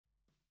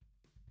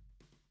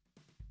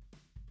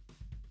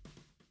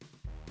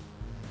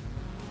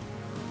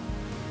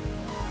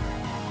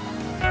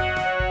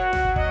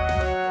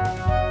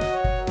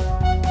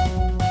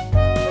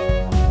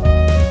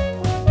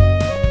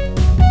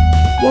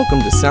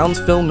Welcome to Sounds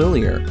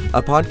Familiar,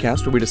 a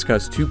podcast where we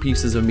discuss two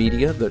pieces of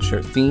media that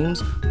share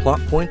themes, plot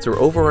points, or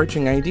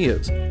overarching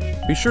ideas.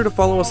 Be sure to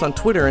follow us on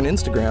Twitter and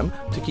Instagram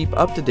to keep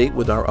up to date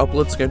with our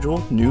upload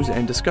schedule, news,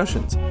 and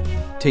discussions.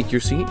 Take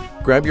your seat,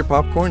 grab your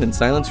popcorn, and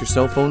silence your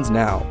cell phones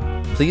now.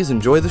 Please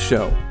enjoy the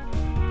show.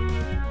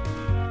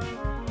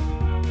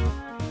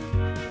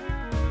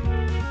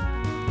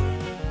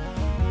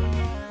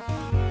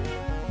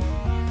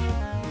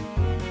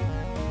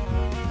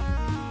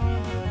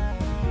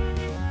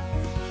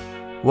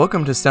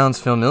 Welcome to Sounds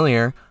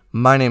Familiar.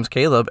 My name's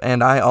Caleb,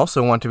 and I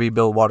also want to be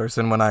Bill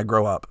Watterson when I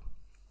grow up.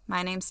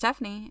 My name's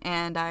Stephanie,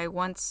 and I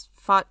once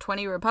fought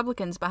 20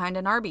 Republicans behind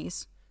an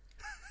Arby's.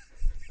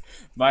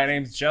 My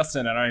name's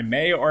Justin, and I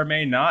may or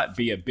may not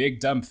be a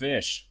big dumb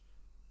fish.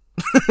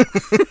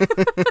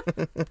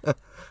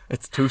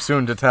 It's too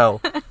soon to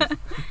tell.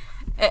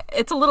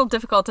 It's a little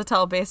difficult to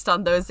tell based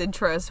on those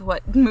intros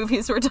what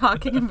movies we're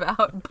talking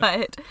about,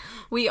 but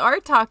we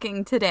are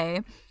talking today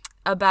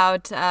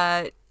about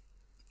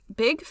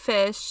Big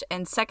Fish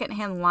and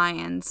Secondhand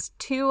Lions,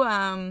 two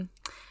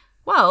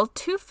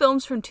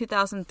films from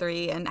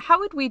 2003. And how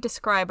would we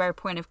describe our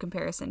point of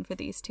comparison for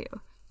these two?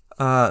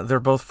 They're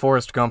both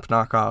Forrest Gump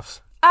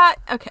knockoffs.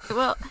 Okay,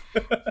 well,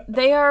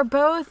 they are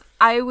both,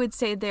 I would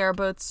say they are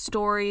both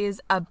stories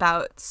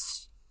about...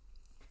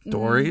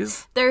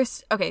 Stories?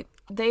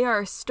 They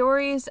are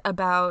stories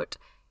about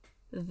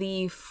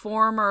the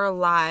former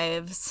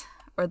lives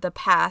or the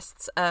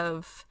pasts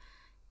of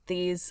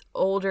these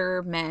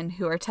older men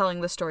who are telling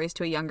the stories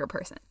to a younger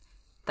person.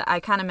 I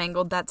kind of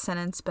mangled that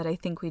sentence, but I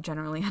think we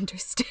generally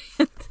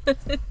understand.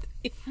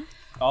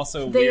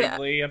 Also,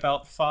 weirdly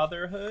about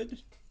fatherhood.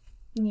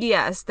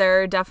 Yes,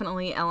 there are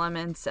definitely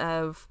elements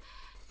of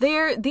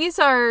these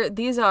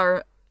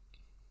are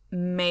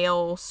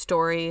male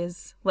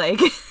stories. Like,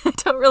 I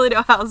don't really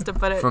know how else to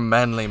put it. From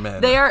manly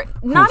men. They are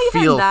not who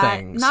even feel that.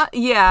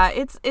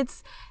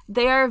 Things.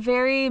 They are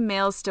very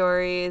male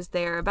stories.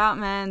 They are about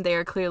men. They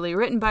are clearly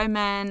written by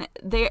men.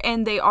 They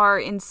are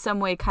in some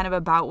way kind of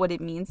about what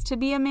it means to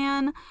be a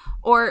man,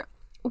 or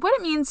what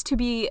it means to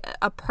be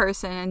a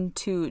person,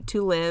 to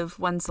live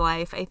one's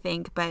life, I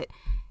think, but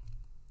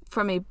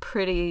from a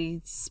pretty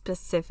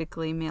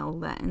specifically male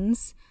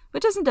lens,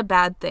 which isn't a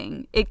bad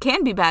thing. It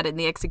can be bad in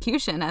the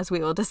execution, as we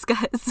will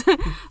discuss,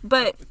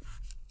 but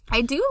I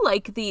do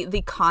like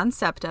the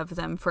concept of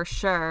them for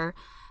sure.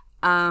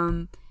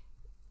 I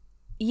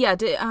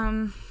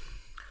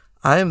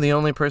am the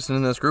only person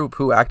in this group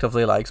who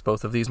actively likes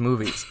both of these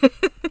movies.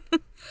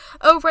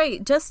 Oh,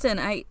 right. Justin,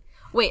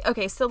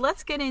 okay, so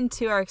let's get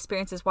into our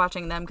experiences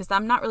watching them, because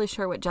I'm not really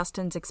sure what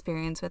Justin's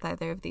experience with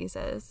either of these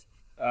is.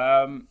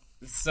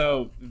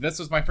 So this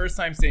was my first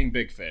time seeing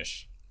Big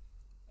Fish.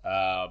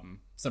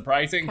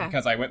 Surprising, okay,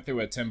 because I went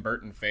through a Tim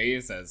Burton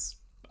phase, as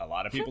a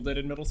lot of people did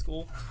in middle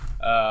school.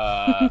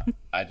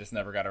 I just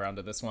never got around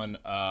to this one.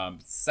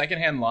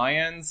 Secondhand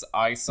Lions,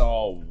 I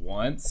saw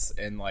once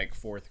in like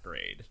 4th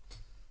grade.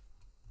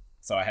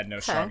 So I had no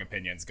strong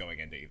opinions going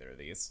into either of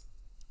these.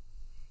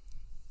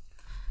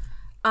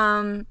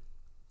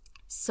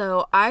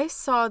 So I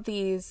saw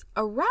these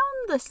around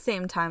the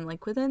same time,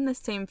 like within the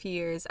same few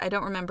years. I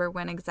don't remember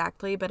when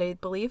exactly, but I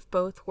believe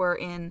both were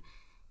in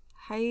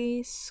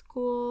high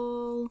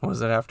school.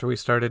 Was it after we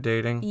started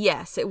dating?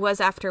 Yes, it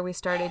was after we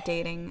started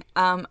dating.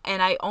 And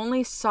I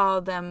only saw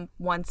them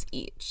once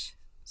each.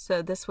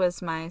 So this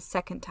was my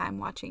second time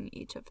watching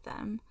each of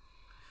them.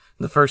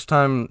 The first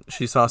time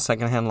she saw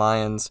Secondhand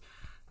Lions,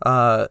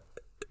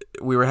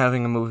 we were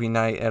having a movie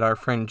night at our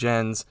friend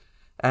Jen's,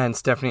 and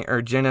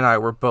Jen and I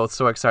were both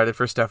so excited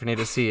for Stephanie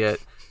to see it,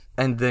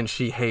 and then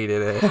she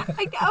hated it.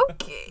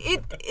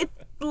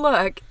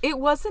 Look, it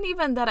wasn't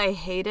even that I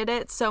hated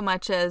it so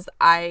much as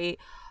I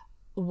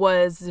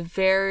was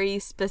very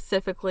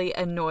specifically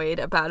annoyed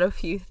about a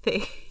few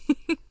things.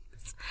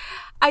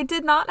 I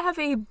did not have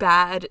a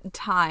bad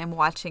time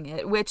watching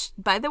it, which,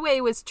 by the way,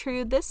 was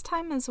true this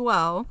time as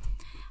well.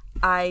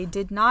 I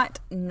did not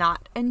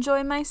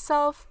enjoy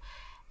myself.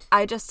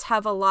 I just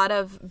have a lot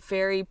of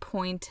very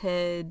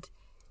pointed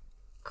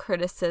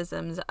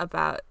criticisms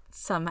about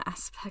some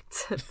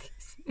aspects of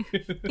these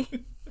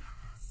movies.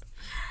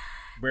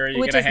 Where are you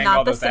going to hang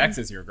all those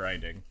axes you're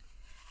grinding?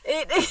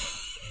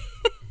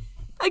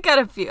 I got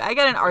a few. I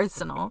got an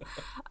arsenal.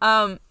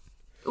 But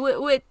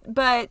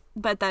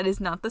that is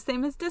not the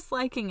same as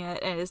disliking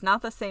it. And it is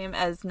not the same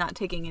as not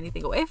taking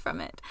anything away from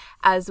it,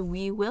 as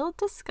we will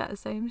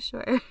discuss, I'm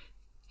sure.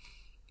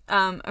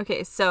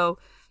 Okay, so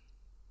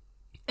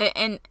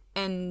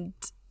and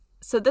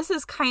so this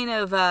is kind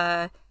of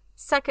a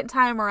second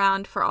time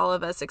around for all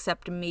of us,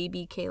 except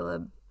maybe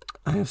Caleb.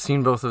 I have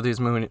seen both of these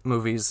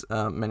movies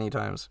many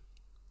times.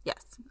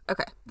 Yes.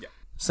 Okay. Yeah.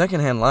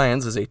 Secondhand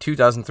Lions is a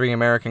 2003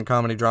 American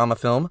comedy drama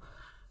film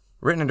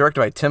written and directed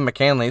by Tim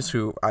McCanlies,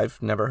 who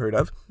I've never heard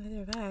of.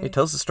 It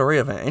tells the story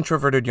of an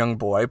introverted young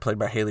boy, played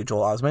by Haley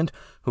Joel Osment,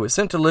 who is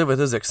sent to live with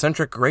his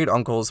eccentric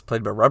great-uncles,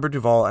 played by Robert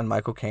Duvall and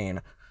Michael Caine,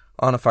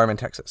 on a farm in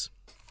Texas.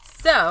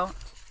 So,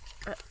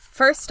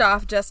 first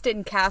off, just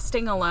in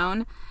casting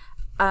alone,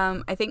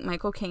 I think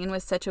Michael Caine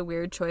was such a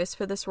weird choice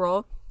for this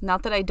role.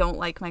 Not that I don't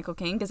like Michael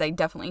Caine, because I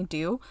definitely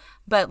do,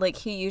 but like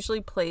he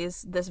usually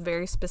plays this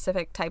very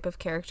specific type of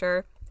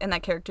character, and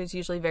that character is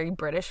usually very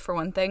British for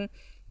one thing.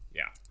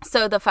 Yeah.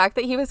 So the fact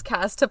that he was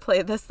cast to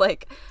play this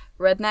like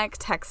redneck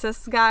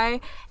Texas guy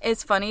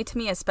is funny to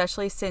me,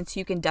 especially since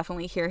you can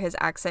definitely hear his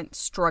accent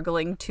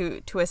struggling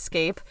to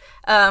escape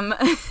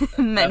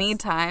many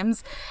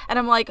times. And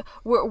I'm like,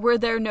 were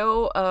there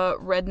no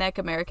redneck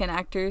American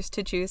actors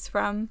to choose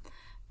from?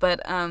 But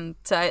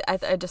so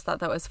I just thought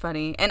that was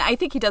funny, and I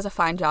think he does a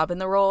fine job in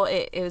the role.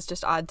 It was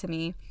just odd to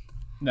me.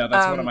 No,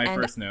 that's one of my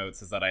first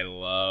notes, is that I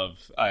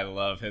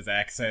love his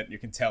accent. You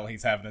can tell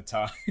he's having a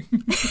time.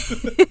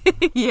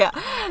 Yeah,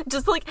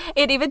 just like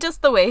it, even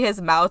just the way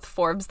his mouth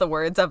forms the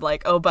words. I'm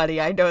like, oh,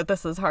 buddy, I know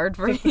this is hard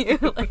for you.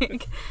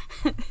 Like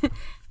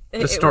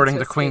distorting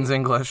the Queen's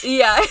English.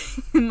 Yeah,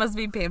 it must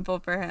be painful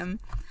for him.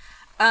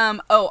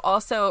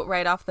 Also,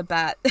 right off the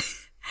bat,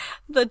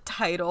 the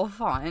title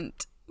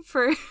font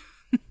for.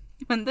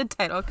 When the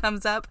title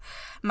comes up,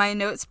 my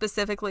note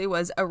specifically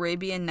was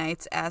Arabian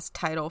Nights as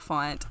title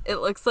font. It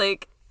looks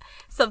like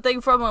something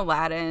from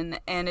Aladdin,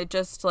 and it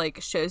just like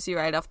shows you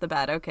right off the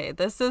bat, okay,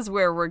 this is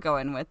where we're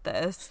going with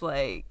this.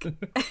 Like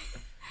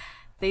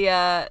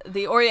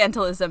the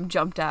Orientalism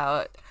jumped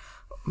out.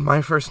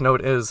 My first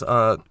note is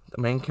the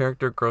main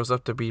character grows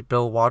up to be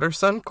Bill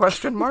Watterson? ?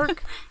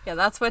 Yeah,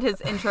 that's what his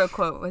intro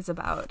quote was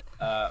about.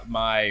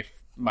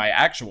 My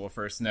actual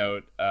first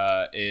note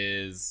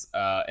is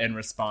in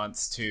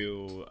response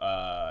to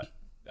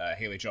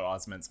Haley Joel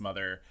Osment's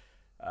mother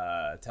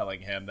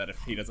telling him that if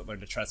he doesn't learn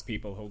to trust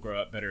people, he'll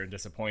grow up bitter and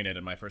disappointed.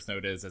 And my first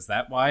note is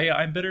that why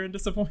I'm bitter and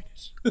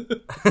disappointed?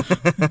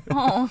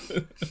 Oh,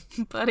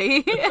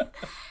 buddy.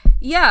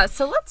 Yeah,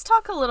 so let's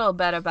talk a little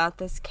bit about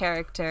this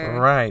character.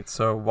 Right,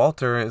 so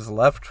Walter is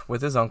left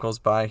with his uncles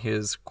by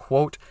his,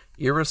 quote,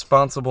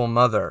 irresponsible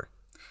mother.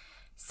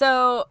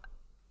 So...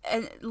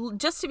 And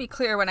just to be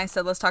clear, when I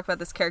said let's talk about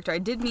this character, I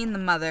did mean the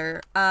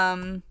mother.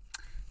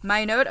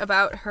 My note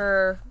about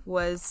her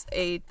was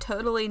a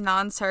totally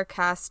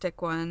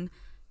non-sarcastic one.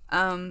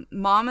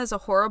 Mom is a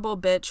horrible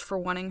bitch for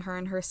wanting her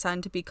and her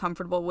son to be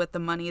comfortable with the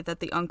money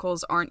that the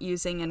uncles aren't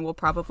using and will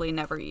probably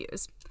never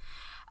use.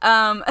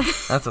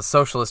 That's a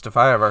socialist if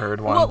I ever heard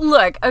one. Well,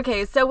 look,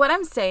 okay, so what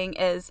I'm saying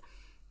is,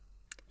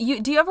 do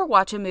you ever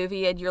watch a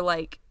movie and you're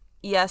like,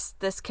 yes,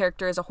 this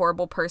character is a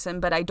horrible person,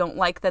 but I don't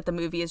like that the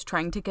movie is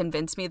trying to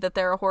convince me that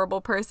they're a horrible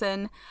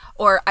person,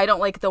 or I don't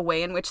like the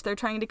way in which they're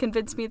trying to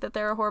convince me that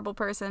they're a horrible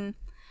person.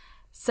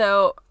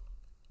 So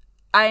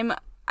I'm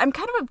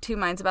kind of of two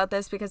minds about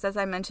this, because as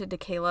I mentioned to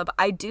Caleb,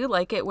 I do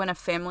like it when a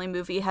family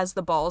movie has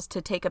the balls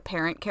to take a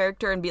parent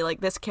character and be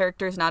like, this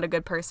character is not a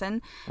good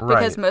person. Right.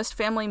 Because most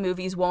family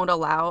movies won't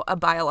allow a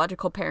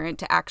biological parent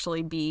to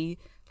actually be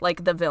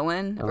like the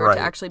villain, or right.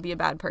 to actually be a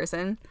bad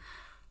person.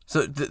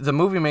 So the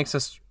movie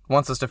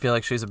wants us to feel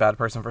like she's a bad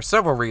person for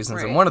several reasons,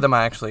 Right. and one of them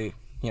I actually,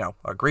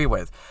 agree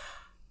with.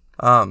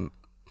 One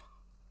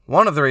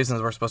of the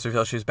reasons we're supposed to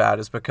feel she's bad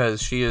is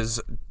because she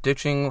is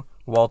ditching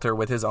Walter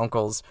with his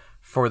uncles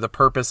for the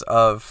purpose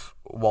of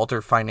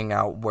Walter finding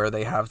out where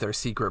they have their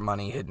secret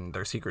money hidden,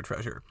 their secret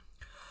treasure.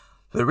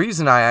 The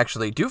reason I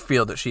actually do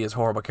feel that she is a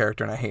horrible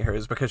character and I hate her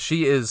is because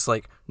she is,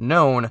 like,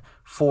 known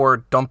for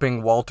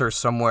dumping Walter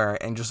somewhere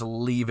and just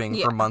leaving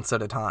for months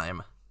at a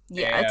time.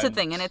 Yeah, it's a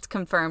thing, and it's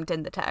confirmed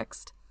in the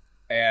text.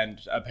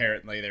 And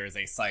apparently there is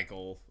a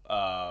cycle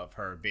of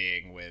her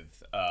being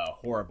with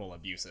horrible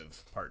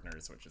abusive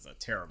partners, which is a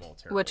terrible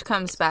which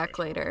comes back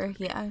later,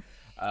 yeah.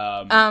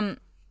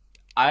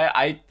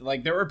 I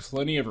like, there were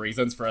plenty of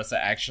reasons for us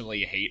to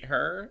actually hate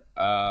her.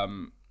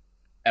 And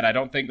I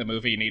don't think the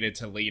movie needed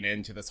to lean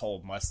into this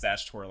whole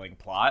mustache twirling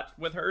plot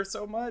with her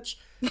so much.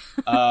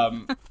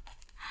 I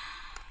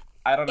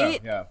don't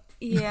know.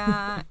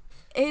 Yeah,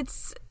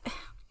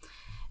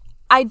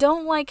 I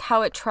don't like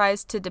how it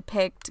tries to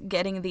depict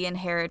getting the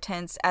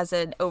inheritance as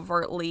an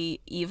overtly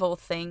evil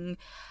thing,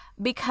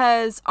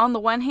 because on the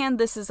one hand,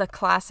 this is a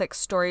classic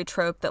story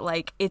trope that,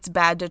 like, it's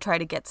bad to try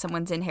to get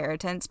someone's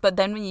inheritance, but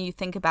then when you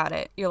think about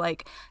it, you're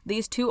like,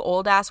 these two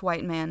old-ass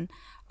white men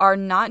are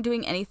not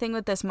doing anything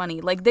with this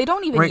money. Like, they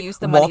don't even use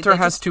the money. Walter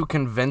has to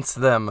convince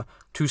them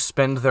to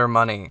spend their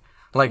money.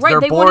 Like, right, they're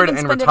they bored won't even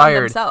and spend it on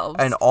retired, themselves.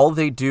 and all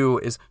they do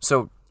is...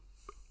 So,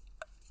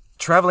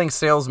 traveling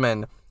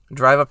salesmen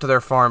drive up to their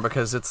farm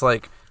because it's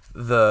like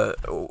the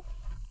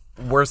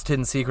worst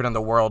hidden secret in the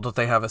world that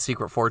they have a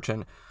secret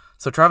fortune.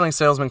 So traveling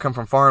salesmen come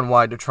from far and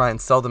wide to try and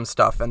sell them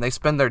stuff, and they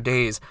spend their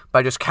days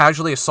by just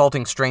casually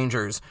assaulting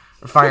strangers,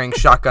 firing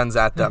shotguns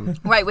at them.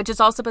 Right, which is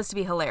all supposed to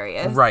be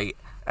hilarious. Right.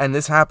 And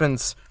this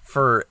happens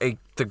for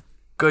the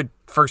good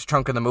first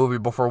chunk of the movie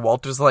before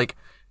Walter's like,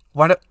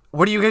 what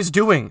are you guys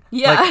doing?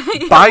 Yeah.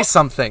 Like, buy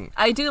something.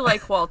 I do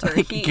like Walter.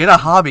 Get a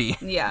hobby.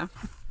 Yeah.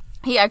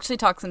 He actually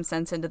talks some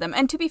sense into them.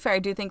 And to be fair, I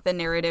do think the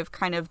narrative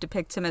kind of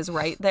depicts him as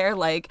right there.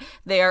 Like,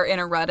 they are in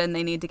a rut and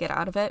they need to get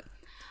out of it.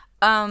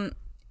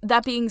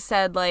 That being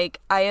said,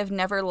 like, I have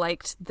never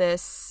liked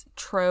this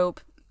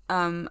trope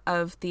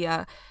of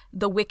the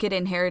the wicked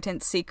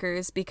inheritance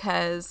seekers,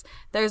 because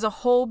there's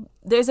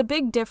a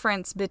big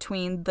difference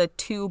between the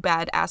two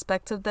bad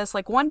aspects of this.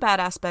 Like, one bad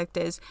aspect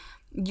is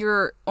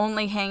you're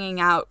only hanging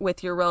out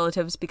with your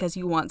relatives because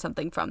you want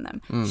something from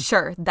them.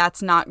 Sure,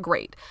 that's not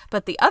great.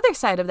 But the other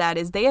side of that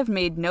is they have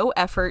made no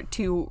effort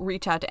to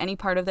reach out to any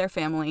part of their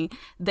family.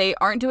 They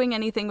aren't doing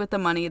anything with the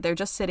money. They're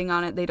just sitting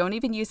on it. They don't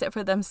even use it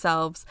for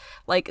themselves.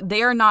 Like,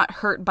 they are not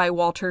hurt by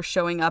Walter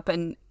showing up,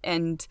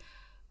 and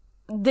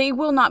they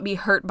will not be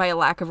hurt by a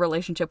lack of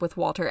relationship with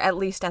Walter, at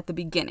least at the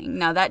beginning.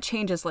 Now, that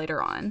changes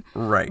later on.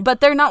 Right.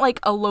 But they're not like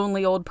a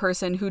lonely old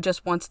person who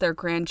just wants their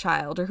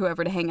grandchild or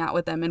whoever to hang out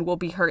with them and will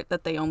be hurt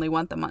that they only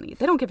want the money.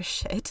 They don't give a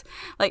shit.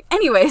 Like,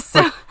 anyway,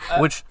 so...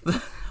 Which...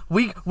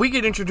 We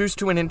get introduced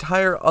to an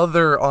entire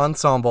other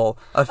ensemble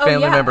of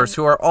family members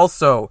who are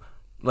also,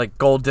 like,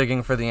 gold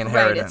digging for the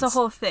inheritance. Right, it's a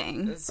whole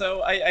thing.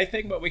 So I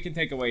think what we can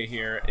take away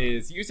here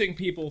is using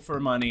people for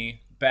money,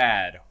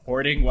 bad.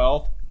 Hoarding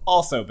wealth,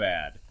 also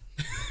bad.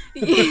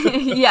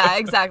 Yeah,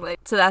 exactly.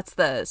 So that's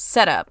the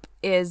setup,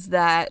 is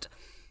that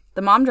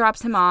the mom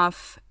drops him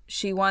off.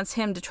 She wants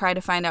him to try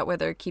to find out where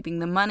they're keeping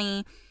the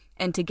money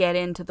and to get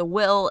into the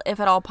will, if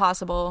at all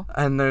possible.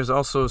 And there's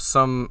also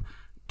some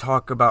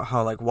talk about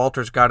how, like,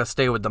 Walter's got to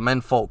stay with the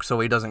menfolk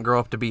so he doesn't grow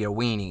up to be a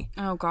weenie.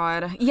 Oh,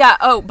 God. Yeah.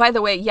 Oh, by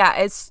the way,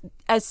 yeah,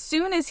 as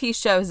soon as he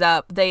shows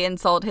up, they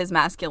insult his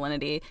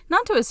masculinity.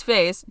 Not to his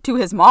face, to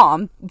his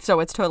mom, so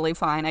it's totally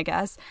fine, I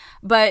guess.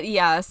 But,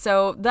 yeah,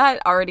 so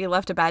that already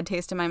left a bad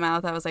taste in my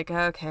mouth. I was like,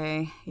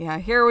 okay, yeah,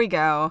 here we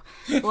go.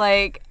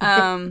 Like,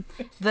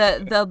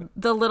 the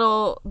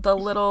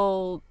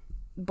little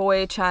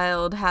boy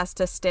child has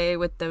to stay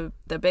with the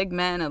big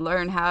men and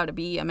learn how to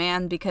be a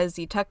man because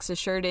he tucks his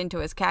shirt into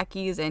his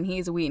khakis and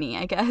he's a weenie,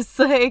 I guess.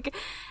 Like,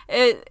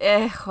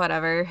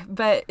 whatever.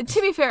 But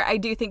to be fair, I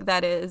do think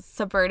that is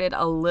subverted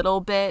a little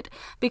bit,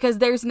 because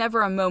there's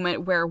never a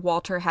moment where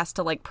Walter has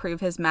to, like, prove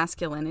his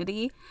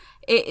masculinity.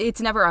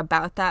 It's never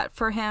about that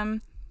for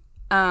him.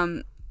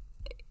 That's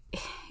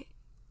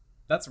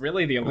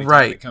really the only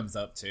time it comes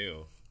up,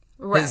 too.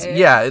 Right.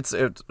 It's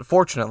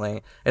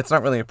fortunately, it's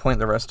not really a point,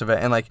 the rest of it.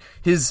 And, like,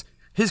 his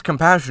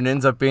compassion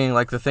ends up being,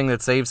 like, the thing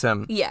that saves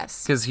him.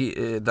 Yes. Because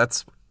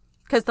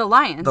Because the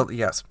lion.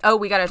 Yes. Oh,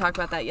 we gotta talk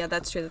about that. Yeah,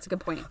 that's true. That's a good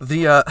point.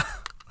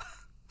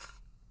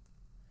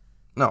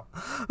 No.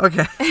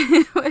 Okay.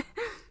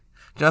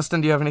 Justin,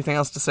 do you have anything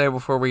else to say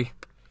before we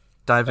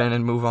dive in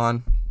and move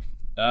on?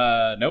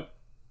 Nope.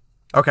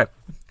 Okay.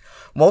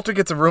 Walter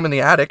gets a room in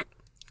the attic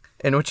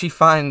in which he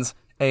finds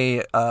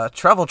a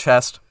travel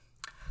chest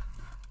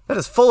that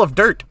is full of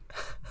dirt.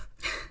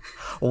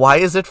 Why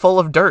is it full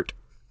of dirt?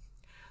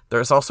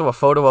 There's also a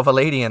photo of a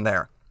lady in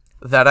there.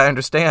 That I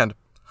understand.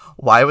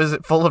 Why was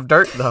it full of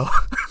dirt, though?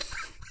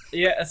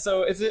 Yeah,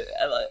 so is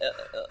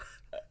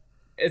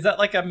that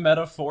like a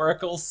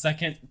metaphorical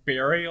second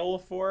burial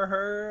for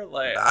her?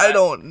 Like, I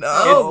don't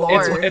know.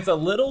 It's a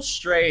little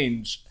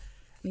strange.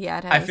 Yeah,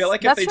 it is. I feel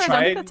like that's if they true. I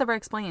don't think tried... that's ever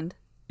explained.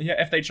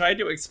 Yeah, if they tried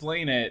to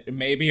explain it,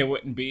 maybe it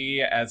wouldn't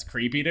be as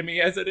creepy to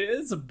me as it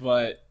is,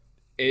 but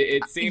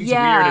it seems weird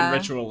and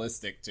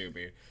ritualistic to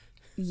me.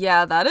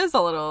 Yeah, that is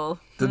a little...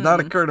 Did not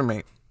occur to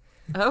me.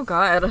 Oh,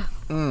 God.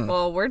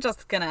 Well, we're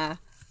just gonna...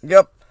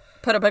 Yep.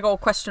 Put a big old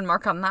question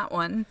mark on that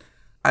one.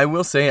 I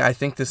will say, I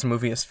think this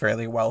movie is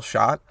fairly well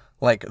shot.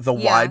 Like, the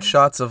wide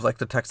shots of, like,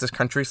 the Texas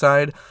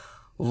countryside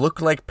look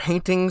like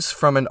paintings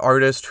from an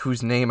artist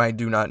whose name I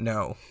do not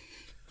know.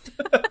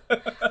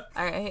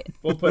 All right.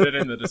 We'll put it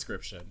in the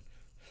description.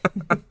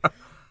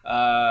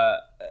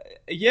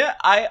 Yeah,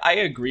 I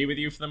agree with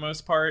you for the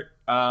most part.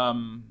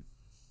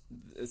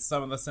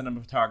 Some of the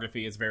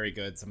cinematography is very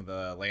good. Some of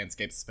the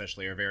landscapes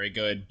especially are very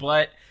good.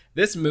 But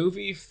this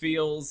movie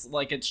feels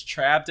like it's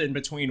trapped in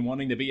between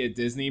wanting to be a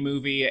Disney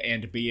movie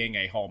and being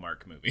a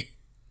Hallmark movie.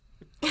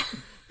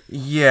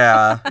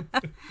 Yeah.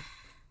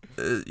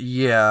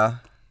 Yeah.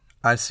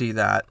 I see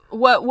that.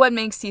 What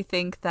makes you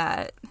think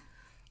that?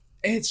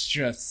 It's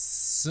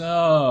just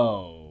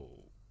so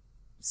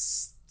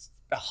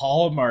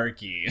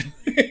Hallmarky.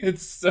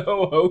 It's so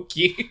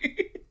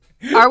hokey.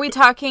 Are we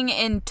talking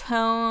in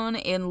tone,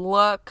 in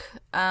look?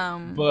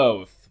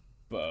 Both.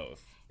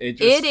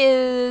 It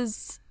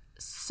is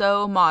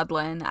so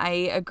maudlin. I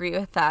agree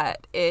with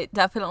that. It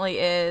definitely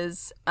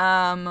is.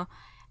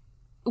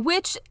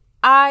 Which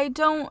I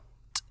don't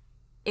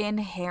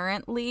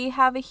inherently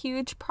have a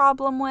huge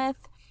problem with.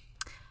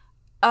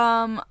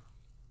 I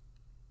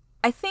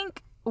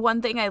think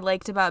one thing I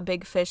liked about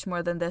Big Fish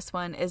more than this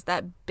one is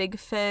that Big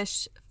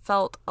Fish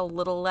felt a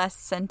little less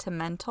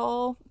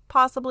sentimental,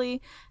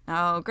 possibly.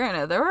 Now,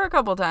 granted, there were a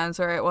couple times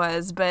where it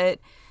was, but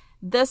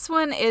this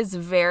one is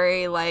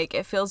very, like,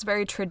 it feels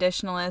very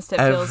traditionalist. It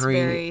feels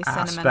very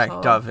sentimental. Every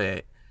aspect of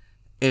it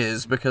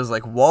is, because,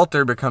 like,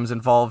 Walter becomes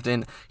involved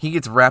in, he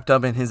gets wrapped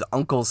up in his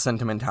uncle's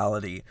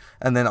sentimentality,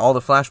 and then all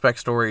the flashback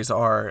stories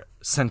are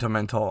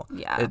sentimental.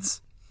 Yeah. It's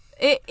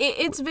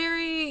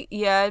very,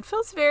 it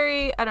feels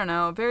very, I don't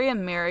know, very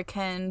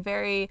American,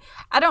 very,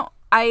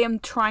 I am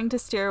trying to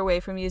steer away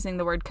from using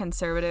the word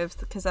conservative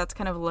because that's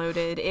kind of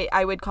loaded.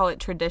 I would call it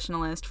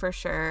traditionalist for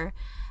sure.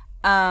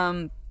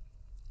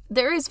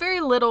 there is very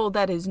little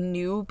that is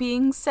new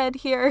being said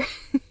here,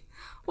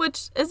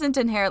 which isn't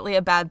inherently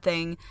a bad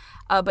thing.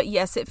 But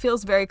yes, it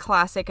feels very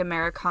classic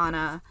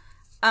Americana,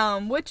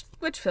 which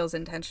feels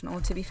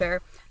intentional, to be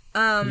fair.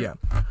 Yeah.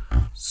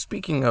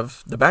 Speaking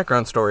of the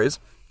background stories,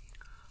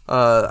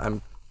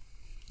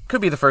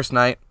 could be the first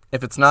night.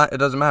 If it's not, it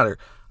doesn't matter.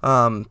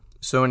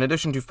 So in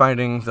addition to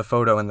finding the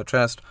photo in the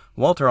chest,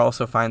 Walter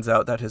also finds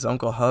out that his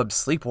Uncle Hub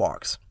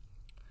sleepwalks.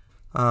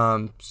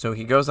 So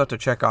he goes up to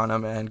check on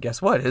him, and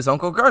guess what? His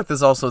Uncle Garth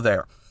is also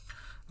there.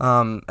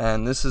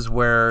 And this is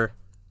where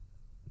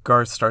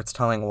Garth starts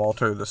telling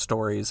Walter the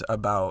stories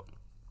about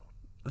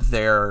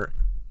their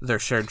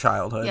shared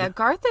childhood. Yeah,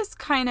 Garth is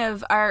kind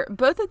of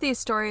both of these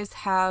stories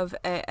have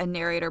a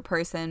narrator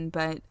person,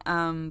 but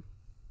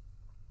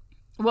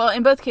well,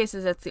 in both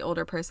cases it's the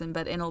older person,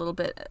 but in a little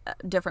bit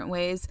different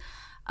ways.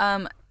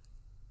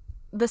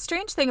 The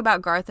strange thing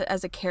about Garth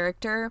as a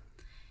character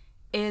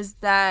is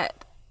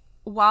that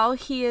while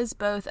he is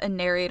both a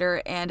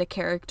narrator and a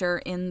character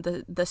in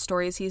the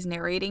stories he's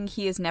narrating,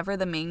 he is never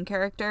the main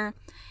character,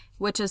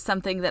 which is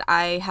something that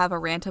I have a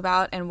rant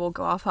about and we'll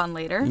go off on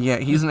later. Yeah,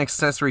 he's an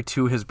accessory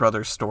to his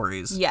brother's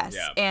stories. Yes,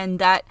 Yeah. and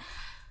that...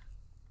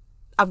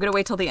 I'm going to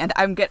wait till the end.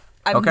 I'm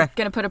Okay.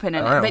 going to put a pin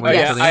in All right, it. But wait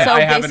yes, till the end. so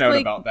I have a note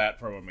basically... about that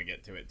for when we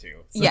get to it, too.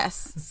 So.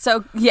 Yes.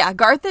 So, yeah,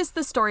 Garth is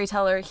the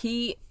storyteller.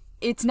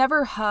 It's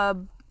never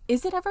Hub.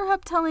 Is it ever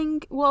Hub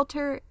telling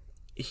Walter?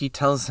 He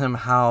tells him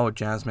how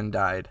Jasmine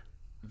died.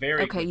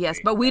 Very Okay, quickly. yes,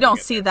 but we We'll don't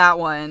get see there. that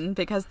one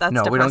because that's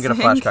No, we don't get a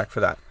depressing. flashback for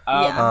that.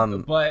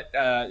 Yeah.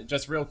 But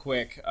just real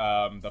quick,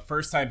 the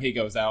first time he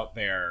goes out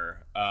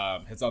there,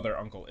 his other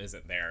uncle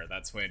isn't there.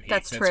 That's when he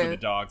That's sits true. with the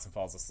dogs and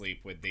falls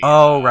asleep with the...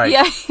 Oh, right.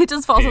 Yeah, he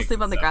just falls Pigs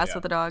asleep on the and stuff, grass yeah.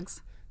 with the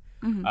dogs.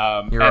 You're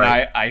and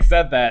right. I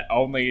said that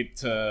only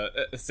to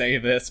say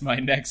this. My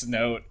next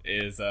note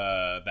is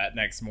that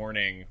next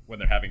morning when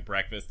they're having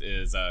breakfast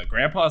is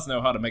grandpas know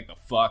how to make the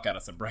fuck out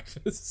of some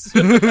breakfast.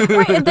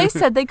 Right, and they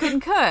said they couldn't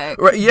cook.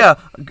 Right, yeah,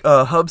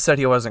 Hub said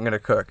he wasn't going to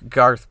cook.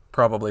 Garth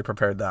probably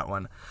prepared that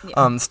one.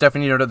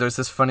 Stephanie noted there's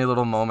this funny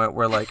little moment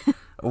where like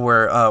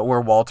where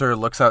Walter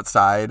looks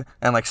outside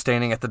and like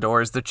standing at the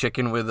door is the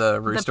chicken with a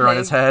rooster on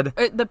his head.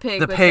 The pig.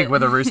 The pig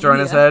with a rooster on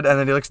his head, and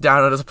then he looks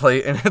down at his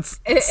plate and it's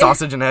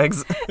sausage and eggs.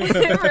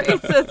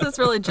 It's this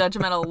really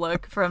judgmental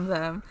look from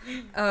them,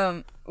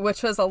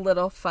 which was a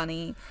little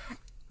funny.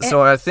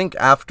 So I think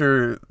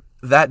after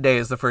that day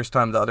is the first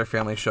time the other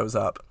family shows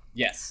up.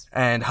 Yes.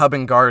 And Hub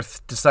and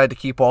Garth decide to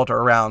keep Walter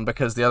around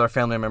because the other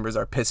family members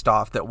are pissed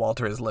off that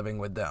Walter is living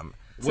with them.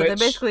 So they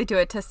basically do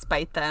it to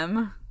spite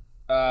them.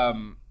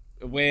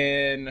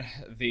 When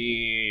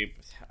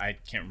I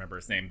can't remember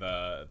his name,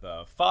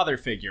 the father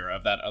figure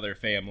of that other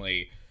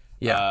family,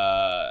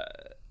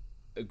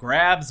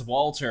 grabs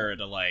Walter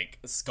to like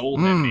scold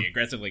him. He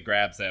aggressively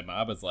grabs him.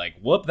 I was like,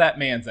 whoop that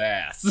man's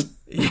ass.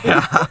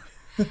 Yeah.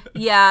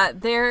 Yeah,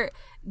 they're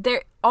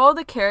all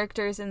the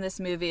characters in this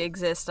movie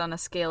exist on a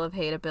scale of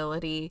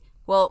hateability.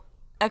 Well,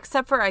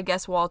 except for I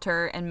guess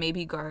Walter and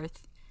maybe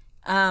Garth.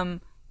 I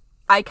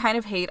kind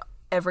of hate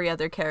every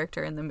other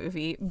character in the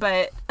movie,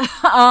 but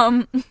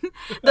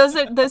those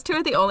two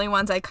are the only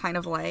ones I kind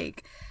of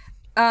like.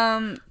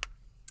 But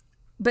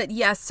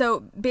yeah,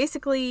 so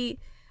basically,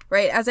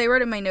 right, as I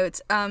wrote in my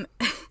notes,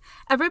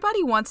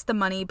 everybody wants the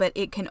money, but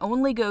it can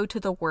only go to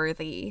the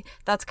worthy.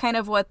 That's kind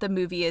of what the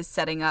movie is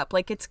setting up.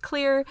 Like, it's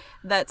clear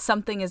that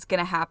something is going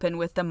to happen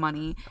with the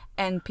money,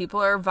 and people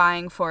are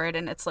vying for it,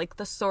 and it's like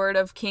the sword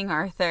of King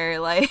Arthur.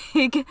 Like,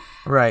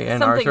 Right,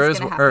 and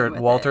Walter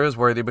Walter is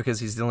worthy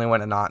because he's the only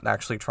one not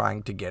actually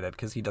trying to get it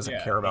because he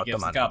doesn't care about the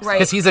gives money. the cops Right.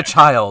 Because he's a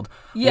child.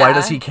 Yeah, Why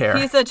does he care?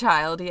 He's a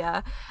child,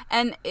 yeah.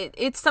 And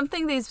it's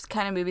something these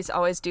kind of movies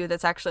always do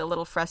that's actually a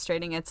little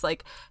frustrating. It's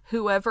like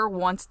whoever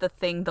wants the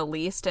thing the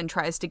least and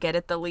tries to get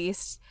it the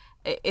least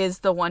is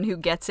the one who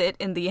gets it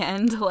in the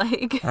end.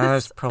 Like,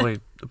 There's probably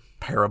a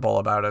parable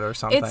about it or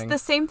something. it's the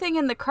same thing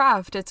in The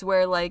Craft. It's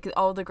where like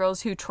all the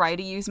girls who try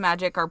to use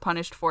magic are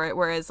punished for it,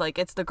 whereas like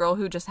it's the girl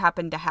who just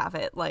happened to have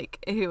it,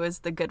 like who is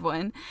the good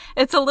one.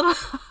 It's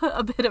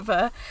a bit of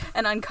an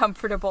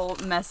uncomfortable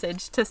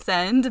message to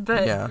send,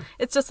 but Yeah.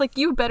 it's just like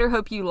you better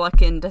hope you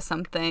luck into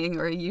something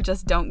or you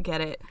just don't get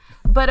it.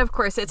 But of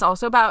course, it's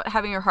also about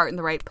having your heart in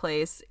the right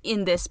place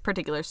in this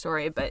particular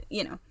story. But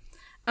you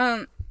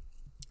know,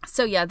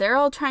 so yeah, they're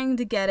all trying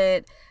to get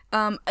it.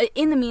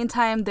 In the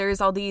meantime, there's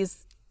all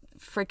these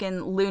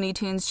freaking Looney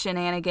Tunes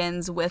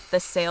shenanigans with the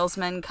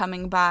salesman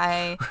coming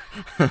by,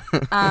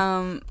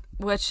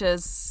 which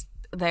is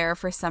there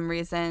for some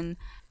reason.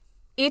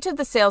 Each of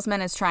the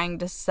salesmen is trying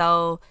to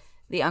sell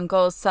the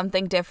uncles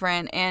something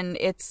different, and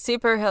it's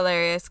super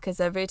hilarious because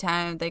every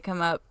time they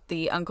come up,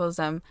 the uncles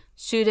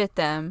shoot at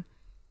them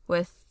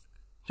with...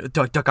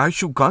 The guy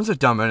shoot guns at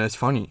them and it's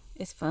funny.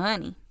 It's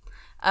funny.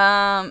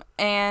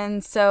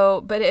 And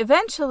so, but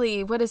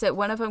eventually, what is it?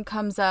 One of them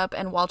comes up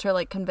and Walter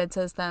like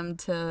convinces them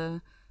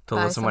to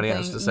to buy listen what he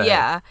has something. to say.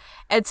 Yeah.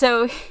 And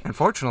so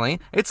Unfortunately,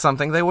 it's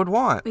something they would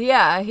want.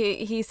 yeah,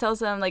 he sells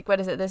them, like, what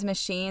is it, this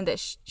machine that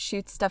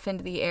shoots stuff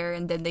into the air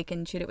and then they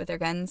can shoot it with their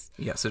guns.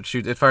 Yes,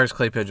 it fires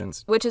clay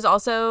pigeons. Which is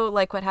also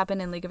like what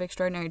happened in League of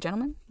Extraordinary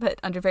Gentlemen, but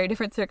under very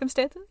different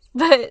circumstances.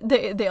 But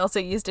they also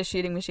used a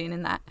shooting machine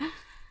in that.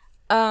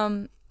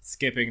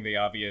 Skipping the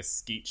obvious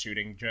skeet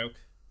shooting joke.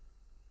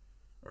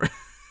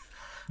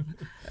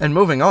 And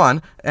moving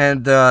on,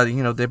 and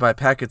they buy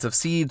packets of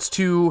seeds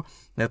too.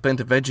 They've been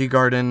to Veggie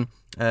Garden.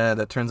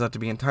 That turns out to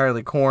be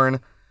entirely corn.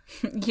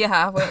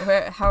 Yeah,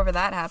 however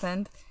that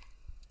happened.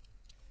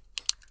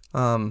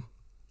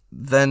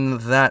 Then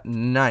that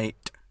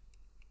night,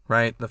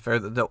 right?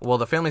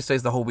 The family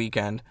stays the whole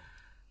weekend.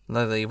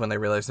 They leave when they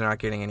realize they're not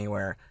getting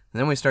anywhere. And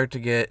then we start to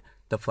get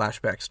the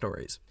flashback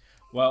stories.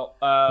 Well,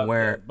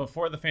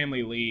 before the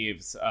family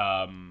leaves,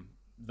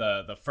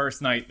 the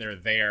first night they're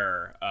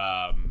there,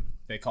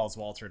 they calls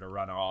Walter to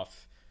run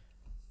off,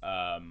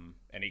 and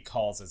he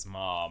calls his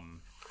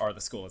mom, or the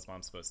school his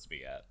mom's supposed to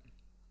be at.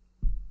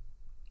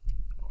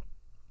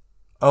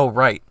 Oh,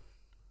 right.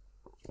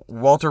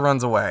 Walter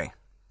runs away.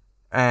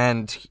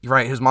 And,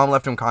 right, his mom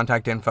left him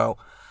contact info.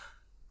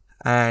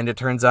 And it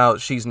turns out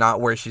she's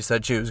not where she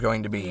said she was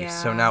going to be. Yeah.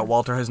 So now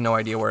Walter has no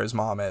idea where his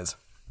mom is.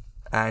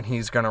 And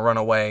he's going to run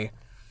away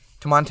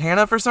to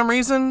Montana for some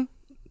reason.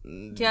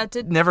 Yeah,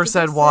 Never did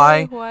said they say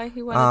why. Why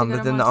he wanted to go but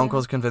to then the Montana?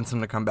 uncles convince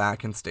him to come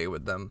back and stay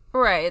with them.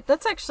 Right.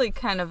 That's actually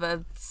kind of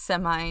a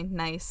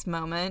semi-nice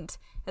moment.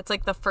 It's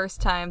like the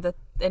first time that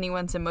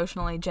anyone's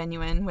emotionally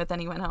genuine with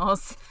anyone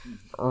else.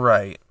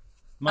 Right.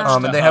 Much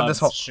and to they have this Hub's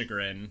whole-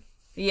 chagrin.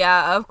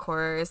 Yeah, of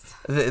course.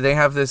 They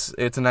have this,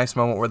 it's a nice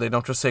moment where they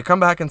don't just say,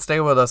 come back and stay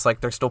with us, like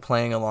they're still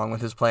playing along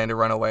with his plan to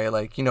run away.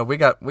 Like, we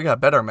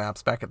got better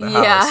maps back at the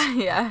house.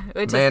 Yeah.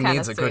 Which Man is kinda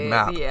needs a good sweet.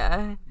 map.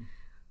 Yeah.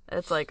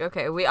 It's like,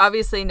 okay, we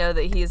obviously know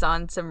that he's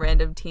on some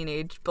random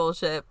teenage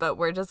bullshit, but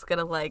we're just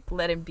gonna, like,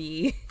 let him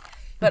be,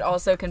 but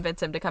also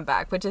convince him to come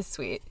back, which is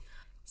sweet.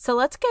 So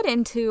let's get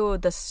into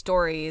the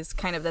stories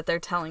kind of that they're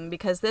telling,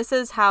 because this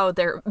is how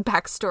their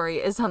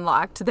backstory is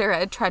unlocked.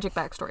 Their tragic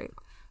backstory.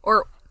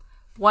 Or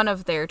one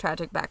of their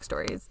tragic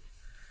backstories.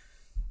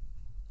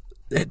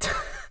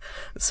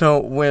 So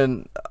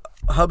when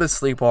Hub is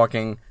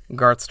sleepwalking,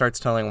 Garth starts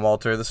telling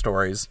Walter the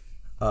stories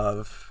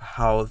of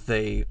how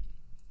they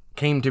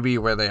came to be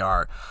where they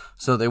are.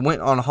 So they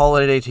went on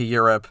holiday to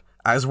Europe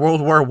as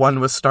World War I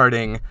was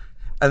starting,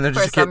 and then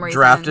just get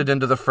drafted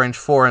into the French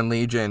Foreign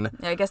Legion.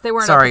 Yeah, I guess they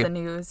weren't up with the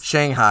news.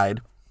 Shanghaied.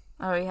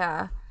 Oh,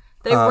 yeah.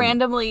 They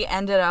randomly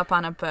ended up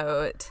on a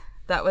boat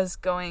that was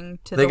going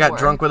to the war. They got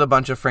drunk with a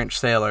bunch of French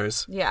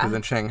sailors, Yeah. who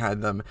then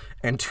shanghaied them,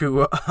 and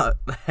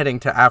heading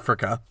to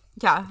Africa.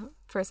 Yeah,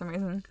 for some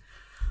reason.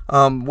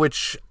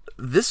 Which,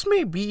 this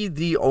may be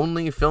the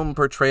only film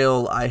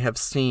portrayal I have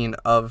seen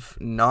of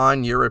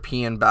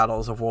non-European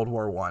battles of World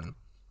War I.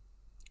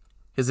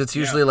 Because it's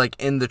usually,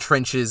 like, in the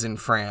trenches in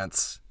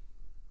France.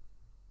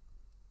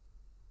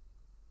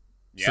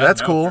 Yeah, so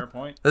that's cool. Fair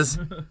point. This,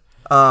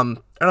 I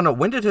don't know,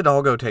 when did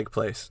Hidalgo take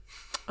place?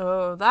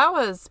 Oh, that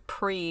was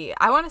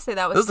I want to say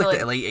that was It was still like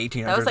the late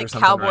 1800s that was like or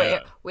something. cowboy.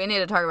 right? We need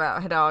to talk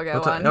about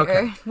Hidalgo on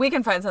okay. here. We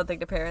can find something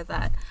to pair with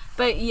that.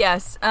 But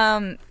yes,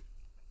 so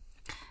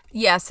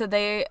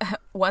they,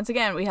 once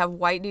again, we have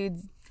white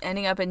dudes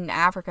ending up in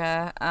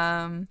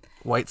Africa.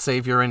 White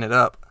savior in it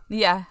up.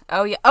 Yeah.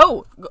 Oh, yeah.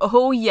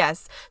 Oh,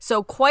 yes.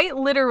 So quite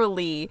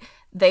literally,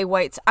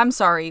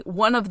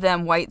 one of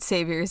them white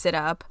saviors it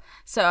up.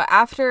 So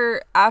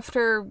after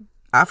After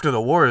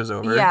the war is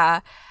over.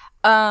 yeah,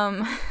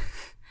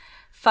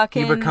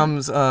 fucking He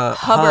becomes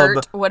Hubbard,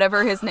 Hub.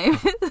 whatever his name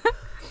is.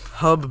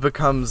 Hub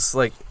becomes,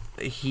 like,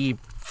 he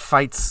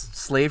fights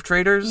slave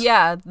traders.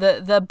 Yeah,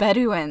 the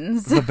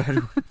Bedouins. The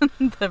Bedouins.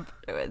 The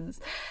Bedouins.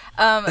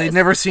 They'd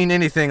never seen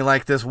anything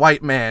like this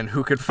white man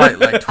who could fight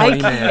like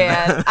 20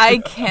 men.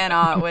 I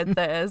cannot with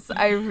this.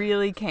 I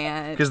really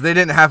can't. Because they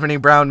didn't have any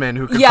brown men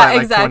who could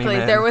fight like 20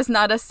 men. There was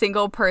not a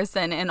single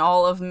person in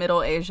all of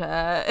Middle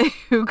Asia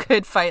who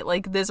could fight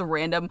like this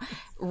random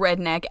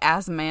redneck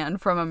ass man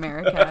from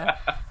America.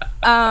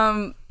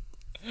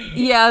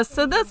 Yeah,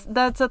 so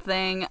that's a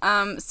thing.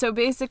 So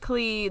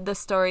basically the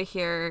story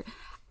here,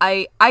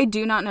 I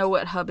do not know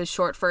what Hub is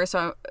short for,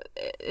 so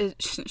I'm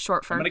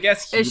gonna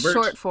guess Hubert. Is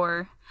short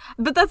for.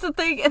 But that's the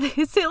thing,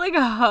 they say like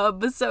a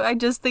hub, so I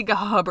just think a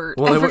Hubbard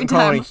Well, they every wouldn't call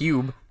time.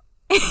 him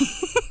a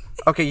Hube.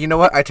 Okay, you know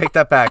what? I take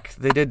that back.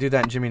 They did do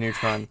that in Jimmy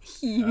Neutron.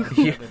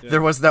 There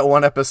was that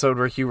one episode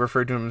where Hugh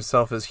referred to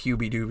himself as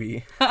Hubie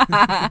Doobie.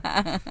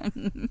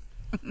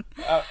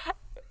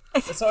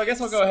 So I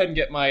guess I'll go ahead and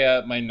get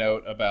my my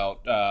note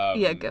about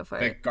go for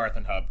the it. Garth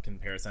and Hub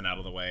comparison out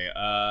of the way.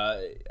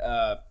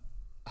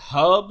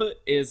 Hub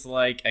is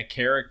like a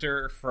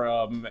character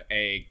from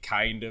a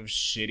kind of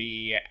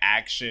shitty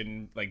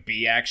action, like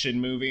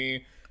B-action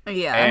movie.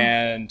 Yeah.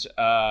 And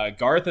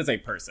Garth is a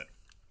person.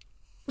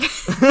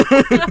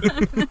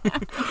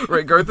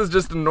 Right, Garth is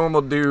just a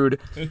normal dude.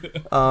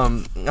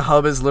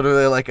 Hub is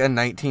literally like a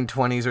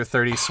 1920s or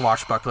 30s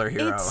swashbuckler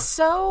hero. It's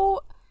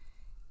so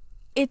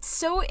it's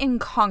so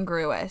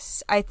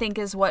incongruous, I think,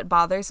 is what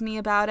bothers me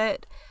about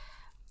it.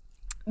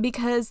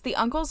 Because the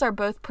uncles are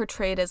both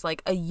portrayed as,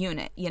 like, a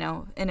unit, you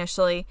know,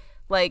 initially.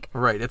 Like,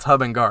 right, it's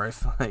Hub and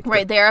Garth. Like,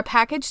 right, they are a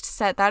packaged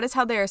set. That is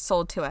how they are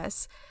sold to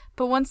us.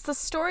 But once the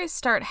stories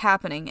start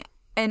happening,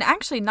 and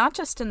actually not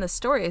just in the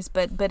stories,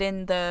 but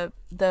in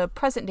the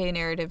present day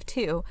narrative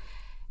too,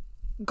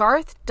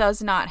 Garth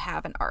does not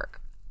have an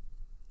arc.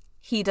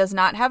 He does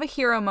not have a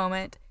hero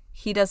moment.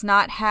 He does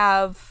not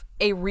have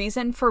a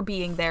reason for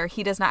being there.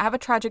 He does not have a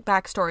tragic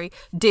backstory.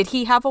 Did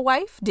he have a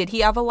wife? Did he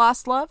have a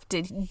lost love?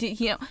 Did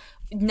he, you know,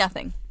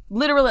 nothing.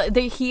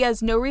 Literally, he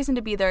has no reason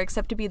to be there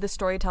except to be the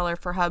storyteller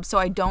for Hub. So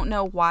I don't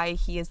know why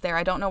he is there.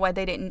 I don't know why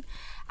they didn't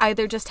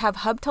either just have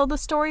Hub tell the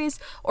stories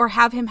or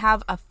have him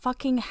have a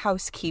fucking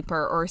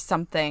housekeeper or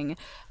something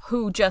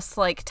who just,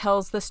 like,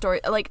 tells the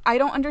story. Like, I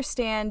don't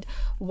understand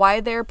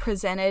why they're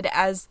presented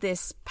as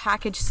this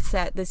package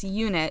set, this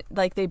unit.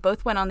 Like, they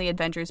both went on the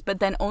adventures, but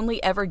then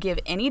only ever give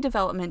any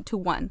development to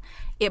one.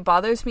 It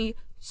bothers me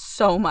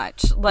so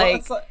much.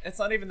 Like, well, it's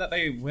not even that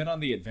they went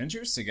on the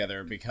adventures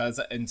together, because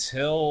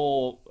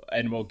until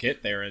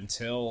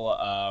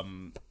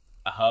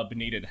Hub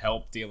needed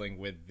help dealing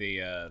with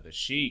the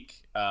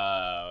Sheik,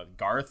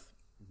 Garth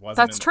wasn't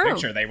that's in the true.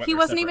 picture. They went he their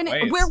wasn't even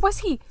ways. Where was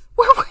he?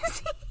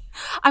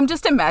 I'm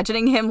just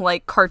imagining him,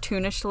 like,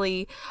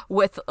 cartoonishly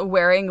with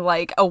wearing,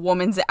 like, a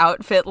woman's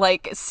outfit,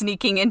 like,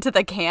 sneaking into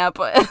the camp,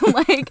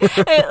 like,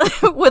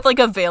 with, like,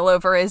 a veil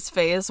over his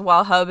face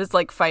while Hub is,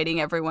 like,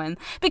 fighting everyone.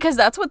 Because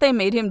that's what they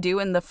made him do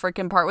in the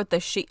freaking part with the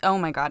sheep. Oh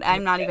my god,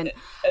 I'm not even...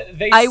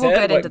 I will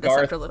get into this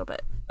after a little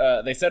bit.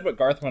 They said what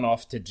Garth went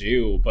off to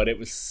do, but it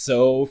was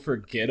so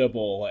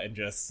forgettable and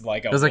just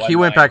like it was like he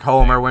went back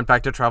home or went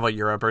back to travel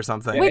Europe or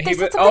something. Wait, they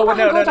said something about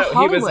him going to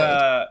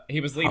Hollywood. He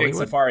was leading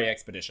safari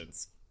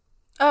expeditions.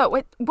 Oh,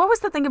 wait, what was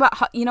the thing about,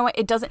 you know what,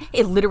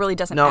 it literally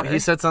doesn't matter. No, he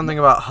said something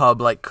about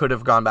Hub, like, could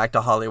have gone back to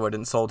Hollywood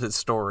and sold his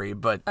story,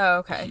 but... Oh,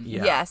 okay.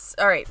 Yeah. Yes.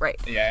 All right, right.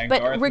 Yeah, and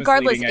but Garth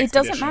regardless, it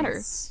doesn't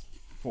matter.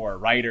 For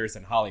writers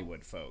and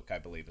Hollywood folk, I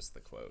believe is the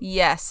quote.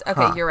 Yes.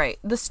 Okay, You're right.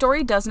 The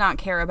story does not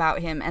care about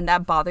him, and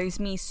that bothers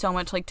me so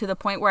much, like, to the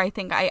point where I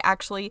think I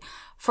actually,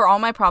 for all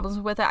my problems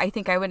with it, I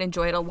think I would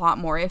enjoy it a lot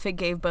more if it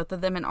gave both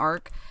of them an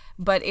arc.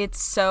 But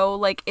it's so,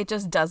 like, it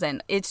just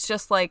doesn't. It's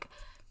just, like...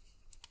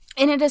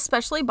 And it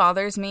especially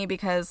bothers me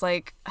because,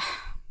 like,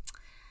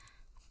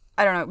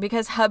 I don't know,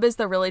 because Hub is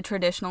the really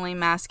traditionally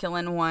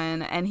masculine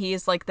one, and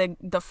he's, like, the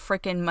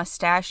frickin'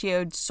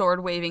 mustachioed,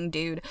 sword-waving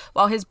dude,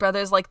 while his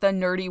brother's, like, the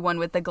nerdy one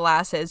with the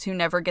glasses who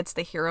never gets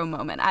the hero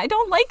moment. I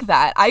don't like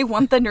that. I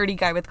want the nerdy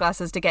guy with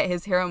glasses to get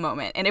his hero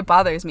moment, and it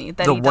bothers me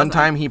that the he one doesn't.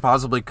 time he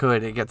possibly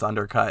could, it gets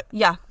undercut.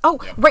 Yeah. Oh,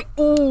 yeah. Right.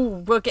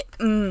 Ooh, we'll get...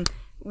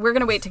 We're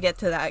going to wait to get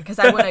to that, because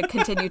I want to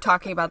continue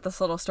talking about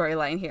this little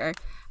storyline here.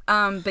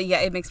 But yeah,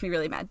 it makes me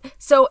really mad.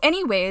 So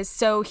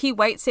anyways, he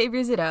white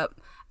saviors it up.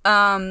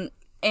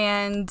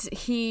 And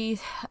he,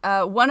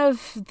 one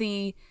of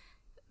the,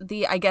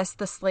 I guess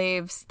the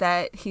slaves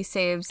that he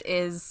saves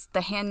is the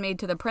handmaid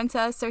to the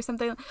princess or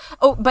something.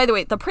 Oh, by the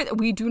way,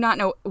 we do not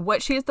know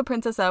what she is the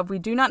princess of. We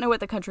do not know what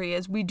the country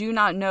is. We do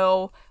not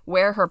know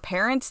where her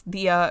parents,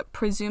 the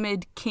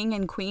presumed king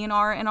and queen,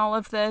 are in all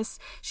of this.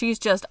 She's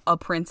just a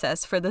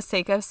princess for the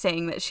sake of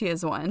saying that she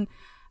is one.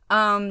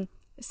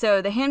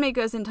 So the handmaid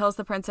goes and tells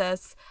the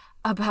princess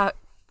about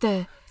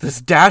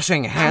this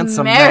dashing,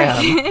 handsome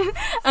American,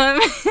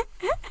 man.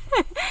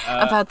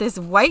 About this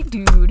white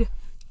dude.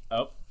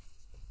 Oh.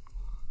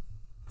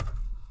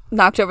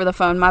 Knocked over the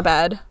phone, my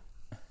bad.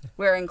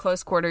 We're in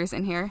close quarters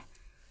in here.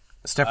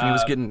 Stephanie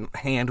was getting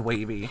hand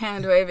wavy.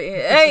 Hand wavy.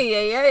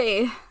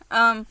 Hey.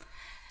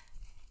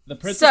 The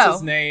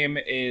princess's name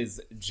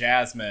is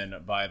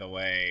Jasmine, by the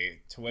way,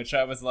 to which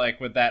I was like,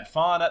 with that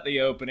fawn at the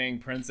opening,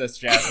 Princess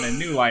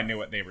Jasmine I knew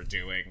what they were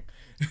doing.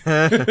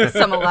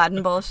 Some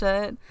Aladdin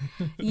bullshit.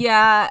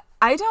 Yeah,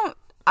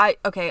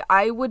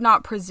 I would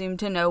not presume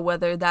to know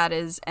whether that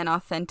is an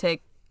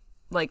authentic,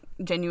 like,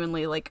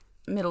 genuinely, like,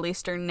 Middle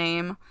Eastern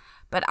name,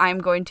 but I'm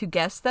going to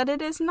guess that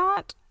it is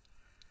not.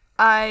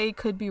 I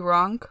could be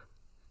wrong.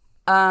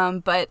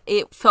 But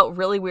it felt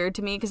really weird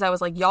to me because I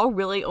was like, y'all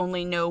really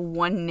only know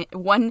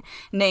one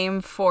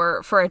name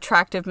for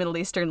attractive Middle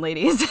Eastern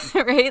ladies,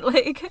 right?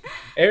 Like,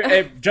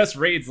 it just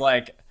reads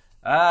like,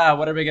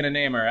 what are we gonna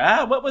name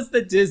her? What was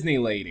the Disney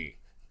lady?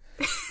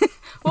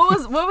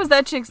 what was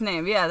that chick's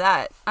name? Yeah,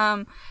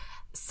 that.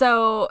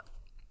 So,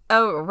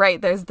 oh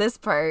right, there's this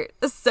part.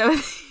 So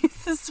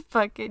this is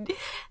fucking.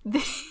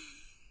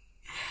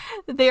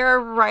 They're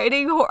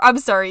riding. I'm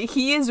sorry.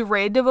 He is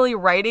randomly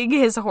riding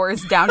his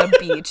horse down a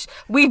beach.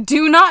 We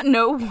do not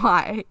know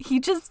why. He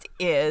just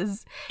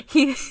is.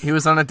 He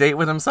was on a date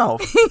with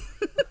himself.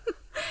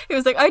 He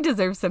was like, I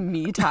deserve some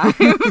me time.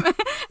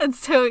 And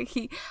so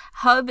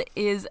Hub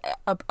is,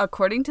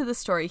 according to the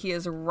story, he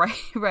is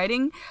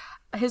riding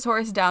his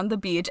horse down the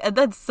beach, and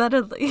then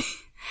suddenly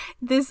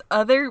this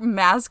other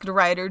masked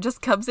rider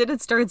just comes in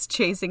and starts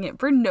chasing it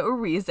for no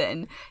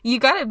reason. You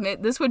gotta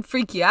admit, this would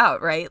freak you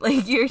out, right?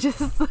 Like, you're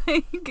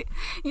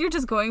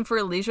just going for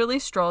a leisurely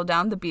stroll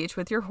down the beach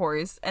with your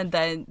horse, and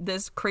then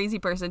this crazy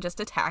person just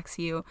attacks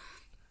you.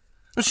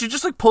 She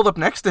just, like, pulled up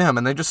next to him,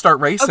 and they just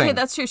start racing. Okay,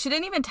 that's true. She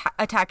didn't even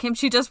attack him.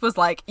 She just was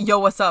like, yo,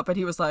 what's up? And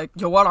he was like,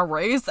 yo, wanna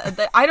race?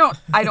 I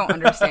don't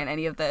understand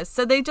any of this.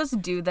 So they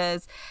just do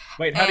this.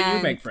 Wait, how do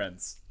you make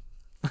friends?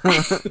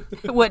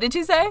 What did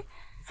you say?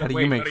 How do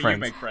you make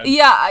friends?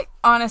 Yeah,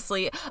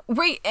 honestly.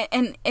 Right,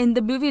 and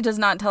the movie does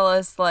not tell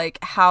us, like,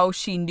 how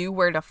she knew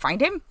where to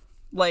find him.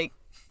 Like,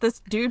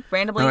 this dude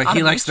randomly on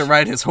he a likes beach. to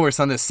ride his horse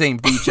on the same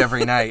beach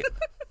every night.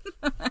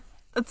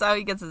 That's how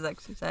he gets his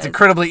exercise. It's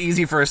incredibly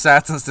easy for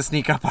assassins to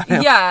sneak up on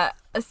him. Yeah,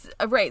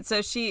 right.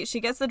 So she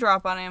gets the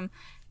drop on him.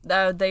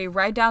 They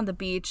ride down the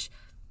beach.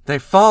 They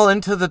fall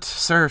into the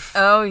surf.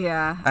 Oh,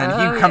 yeah.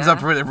 And he comes up,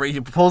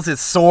 he pulls his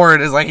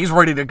sword, is like, he's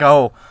ready to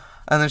go.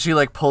 And then she,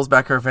 like, pulls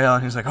back her veil,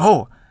 and he's like,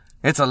 oh,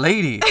 it's a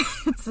lady.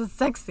 It's a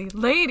sexy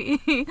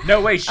lady.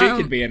 No way, she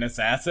could be an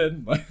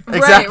assassin.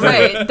 Exactly.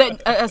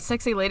 Right. A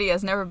sexy lady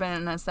has never been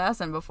an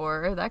assassin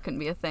before. That couldn't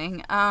be a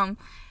thing.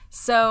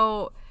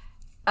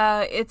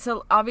 It's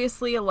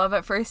obviously a love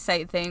at first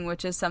sight thing,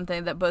 which is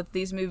something that both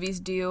these movies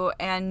do.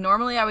 And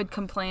normally I would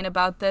complain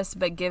about this,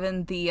 but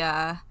given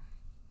the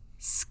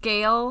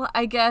scale,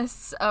 I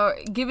guess, or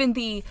given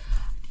the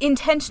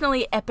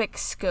intentionally epic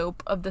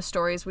scope of the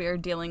stories we are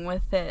dealing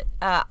with,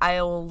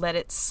 I'll let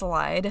it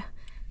slide.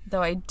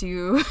 Though I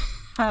do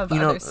have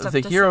other stuff to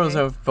say. The heroes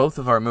of both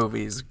of our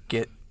movies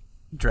get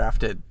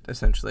drafted,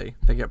 essentially.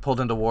 They get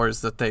pulled into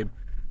wars that they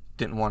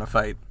didn't want to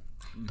fight.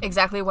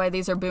 Exactly why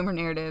these are boomer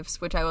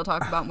narratives, which I will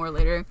talk about more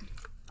later.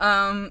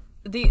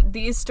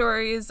 These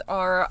stories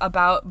are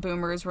about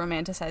boomers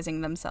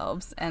romanticizing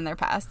themselves and their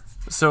pasts.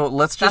 So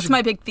that's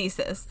my big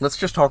thesis. Let's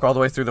just talk all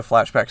the way through the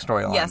flashback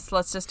storyline. Yes,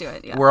 let's just do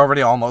it. Yeah. We're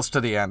already almost to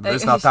the end.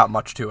 There's not that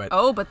much to it.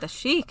 Oh, but the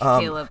Sheik,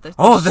 Caleb. The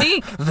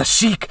Sheik. The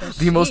Sheik.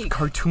 The most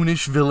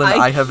cartoonish villain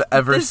I have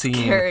ever seen.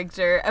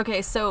 Character.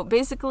 Okay, so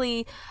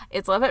basically,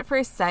 it's love at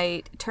first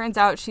sight. Turns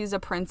out she's a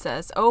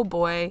princess. Oh,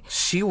 boy.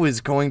 She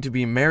was going to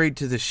be married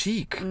to the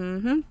Sheik.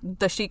 Mm-hmm.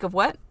 The Sheik of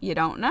what? You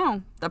don't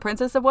know. The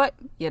princess of what?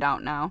 You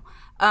don't know.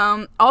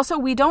 Also,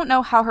 we don't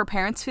know how her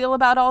parents feel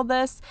about all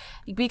this,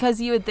 because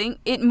you would think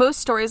in most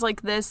stories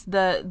like this,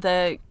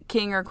 the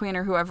king or queen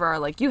or whoever are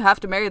like, you have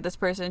to marry this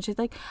person. And she's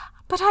like,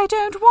 but I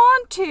don't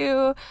want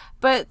to.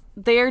 But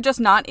they're just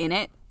not in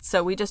it.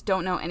 So we just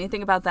don't know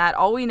anything about that.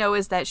 All we know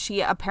is that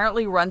she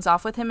apparently runs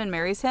off with him and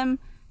marries him,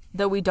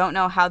 though we don't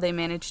know how they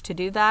managed to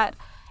do that.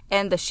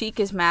 And the Sheik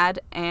is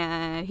mad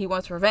and he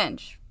wants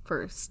revenge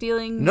for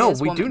stealing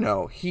his woman. Do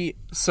know.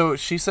 So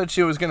she said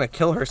she was going to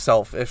kill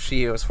herself if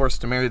she was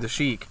forced to marry the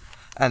Sheik.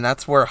 And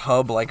that's where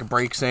Hub, like,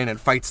 breaks in and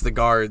fights the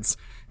guards.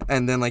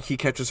 And then, like, he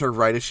catches her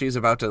right as she's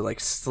about to, like,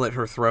 slit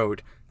her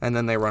throat. And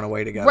then they run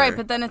away together. Right,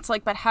 but then it's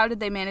like, but how did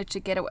they manage to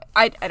get away?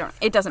 I don't,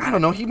 it doesn't matter. I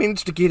don't know. He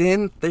managed to get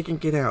in. They can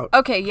get out.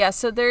 Okay, yeah,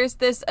 so there's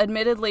this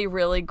admittedly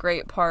really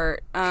great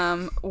part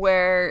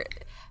where,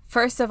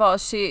 first of all,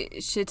 she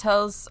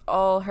tells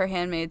all her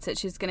handmaids that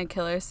she's going to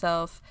kill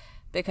herself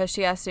because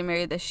she has to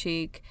marry the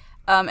Sheik.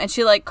 And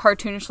she, like,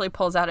 cartoonishly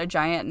pulls out a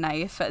giant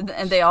knife,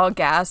 and they all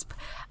gasp.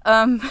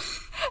 And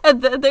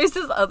then there's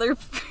this other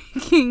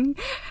freaking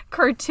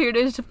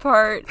cartoonish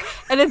part,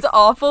 and it's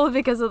awful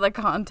because of the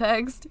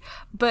context.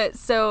 But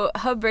so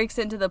Hub breaks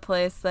into the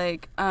place,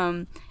 like,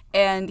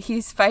 and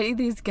he's fighting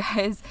these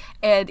guys,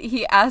 and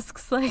he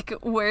asks, like,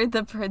 where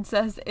the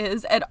princess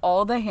is, and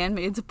all the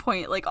handmaids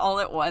point, like,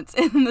 all at once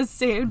in the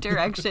same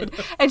direction.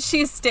 And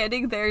she's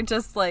standing there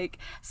just, like,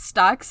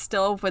 stock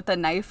still with the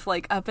knife,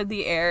 like, up in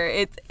the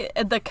air.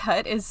 The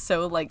cut is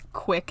so, like,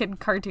 quick and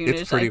cartoonish.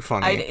 It's pretty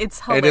funny. It's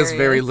hilarious. It is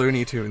very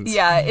Looney Tunes.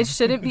 Yeah, it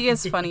shouldn't be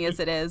as funny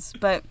as it is,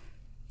 but...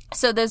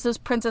 So there's this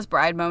Princess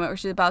Bride moment where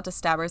she's about to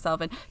stab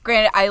herself, and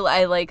granted,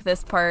 I like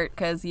this part,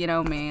 because, you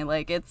know me,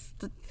 like, it's...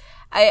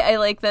 I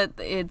like that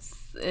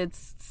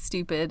it's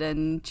stupid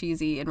and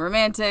cheesy and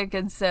romantic,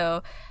 and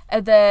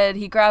then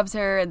he grabs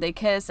her and they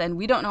kiss, and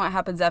we don't know what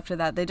happens after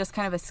that. They just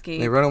kind of escape.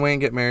 They run away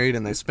and get married,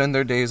 and they spend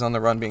their days on the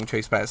run being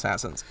chased by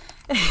assassins.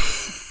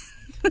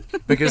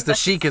 Because the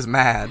Sheik is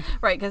mad.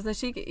 Right, because the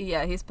Sheik,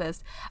 yeah, he's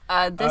pissed.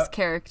 This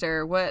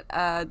character,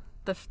 the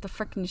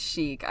frickin'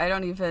 Sheik, I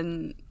don't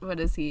even, what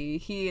is he?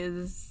 He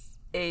is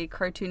a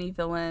cartoony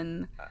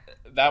villain.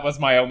 That was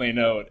my only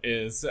note,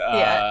 is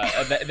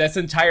this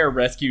entire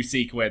rescue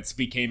sequence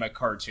became a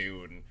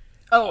cartoon.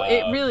 Oh,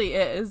 it really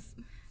is.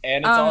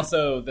 And it's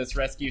also, this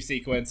rescue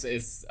sequence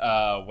is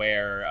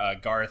where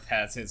Garth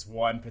has his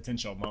one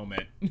potential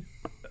moment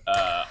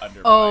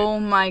undermined. Oh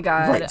my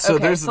god. Right, so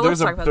okay,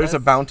 there's a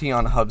bounty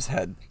on Hub's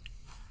head.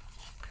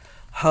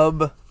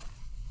 Hub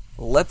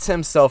lets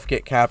himself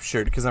get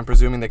captured, because I'm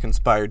presuming they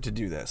conspired to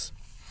do this.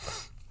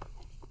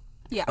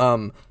 Yeah.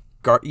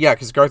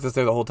 Because Garth is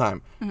there the whole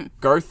time. Mm-hmm.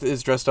 Garth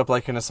is dressed up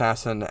like an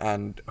assassin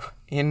and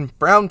in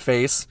brown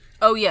face.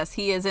 Oh, yes,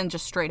 he is in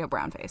just straight up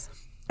brown face.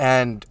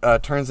 And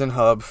turns in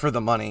Hub for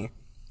the money.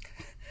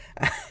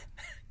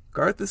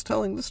 Garth is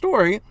telling the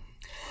story.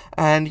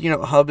 And,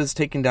 Hub is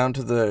taken down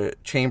to the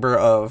chamber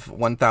of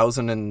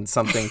 1,000 and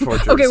something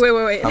tortures. Okay,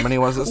 wait. How many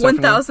was it,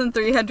 Stephanie?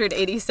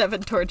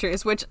 1,387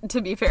 tortures, which,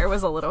 to be fair,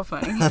 was a little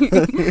funny.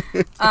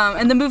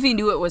 And the movie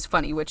knew it was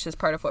funny, which is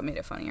part of what made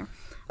it funnier.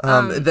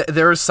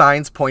 There are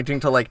signs pointing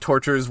to, like,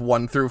 tortures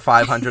 1 through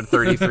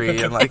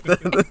 533, and, like...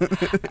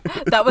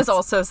 That was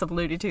also some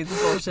Looney Tunes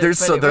bullshit.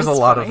 There's a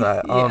lot of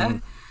that. Yeah.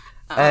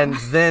 And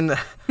then,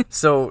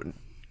 so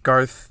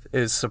Garth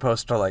is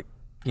supposed to, like,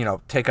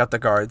 take out the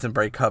guards and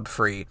break Hub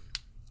free.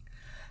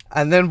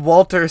 And then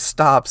Walter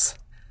stops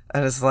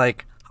and is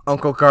like,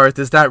 Uncle Garth,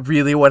 is that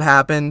really what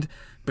happened?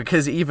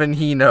 Because even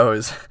he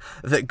knows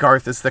that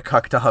Garth is the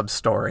cuck to Hub's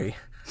story.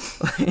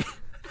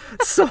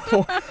 So,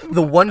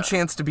 the one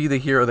chance to be the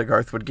hero that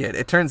Garth would get,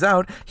 it turns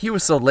out he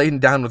was so laden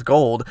down with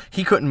gold,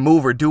 he couldn't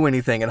move or do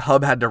anything, and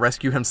Hub had to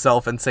rescue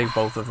himself and save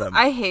both of them.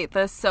 I hate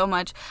this so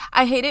much.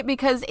 I hate it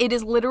because it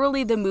is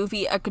literally the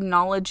movie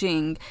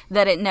acknowledging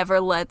that it never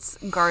lets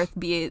Garth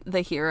be the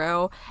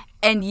hero,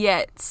 and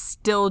yet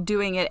still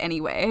doing it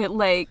anyway.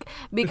 Like,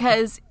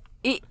 because...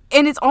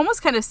 and it's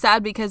almost kind of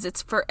sad because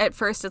at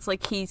first it's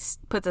like he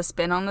puts a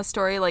spin on the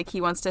story, like he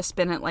wants to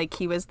spin it like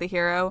he was the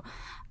hero.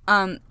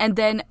 And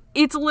then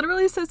it's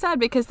literally so sad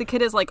because the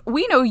kid is like,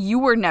 we know you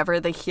were never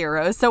the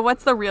hero, so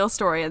what's the real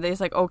story? And he's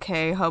like,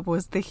 okay, Hub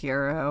was the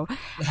hero.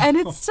 And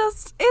it's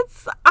just,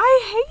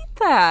 I hate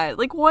that.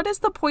 Like, what is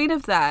the point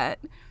of that?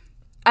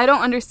 I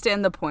don't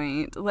understand the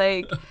point.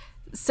 Like,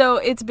 so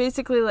it's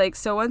basically like,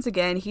 so once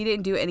again, he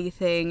didn't do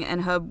anything,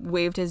 and Hub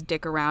waved his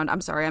dick around. I'm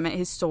sorry, I meant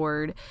his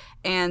sword,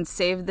 and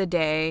saved the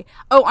day.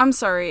 Oh, I'm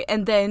sorry.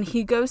 And then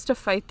he goes to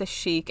fight the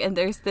Sheik, and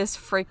there's this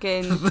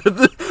freaking...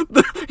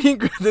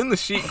 Then the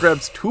Sheik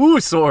grabs 2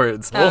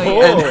 swords.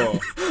 Oh,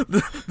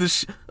 yeah.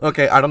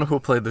 Okay, I don't know who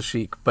played the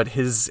Sheik, but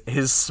his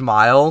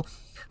smile...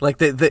 Like,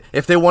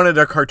 if they wanted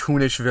a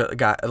cartoonish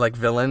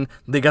villain,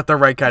 they got the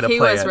right guy to play it.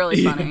 He was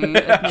really funny.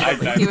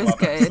 He was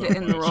good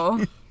in the role.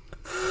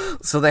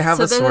 So they have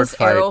a sword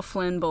fight. Errol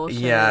Flynn bullshit.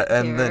 Yeah,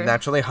 and then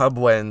naturally Hub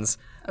wins,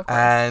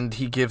 and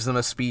he gives them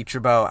a speech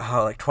about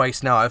how, like,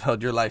 twice now I've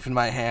held your life in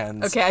my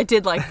hands. Okay, I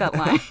did like that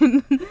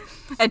line.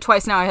 And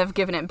twice now I have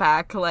given it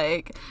back.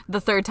 Like,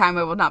 the third time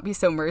I will not be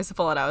so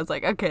merciful. And I was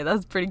like, okay,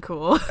 that's pretty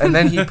cool. And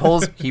then he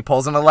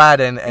pulls an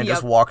Aladdin and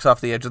just walks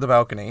off the edge of the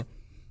balcony.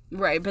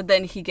 Right, but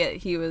then he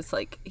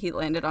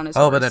landed on his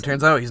horse. Oh, but it and...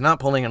 turns out he's not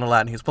pulling an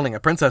Aladdin, he's pulling a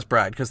Princess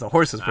Bride because the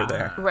horses were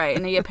there. Right,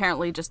 and he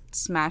apparently just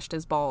smashed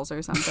his balls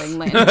or something,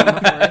 landing on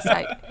the horse.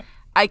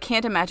 I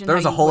can't imagine there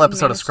was a whole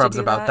episode of Scrubs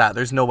about that.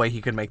 There's no way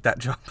he could make that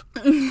jump.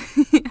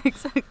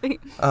 Exactly.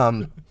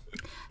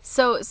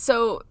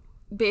 So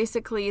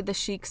basically the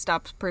Sheik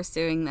stops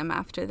pursuing them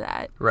after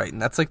that. Right,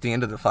 and that's like the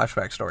end of the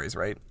flashback stories,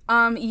 right?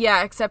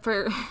 Yeah, except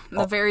for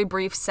the very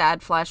brief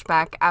sad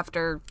flashback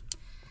after...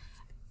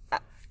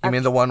 You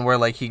mean the one where,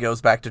 like, he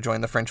goes back to join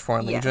the French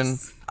Foreign Legion?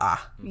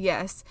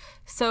 Yes.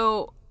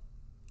 So,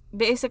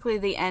 basically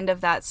the end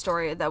of that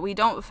story that we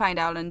don't find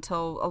out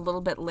until a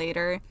little bit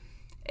later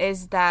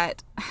is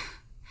that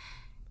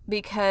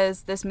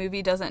because this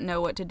movie doesn't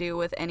know what to do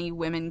with any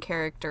women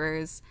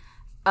characters,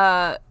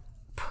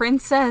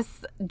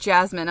 ex-Princess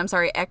Jasmine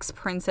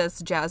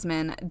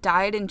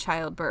died in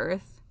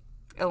childbirth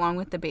along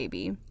with the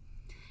baby.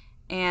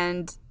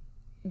 And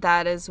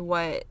that is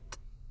what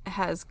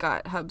has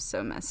got Hub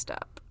so messed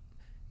up.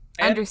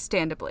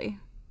 Understandably,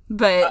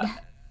 but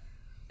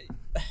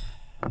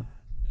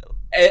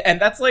and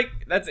that's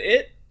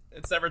it.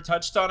 It's never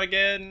touched on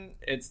again.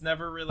 It's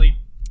never really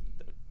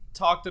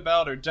talked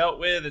about or dealt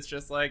with. It's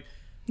just like,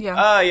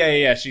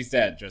 she's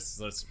dead.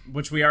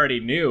 Which we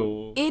already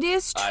knew. It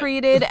is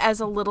treated as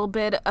a little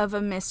bit of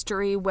a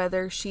mystery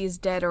whether she's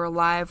dead or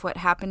alive, what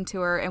happened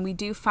to her, and we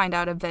do find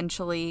out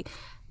eventually,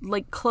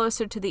 like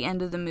closer to the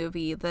end of the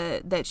movie,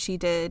 that she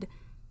did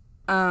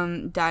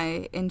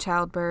die in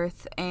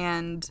childbirth,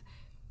 and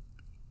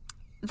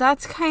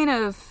that's kind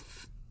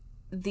of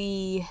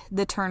the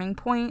turning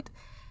point.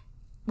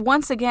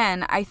 Once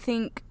again, I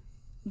think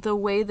the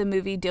way the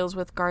movie deals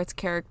with Garth's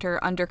character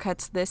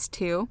undercuts this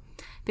too,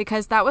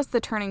 because that was the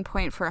turning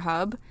point for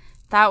Hub.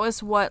 That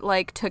was what,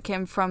 like, took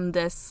him from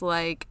this,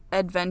 like,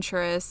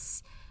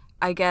 adventurous,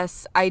 I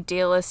guess,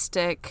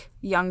 idealistic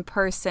young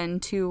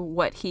person to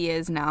what he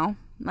is now,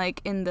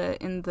 like in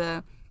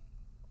the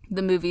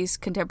movie's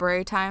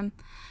contemporary time.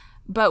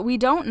 But we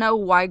don't know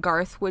why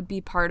Garth would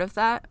be part of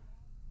that.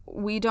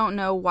 We don't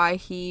know why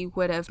he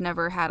would have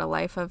never had a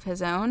life of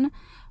his own,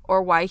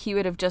 or why he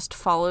would have just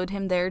followed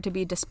him there to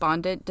be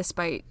despondent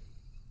despite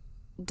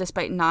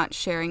not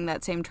sharing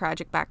that same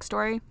tragic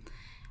backstory.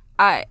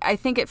 I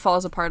think it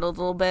falls apart a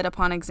little bit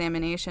upon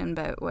examination,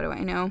 but what do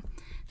I know?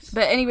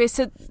 But anyway,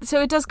 so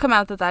it does come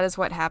out that is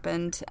what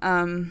happened.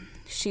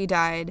 She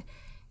died,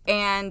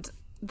 and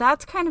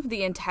that's kind of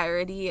the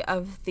entirety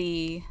of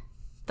the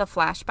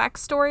flashback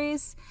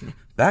stories.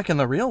 Back in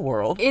the real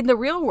world. In the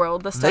real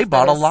world, the stuff they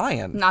bought a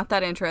lion. Not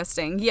that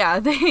interesting. Yeah,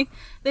 they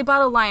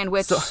bought a lion,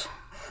 which... So,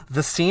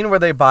 the scene where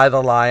they buy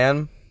the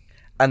lion,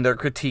 and they're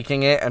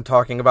critiquing it and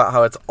talking about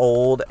how it's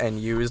old and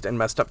used and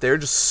messed up. They're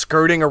just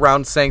skirting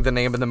around saying the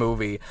name of the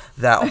movie,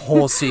 that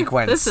whole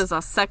sequence. This is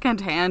a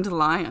second-hand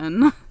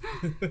lion.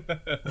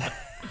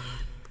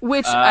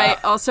 Which I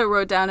also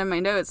wrote down in my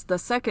notes. The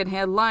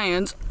second-hand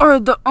lions are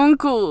the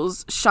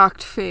uncles.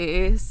 Shocked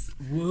face.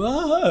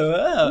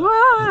 Whoa.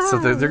 What? So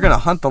they're going to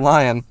hunt the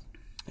lion,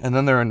 and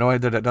then they're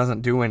annoyed that it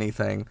doesn't do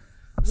anything.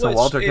 So Which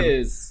Walter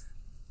is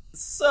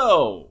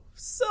so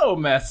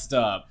messed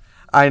up.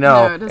 I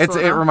know. No, just a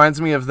It little. reminds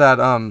me of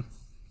that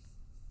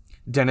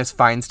Dennis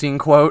Feinstein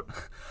quote.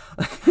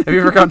 Have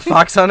you ever gone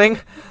fox hunting?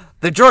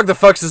 They drug the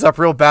foxes up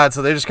real bad,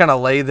 so they just kind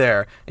of lay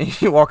there,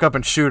 and you walk up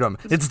and shoot them.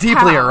 It's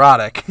deeply Pow.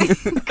 erotic.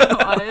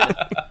 Got it.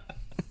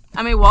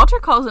 I mean, Walter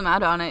calls him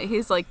out on it.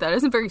 He's like, that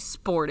isn't very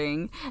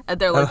sporting. And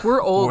they're like,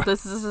 we're old.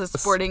 This is as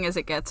sporting as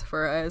it gets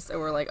for us. And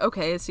we're like,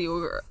 okay, so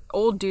you're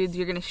old dudes.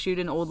 You're going to shoot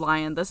an old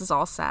lion. This is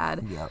all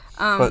sad. Yeah.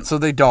 But so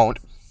they don't.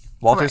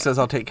 Walter Right. says,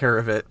 I'll take care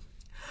of it.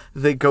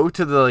 They go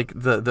to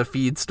the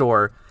feed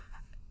store,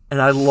 and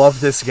I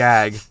love this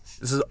gag.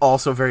 This is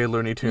also very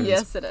Looney Tunes.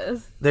 Yes, it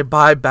is. They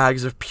buy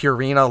bags of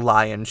Purina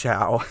Lion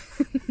Chow.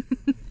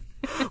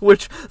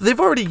 Which, they've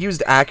already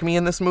used Acme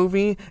in this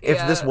movie. If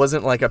this Yeah.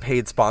 wasn't like a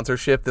paid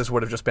sponsorship, this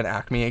would have just been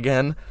Acme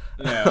again.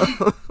 Yeah.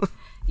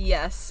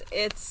 Yes,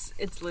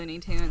 it's Looney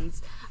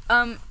Tunes.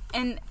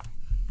 And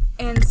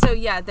so,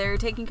 yeah, they're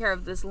taking care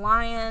of this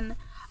lion.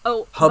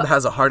 Oh, Hub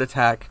has a heart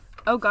attack.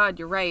 oh God,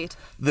 you're right.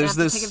 They There's have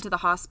to this- take him to the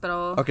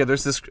hospital. Okay,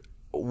 there's this...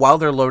 While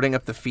they're loading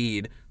up the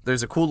feed,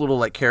 there's a cool little,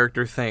 like,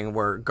 character thing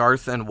where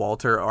Garth and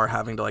Walter are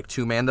having to, like,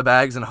 two-man the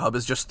bags, and Hub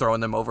is just throwing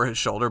them over his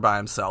shoulder by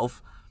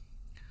himself.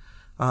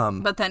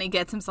 But then he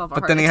gets himself a But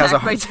heart then he attack. has a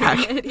heart by doing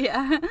attack. it,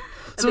 yeah.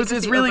 So it's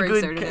Because he really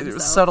good, overexerted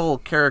himself. subtle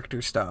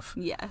character stuff.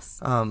 Yes.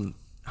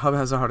 Hub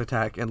has a heart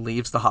attack and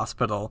leaves the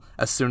hospital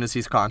as soon as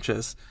he's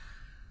conscious.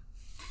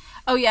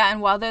 Oh, yeah, and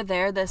while they're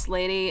there, this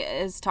lady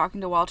is talking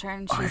to Walter,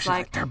 and she's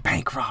like, they're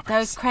bank robbers.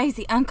 those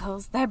crazy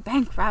uncles, they're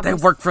bank robbers. They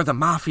work for the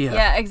mafia.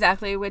 Yeah,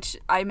 exactly, which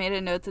I made a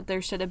note that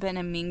there should have been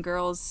a Mean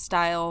Girls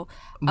style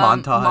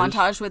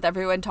Montage. with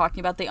everyone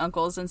talking about the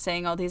uncles and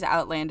saying all these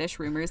outlandish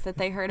rumors that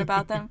they heard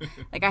about them.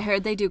 Like, I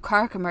heard they do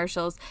car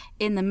commercials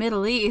in the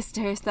Middle East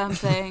or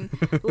something.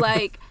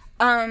 Like,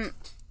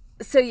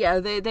 so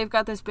yeah, they've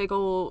got this big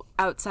old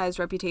outsized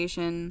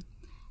reputation.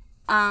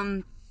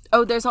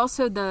 Oh, there's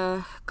also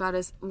the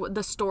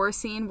store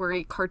scene where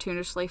he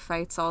cartoonishly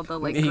fights all the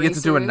like. He gets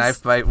to do a greasers. knife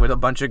fight with a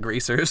bunch of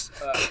greasers.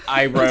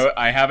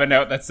 I have a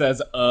note that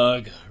says,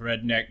 ugh,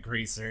 redneck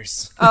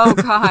greasers. Oh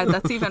God,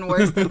 that's even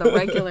worse than the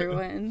regular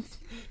ones.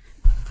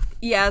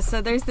 Yeah,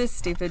 so there's this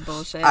stupid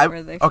bullshit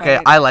where they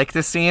fight. I like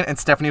this scene, and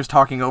Stephanie was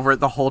talking over it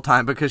the whole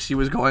time because she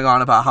was going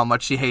on about how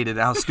much she hated and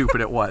how stupid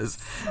it was.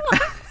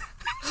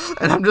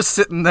 And I'm just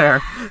sitting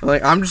there,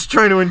 like, I'm just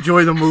trying to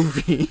enjoy the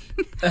movie.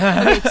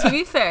 Okay,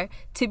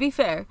 to be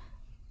fair,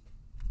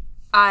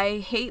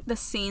 I hate the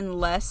scene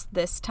less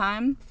this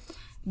time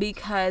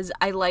because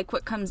I like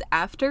what comes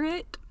after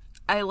it.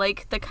 I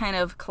like the kind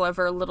of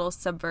clever little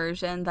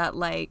subversion that,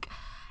 like,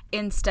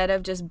 instead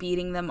of just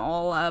beating them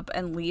all up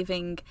and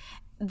leaving,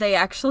 they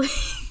actually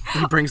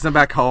He brings them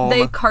back home.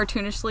 they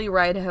cartoonishly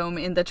ride home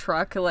in the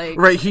truck, like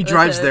Right, he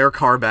drives with their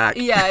car back.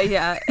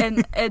 yeah,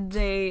 and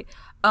they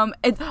and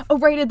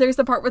there's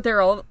the part where they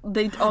all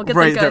get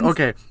Right, the guns.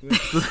 okay.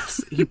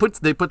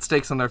 They put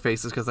stakes on their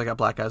faces because they got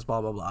black eyes,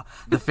 blah, blah, blah.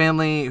 The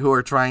family who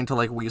are trying to,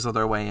 like, weasel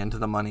their way into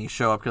the money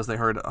show up because they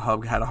heard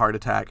Hub had a heart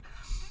attack.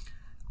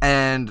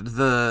 And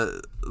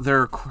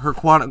her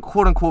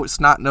quote-unquote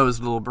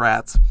snot-nosed little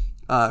brats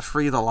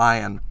free the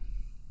lion.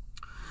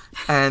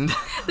 And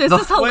There's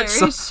this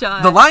hilarious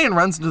shot. the lion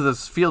runs into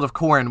this field of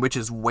corn, which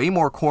is way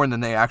more corn than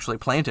they actually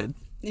planted.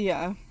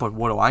 Yeah. But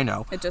what do I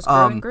know? It just grew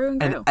and grew and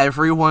grew. And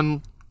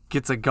everyone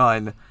gets a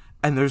gun,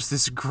 and there's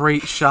this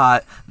great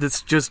shot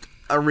that's just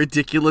a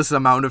ridiculous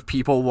amount of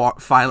people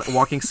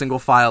walking single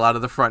file out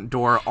of the front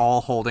door, all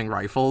holding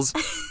rifles.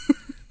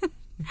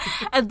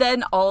 And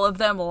then all of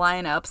them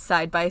line up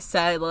side by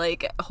side,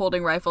 like,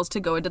 holding rifles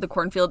to go into the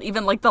cornfield.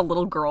 Even, like, the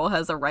little girl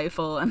has a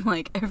rifle, and,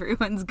 like,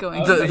 everyone's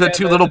going. The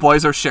two little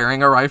boys are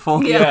sharing a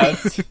rifle. Yeah.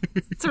 Yeah,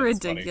 It's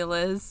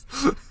ridiculous.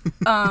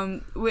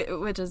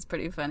 Which is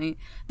pretty funny.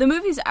 The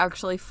movie's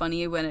actually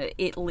funny when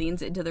it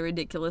leans into the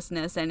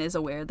ridiculousness and is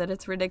aware that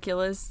it's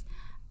ridiculous.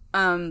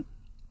 So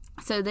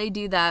they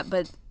do that,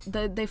 but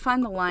they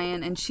find the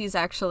lion, and she's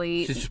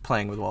just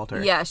playing with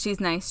Walter. yeah, she's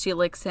nice. She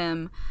licks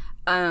him,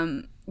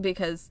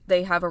 because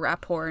they have a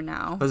rapport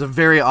now. There's a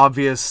very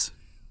obvious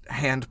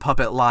hand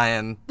puppet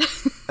lion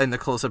in the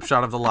close-up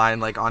shot of the lion,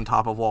 like, on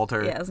top of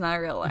Walter. Yeah, it's not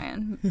a real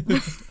lion.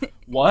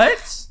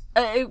 What?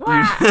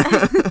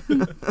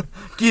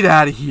 Get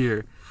out of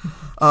here.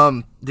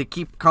 They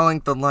keep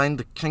calling the lion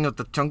the king of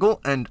the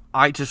jungle, and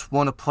I just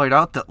want to point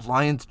out that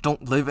lions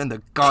don't live in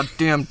the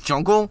goddamn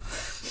jungle.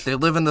 They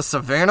live in the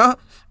savannah,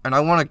 and I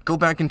want to go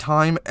back in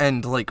time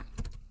and, like,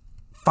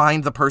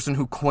 find the person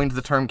who coined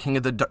the term king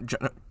of the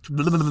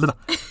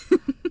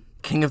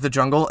king of the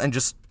jungle and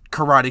just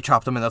karate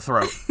chop them in the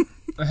throat.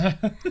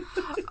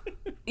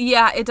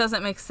 Yeah, it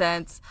doesn't make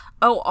sense.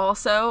 Oh,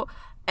 also,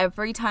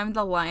 every time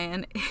the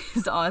lion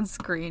is on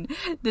screen,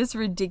 this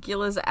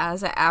ridiculous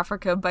ass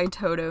Africa by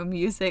Toto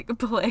music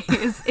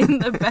plays in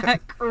the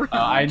background.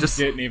 I just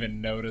didn't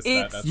even notice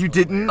that. That's You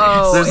didn't?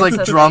 Oh, There's like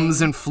it's a drums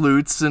thing. and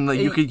flutes, and like,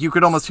 you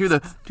could almost hear the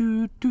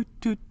do do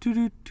do do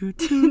do do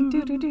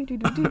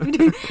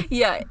do.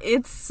 Yeah,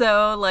 it's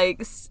so like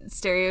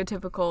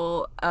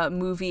stereotypical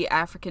movie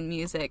African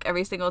music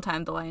every single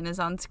time the lion is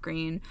on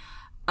screen.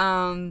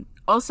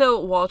 Also,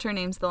 Walter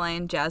names the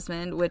lion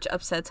Jasmine, which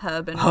upsets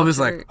Hub, and I was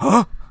Walter, like,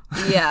 huh?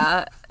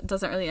 yeah,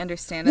 doesn't really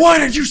understand it. Why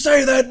did you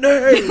say that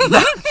name?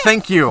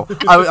 Thank you.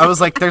 I was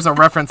like, there's a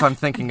reference I'm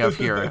thinking of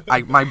here.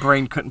 My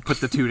brain couldn't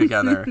put the two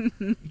together.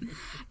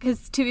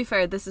 Because, to be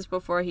fair, this is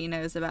before he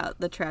knows about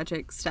the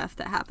tragic stuff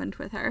that happened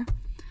with her.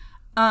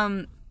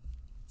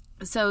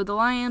 So, the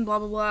lion, blah,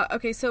 blah, blah.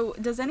 Okay, so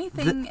does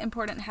anything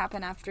important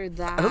happen after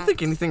that? I don't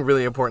think anything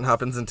really important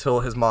happens until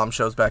his mom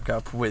shows back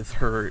up with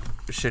her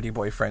shitty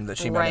boyfriend that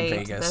she met in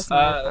Vegas. This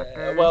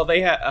motherfucker. Well,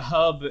 they had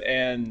Hub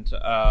and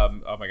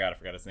oh my god, I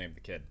forgot his name. The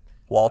kid.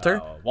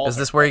 Walter? Walter. Is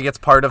this where he gets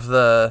part of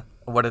the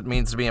what it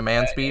means to be a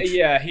man speech?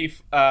 Yeah,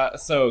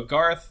 so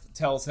Garth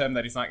tells him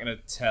that he's not going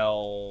to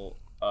tell,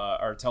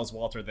 or tells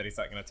Walter that he's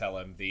not going to tell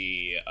him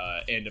the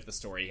end of the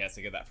story. He has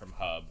to get that from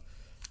Hub.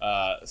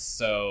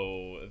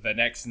 So the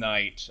next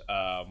night,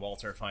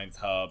 Walter finds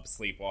Hub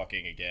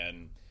sleepwalking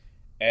again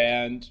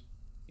and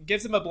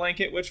gives him a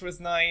blanket, which was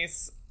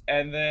nice.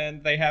 And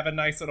then they have a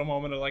nice little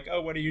moment of like,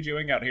 oh, what are you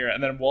doing out here?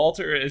 And then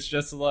Walter is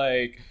just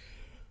like,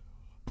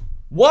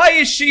 why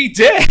is she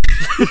dead?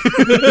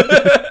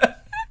 I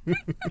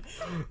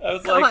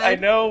was like, I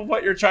know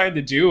what you're trying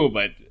to do,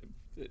 but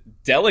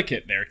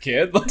delicate there,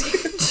 kid.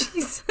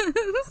 Jesus.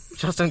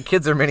 Justin,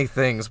 kids are many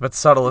things, but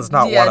subtle is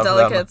not one of them.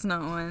 Yeah, delicate's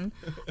not one.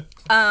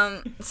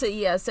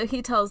 So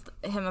he tells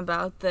him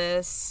about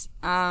this,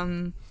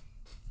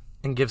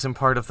 And gives him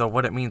part of the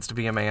what it means to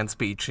be a man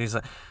speech. He's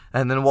like,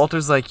 and then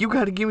Walter's like, you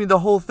gotta give me the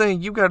whole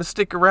thing. You gotta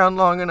stick around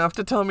long enough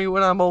to tell me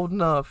when I'm old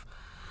enough.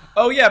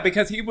 Oh, yeah,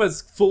 because he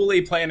was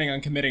fully planning on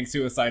committing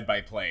suicide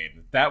by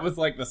plane. That was,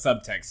 like, the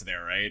subtext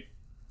there, right?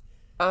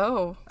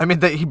 Oh. I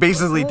mean, he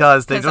basically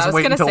does. They 'Cause I just was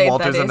wait gonna until say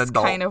Walter's that an is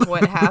adult. kind of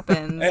what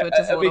happens, which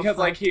is a little because,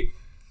 like, fucked.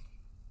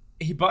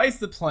 he buys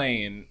the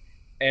plane,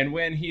 and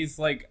when he's,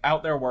 like,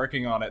 out there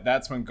working on it,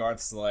 that's when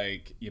Garth's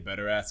like, you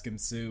better ask him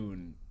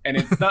soon. And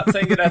it's not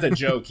saying it as a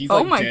joke. He's, Oh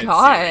like, my dead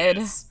God.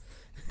 serious.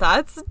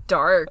 That's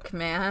dark,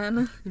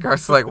 man.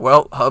 Garth's like,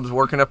 well, Hub's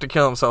working up to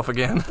kill himself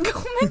again.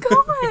 Oh my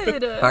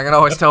God. I can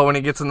always tell when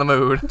he gets in the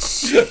mood.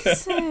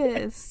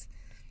 Jesus.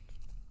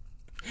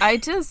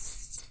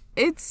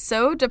 It's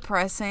so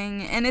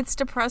depressing, and it's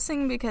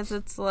depressing because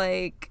it's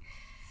like,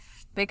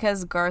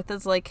 because Garth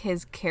is like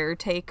his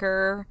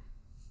caretaker,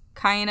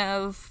 kind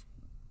of,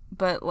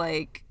 but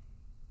like,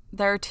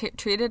 they're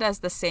treated as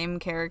the same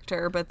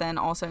character, but then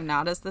also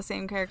not as the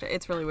same character.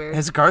 It's really weird.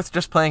 Is Garth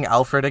just playing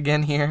Alfred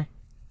again here?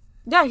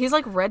 Yeah, he's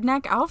like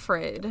redneck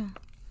Alfred.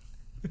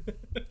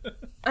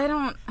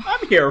 I'm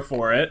here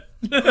for it.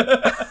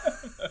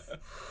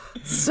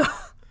 So,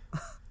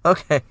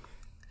 okay.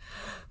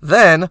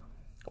 Then,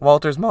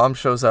 Walter's mom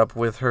shows up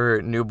with her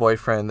new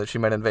boyfriend that she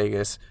met in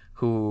Vegas,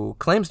 who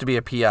claims to be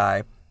a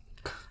PI.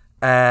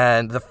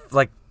 And the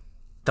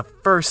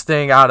first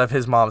thing out of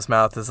his mom's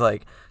mouth is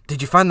like,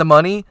 "Did you find the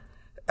money?"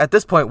 At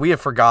this point, we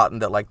have forgotten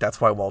that like that's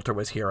why Walter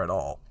was here at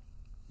all.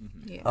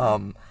 Yeah.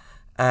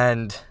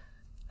 And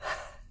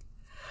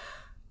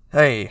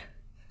hey,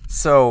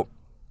 so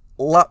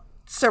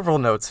several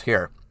notes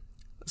here.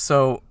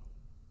 So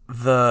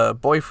the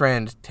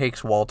boyfriend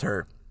takes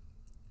Walter,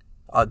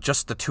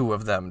 just the two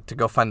of them, to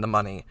go find the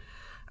money,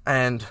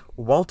 and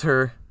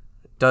Walter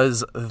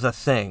does the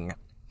thing.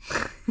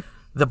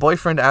 The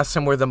boyfriend asks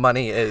him where the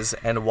money is,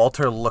 and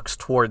Walter looks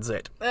towards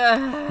it.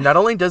 Not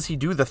only does he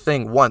do the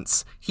thing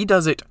once, he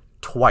does it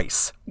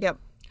twice. Yep.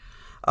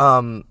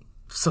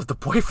 So the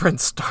boyfriend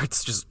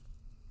starts just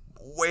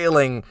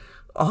wailing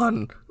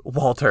on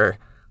Walter.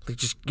 He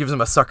just gives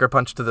him a sucker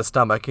punch to the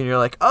stomach, and you're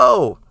like,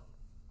 oh,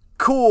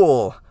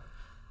 cool.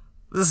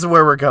 This is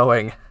where we're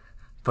going.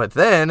 But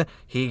then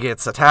he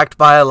gets attacked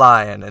by a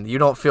lion, and you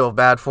don't feel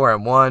bad for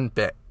him one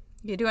bit.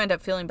 You do end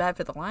up feeling bad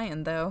for the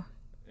lion, though.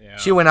 Yeah.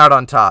 She went out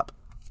on top.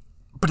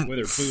 With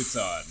her boots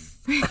on.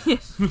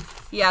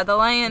 Yeah, the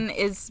lion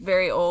is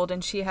very old,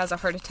 and she has a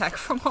heart attack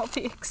from all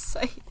the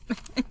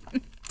excitement.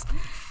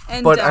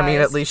 And But, dies. I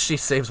mean, at least she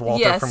saves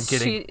Walter from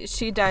getting...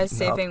 she dies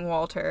saving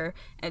Walter,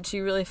 and she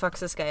really fucks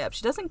this guy up.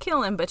 She doesn't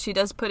kill him, but she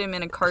does put him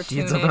in a cartoonish...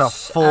 He ends up in a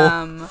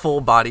full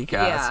body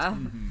cast. Yeah.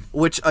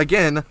 Which,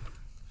 again,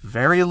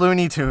 very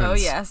Looney Tunes. Oh,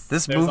 yes.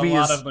 This There's movie a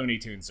lot is... of Looney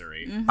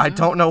Tunes-ery. Mm-hmm. I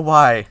don't know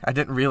why. I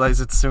didn't realize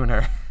it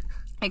sooner.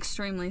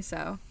 Extremely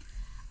so.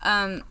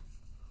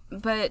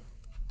 But...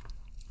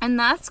 And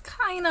that's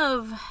kind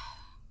of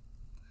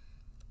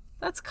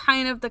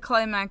the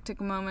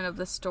climactic moment of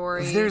the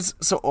story.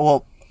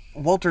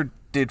 Walter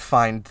did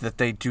find that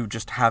they do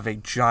just have a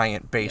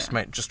giant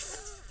basement just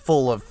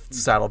full of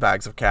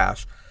saddlebags of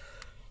cash.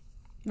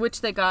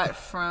 Which they got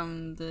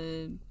from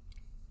the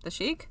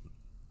sheik?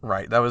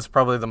 Right, that was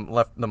probably the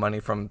money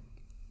from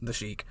the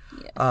Sheik.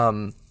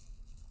 Yeah.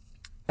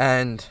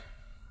 And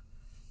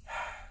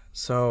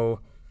so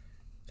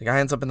the guy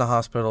ends up in the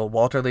hospital.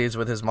 Walter leaves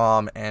with his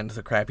mom and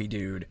the crappy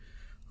dude.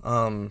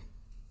 And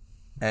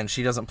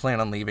she doesn't plan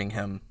on leaving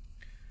him.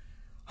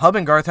 Hub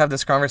and Garth have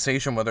this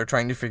conversation where they're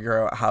trying to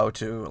figure out how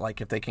to,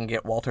 like, if they can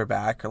get Walter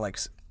back or, like,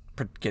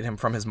 get him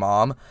from his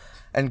mom.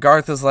 And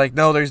Garth is like,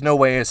 no, there's no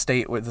way the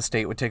state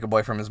would take a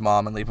boy from his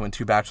mom and leave him with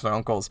 2 bachelor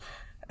uncles.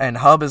 And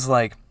Hub is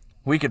like,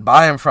 we could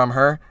buy him from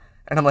her.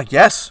 And I'm like,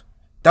 yes,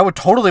 that would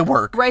totally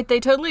work. Right, they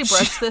totally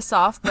brushed this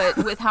off, but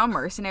with how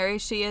mercenary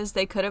she is,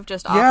 they could have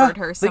just offered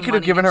her some money. They could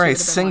have given her a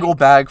single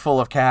bag full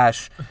of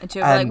cash. And she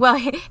would be like, well,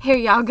 here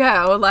y'all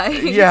go.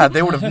 Like, yeah,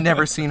 they would have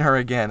never seen her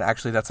again.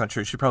 Actually, that's not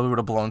true. She probably would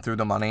have blown through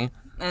the money.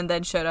 And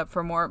then showed up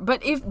for more.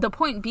 But if the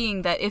point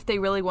being that if they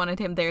really wanted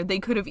him there, they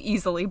could have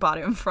easily bought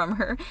him from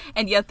her.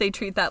 And yet they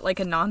treat that like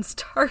a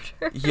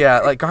non-starter. Yeah,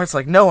 like Garth's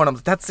like, no, and I'm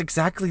like, that's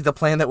exactly the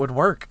plan that would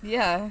work.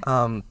 Yeah.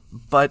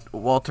 But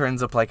Walter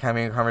ends up, like,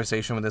 having a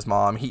conversation with his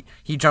mom. He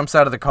jumps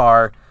out of the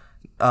car,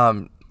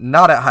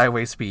 not at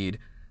highway speed,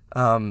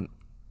 and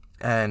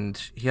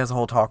he has a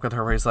whole talk with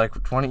her where he's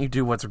like, why don't you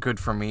do what's good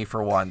for me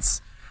for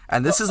once?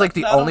 And this is, like,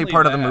 the only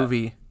part of the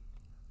movie.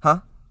 Huh?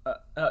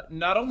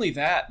 Not only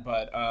that,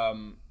 but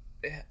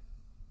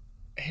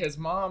his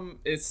mom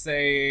is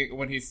saying,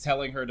 when he's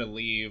telling her to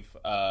leave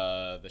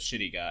the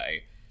shitty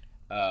guy,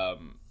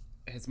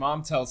 his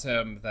mom tells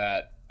him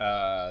that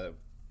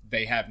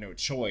they have no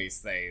choice.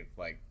 They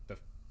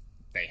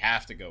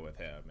have to go with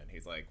him, and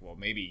he's like, well,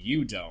 maybe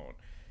you don't.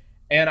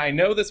 And I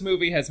know this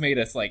movie has made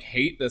us, like,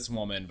 hate this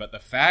woman, but the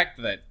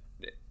fact that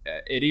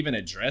it even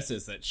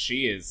addresses that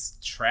she is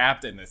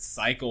trapped in this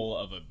cycle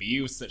of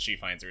abuse that she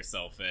finds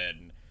herself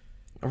in.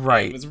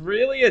 Right. It was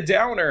really a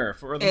downer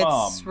for the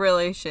mom. It's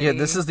really shitty. Yeah,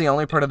 this is the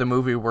only part of the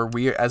movie where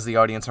we, as the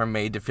audience, are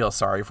made to feel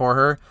sorry for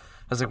her.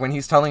 It's like, when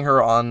he's telling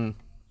her on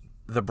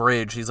the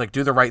bridge, he's like,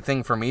 do the right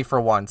thing for me for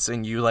once,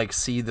 and you, like,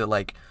 see that,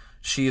 like,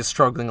 she is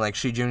struggling, like,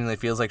 she genuinely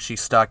feels like she's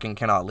stuck and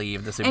cannot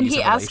leave this abusive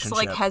relationship. And he asks,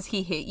 like, has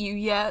he hit you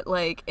yet?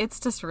 Like, it's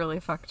just really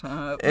fucked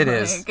up. It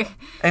is.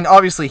 And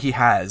obviously he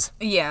has.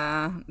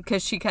 Yeah,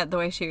 because the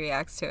way she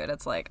reacts to it,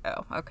 it's like,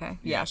 oh, okay.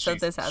 Yeah, so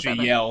this has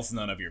happened. She yells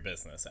none of your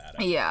business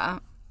at him. Yeah.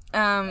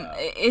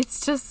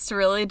 It's just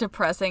really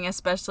depressing,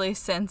 especially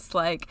since,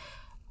 like,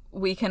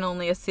 we can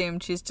only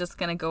assume she's just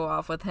gonna go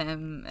off with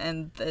him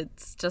and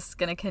it's just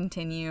gonna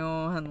continue,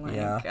 and, like,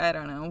 yeah. I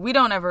don't know. We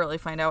don't ever really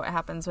find out what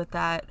happens with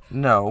that.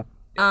 No.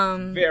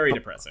 Very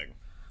depressing.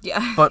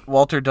 Yeah. But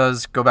Walter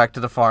does go back to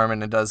the farm,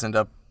 and it does end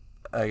up,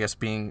 I guess,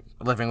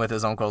 living with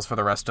his uncles for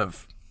the rest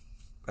of,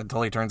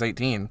 until he turns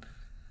 18.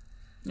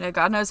 Yeah,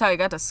 God knows how he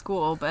got to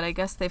school, but I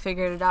guess they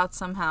figured it out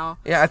somehow.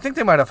 Yeah, I think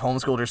they might have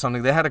homeschooled or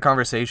something. They had a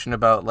conversation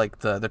about, like,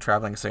 the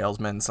traveling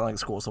salesman selling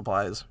school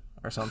supplies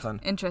or something.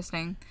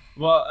 Interesting.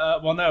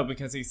 Well, no,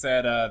 because he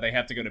said they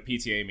have to go to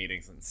PTA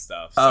meetings and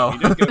stuff. So he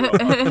did go to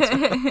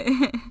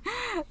a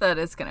That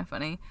is kind of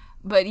funny.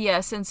 But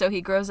yes, and so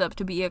he grows up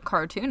to be a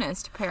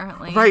cartoonist,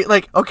 apparently. Right,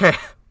 like, okay.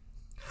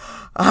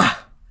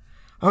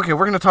 Okay,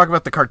 we're going to talk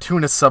about the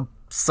cartoonist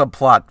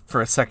subplot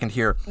for a second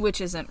here.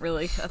 Which isn't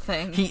really a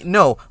thing.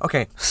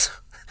 Okay.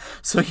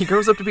 So he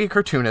grows up to be a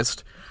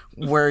cartoonist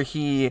where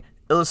he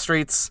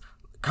illustrates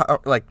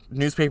like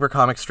newspaper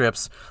comic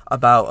strips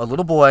about a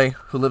little boy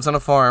who lives on a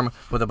farm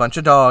with a bunch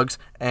of dogs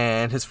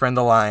and his friend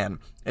the lion.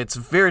 It's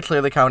very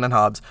clearly Calvin and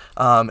Hobbes.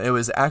 It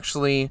was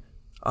actually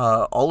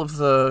all of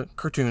the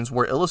cartoons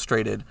were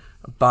illustrated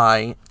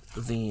by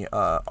the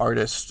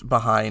artist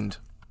behind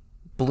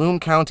Bloom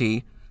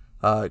County,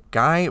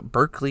 Guy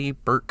Berkeley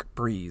Burke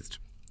Breathed.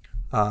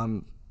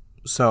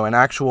 So an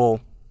actual,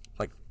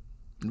 like,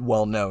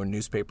 well-known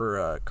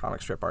newspaper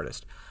comic strip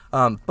artist.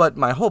 But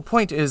my whole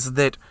point is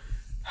that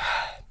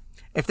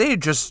if they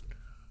had just,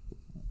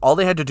 all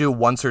they had to do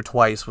once or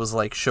twice was,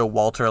 like, show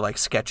Walter, like,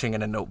 sketching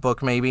in a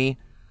notebook, maybe,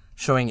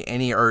 showing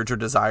any urge or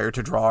desire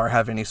to draw or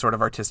have any sort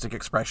of artistic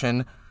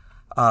expression,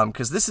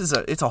 because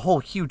it's a whole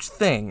huge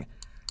thing,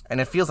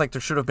 and it feels like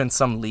there should have been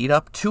some lead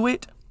up to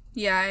it.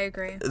 Yeah, I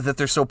agree. That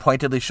they're so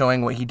pointedly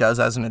showing what he does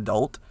as an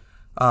adult.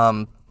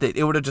 That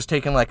it would have just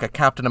taken, like, a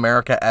Captain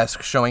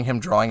America-esque showing him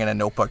drawing in a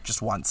notebook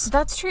just once.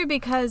 That's true,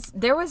 because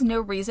there was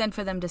no reason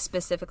for them to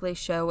specifically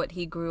show what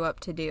he grew up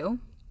to do.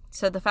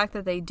 So the fact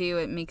that they do,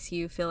 it makes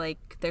you feel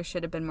like there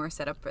should have been more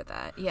set up for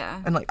that.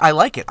 Yeah. And, like, I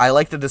like it. I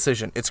like the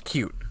decision. It's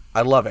cute.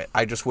 I love it.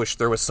 I just wish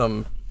there was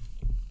some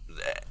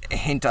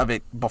hint of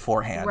it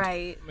beforehand.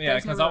 Right. Yeah,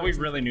 because all we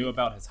really knew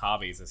about his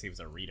hobbies is he was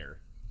a reader.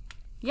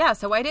 Yeah,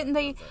 so why didn't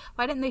they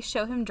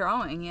show him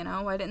drawing, you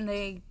know? Why didn't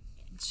they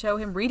show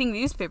him reading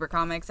newspaper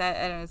comics? I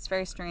don't know, it's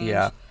very strange.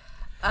 Yeah.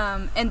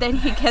 And then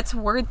he gets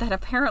word that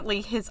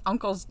apparently his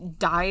uncles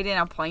died in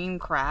a plane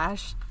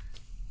crash.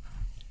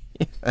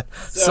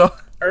 So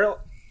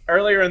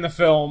earlier in the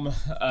film,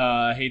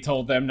 he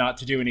told them not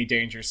to do any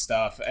dangerous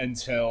stuff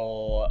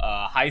until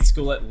high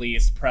school at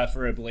least,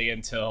 preferably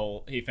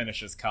until he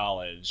finishes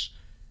college.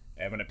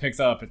 And when it picks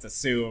up, it's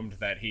assumed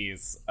that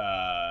he's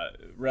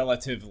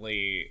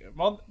relatively...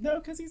 Well, no,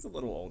 because he's a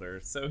little older,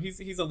 so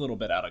he's a little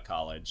bit out of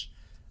college.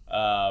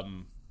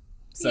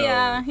 So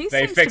Yeah, he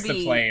they seems fixed to the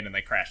be plane and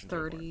they crashed into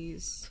a barn.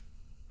 30s.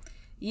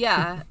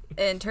 Yeah,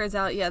 and turns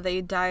out, yeah,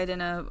 they died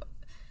in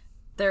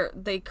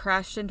they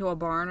crashed into a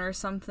barn or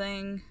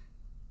something,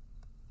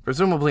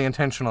 Presumably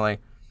intentionally.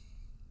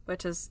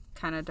 which is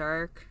kind of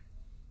dark.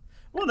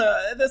 Well,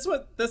 no,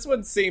 this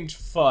one seemed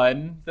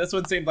fun. This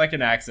one seemed like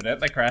an accident.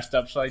 They crashed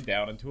upside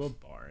down into a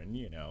barn.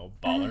 You know,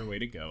 baller way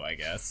to go, I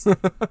guess.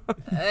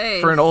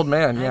 Hey, For an old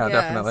man, yeah,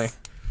 guess. definitely.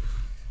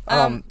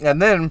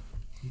 And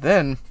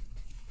then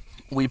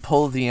we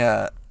pull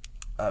the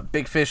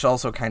Big Fish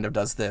also kind of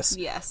does this.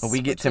 Yes,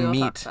 We get which to we'll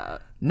meet talk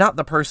about. not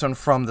the person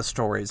from the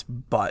stories,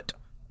 but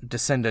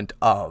descendant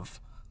of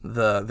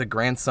the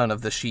grandson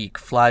of the sheik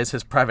flies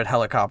his private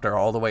helicopter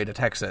all the way to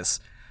Texas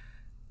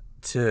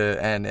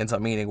and ends up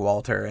meeting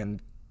Walter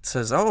and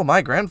says, "Oh,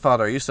 my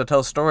grandfather used to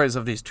tell stories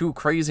of these two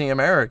crazy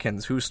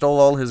Americans who stole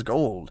all his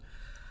gold."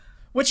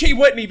 Which he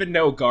wouldn't even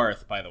know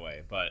Garth, by the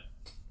way. But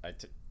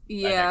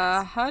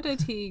Yeah, how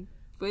did he?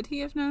 Would he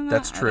have known that?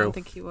 That's true. I don't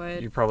think he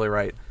would. You're probably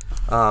right.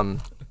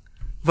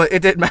 But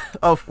it didn't.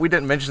 Oh, we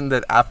didn't mention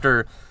that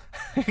after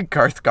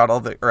Garth got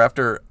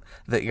after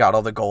they got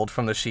all the gold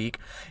from the sheik,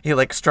 he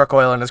like struck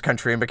oil in his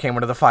country and became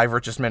one of the 5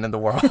 richest men in the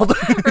world.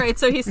 Right,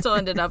 so he still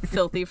ended up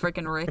filthy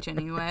freaking rich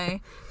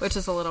anyway, which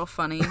is a little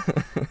funny.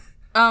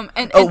 And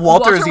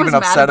Walter is was even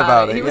mad upset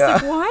about it, He was yeah.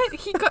 like, "What?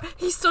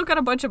 He still got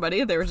a bunch of money."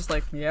 And they were just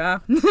like, "Yeah,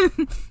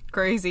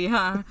 crazy,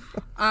 huh?"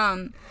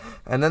 And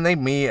then they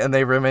meet and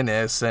they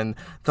reminisce, and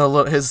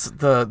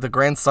the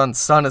grandson's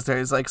son is there.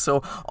 He's like,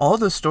 "So all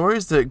the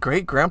stories that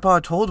great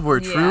grandpa told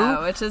were true?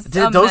 Yeah, which is a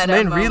Did those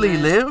meta men really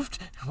moment. lived?"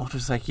 And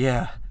Walter's like,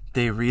 "Yeah,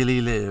 they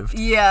really lived."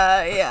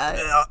 Yeah.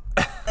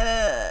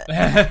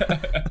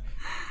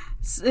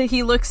 So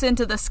he looks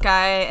into the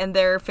sky, and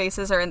their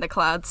faces are in the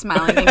clouds,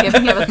 smiling and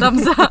giving him a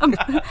thumbs up.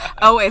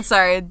 Oh wait,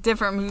 sorry,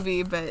 different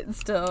movie, but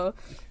still.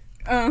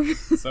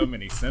 so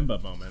many Simba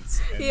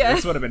moments. And Yeah.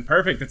 This would have been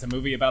perfect. It's a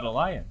movie about a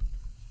lion.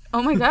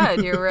 Oh my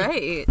god, you're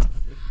right.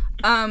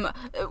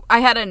 I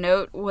had a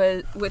note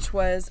which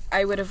was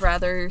I would have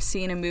rather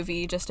seen a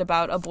movie just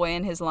about a boy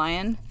and his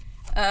lion,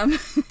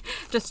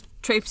 just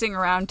traipsing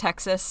around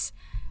Texas,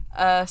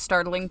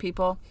 startling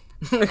people.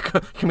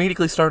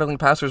 Comedically startling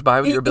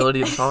passersby with your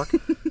ability to talk.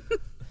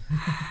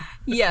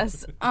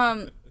 Yes.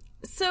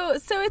 So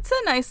it's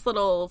a nice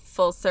little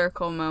full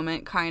circle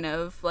moment, kind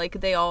of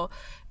like they all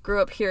grew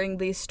up hearing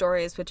these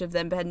stories, which have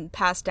then been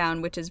passed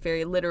down, which is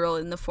very literal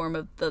in the form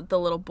of the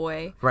little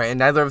boy. Right, and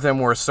neither of them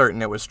were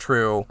certain it was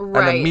true. And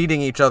Right. then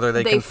meeting each other,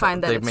 they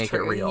find that they it's make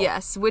true. it real.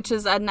 Yes, which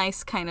is a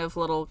nice kind of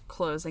little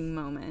closing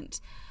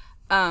moment.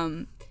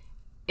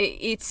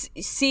 It's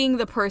seeing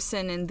the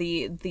person in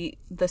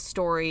the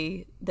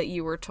story that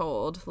you were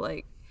told,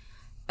 like,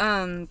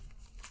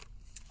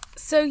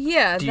 so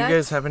yeah. Do you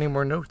guys have any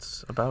more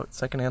notes about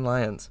Secondhand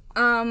Lions?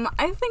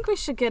 I think we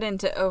should get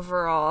into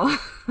overall.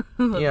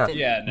 Yeah.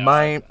 Yeah, no,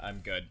 I'm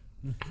good.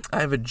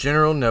 I have a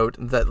general note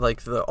that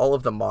like all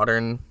of the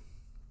modern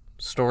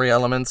story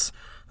elements,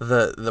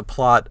 the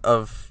plot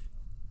of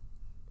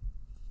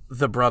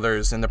the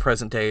brothers in the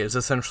present day is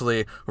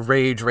essentially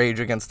rage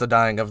against the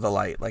dying of the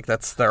light. Like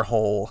that's their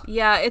whole.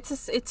 Yeah,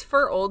 it's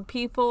for old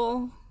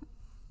people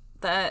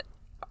that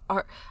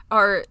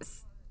are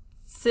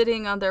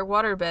sitting on their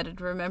waterbed and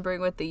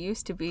remembering what they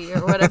used to be, or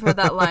whatever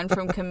that line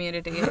from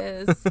Community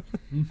is.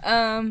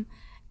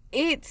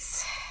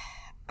 It's,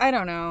 I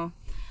don't know.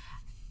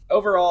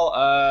 Overall,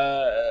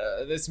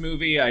 this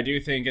movie, I do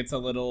think it's a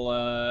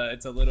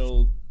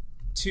little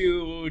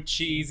too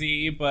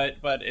cheesy, but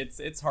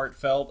it's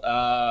heartfelt.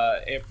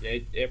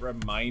 It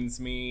reminds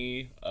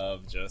me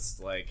of just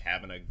like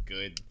having a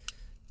good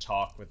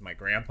talk with my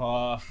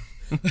grandpa.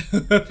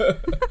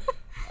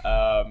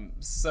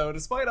 So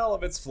despite all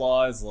of its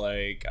flaws,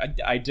 like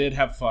I did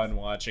have fun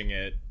watching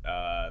it.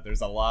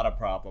 There's a lot of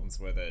problems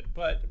with it,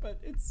 but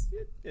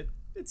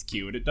it's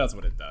cute. It does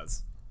what it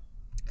does.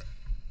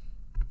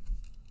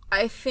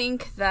 I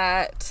think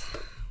that,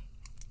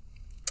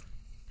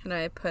 how do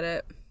I put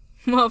it?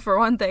 Well, for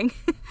one thing,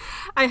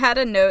 I had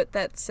a note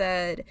that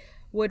said,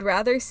 would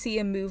rather see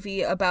a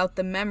movie about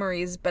the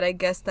memories, but I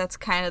guess that's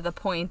kind of the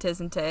point,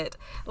 isn't it?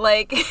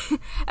 Like,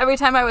 every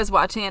time I was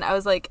watching it, I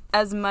was like,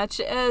 as much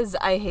as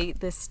I hate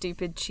this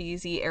stupid,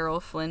 cheesy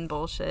Errol Flynn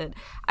bullshit,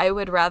 I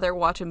would rather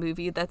watch a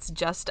movie that's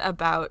just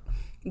about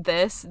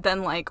this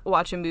than like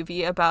watch a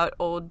movie about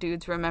old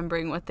dudes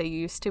remembering what they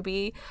used to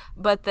be.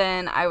 But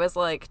then I was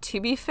like,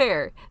 to be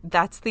fair,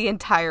 that's the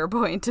entire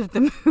point of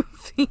the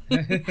movie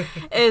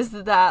is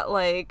that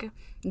like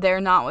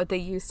they're not what they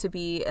used to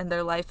be and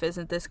their life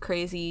isn't this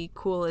crazy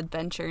cool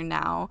adventure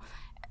now,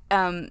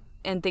 and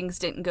things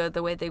didn't go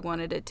the way they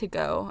wanted it to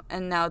go,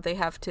 and now they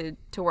have to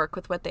work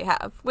with what they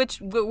have,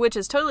 which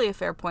is totally a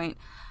fair point.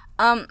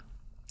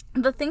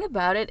 The thing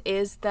about it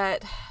is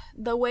that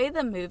the way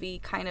the movie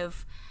kind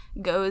of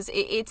goes,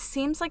 it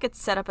seems like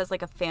it's set up as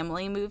like a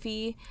family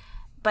movie,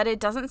 but it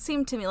doesn't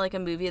seem to me like a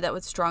movie that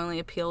would strongly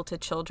appeal to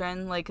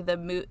children. Like the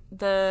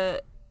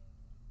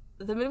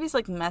movie's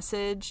like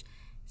message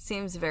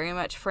seems very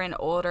much for an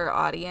older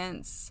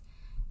audience,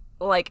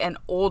 like an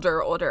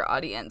older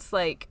audience,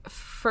 like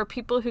for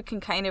people who can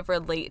kind of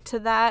relate to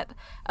that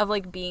of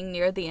like being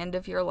near the end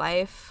of your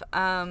life.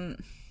 I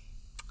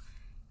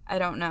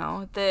don't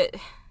know that.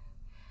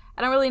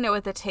 I don't really know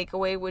what the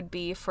takeaway would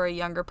be for a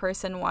younger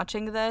person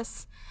watching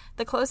this.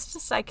 The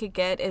closest I could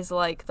get is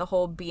like the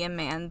whole be a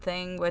man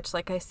thing, which,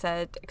 like I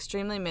said,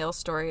 extremely male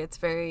story. It's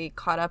very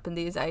caught up in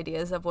these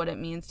ideas of what it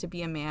means to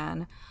be a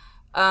man.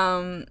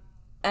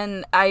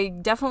 And I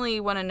definitely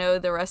want to know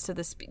the rest of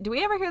the speech. Do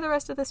we ever hear the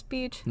rest of the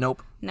speech?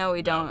 Nope. No,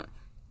 we don't.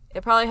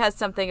 It probably has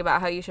something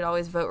about how you should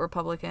always vote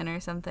Republican or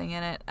something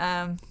in it.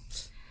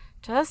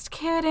 Just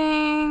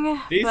kidding.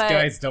 These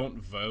guys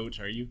don't vote.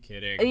 Are you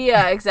kidding?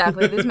 Yeah,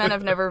 exactly. These men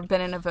have never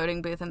been in a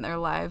voting booth in their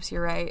lives.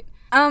 You're right.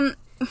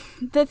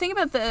 The thing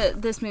about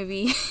this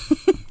movie,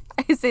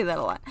 I say that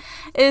a lot,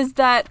 is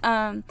that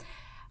I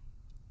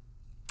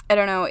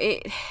don't know.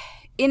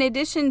 In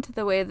addition to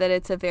the way that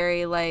it's a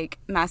very like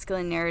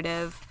masculine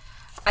narrative,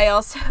 I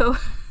also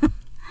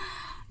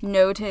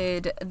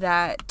noted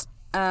that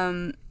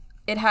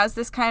it has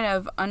this kind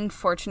of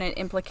unfortunate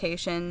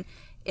implication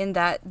in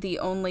that the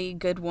only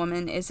good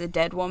woman is a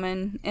dead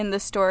woman in the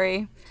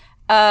story.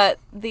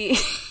 The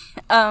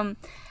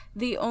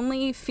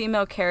only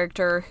female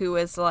character who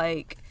is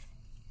like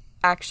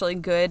actually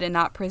good and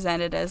not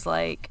presented as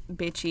like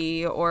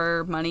bitchy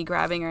or money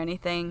grabbing or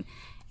anything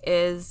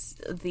is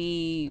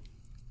the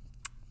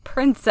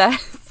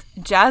princess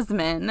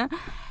Jasmine,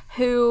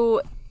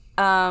 who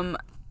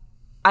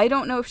I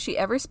don't know if she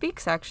ever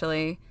speaks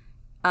actually,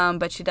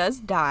 but she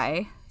does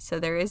die, so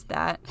there is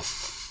that.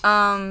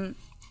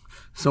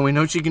 So we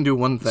know she can do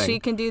one thing. She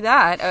can do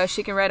that.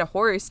 She can ride a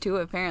horse too,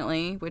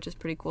 apparently, which is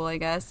pretty cool, I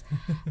guess.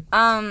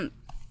 So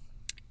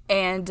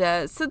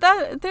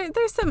that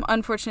there's some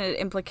unfortunate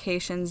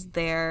implications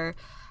there.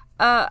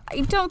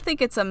 I don't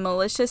think it's a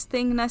malicious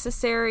thing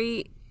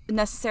necessarily.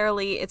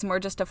 It's more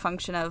just a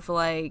function of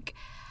like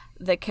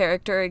the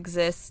character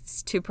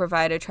exists to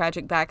provide a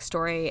tragic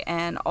backstory,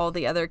 and all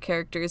the other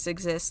characters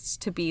exists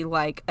to be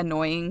like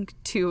annoying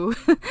to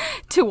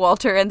to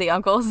Walter and the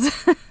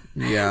uncles.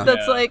 Yeah.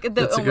 That's like the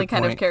That's only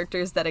kind point. of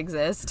characters that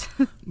exist.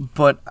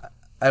 But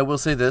I will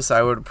say this,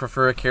 I would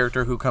prefer a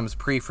character who comes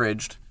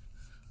pre-fridged.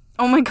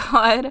 Oh my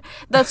god.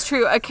 That's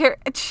true.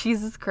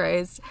 Jesus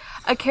Christ.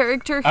 A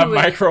character who A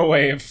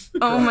microwave.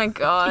 Oh my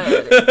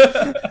god.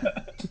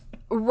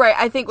 Right,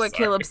 I think what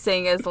Caleb's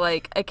saying is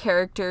like a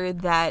character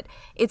that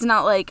it's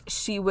not like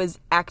she was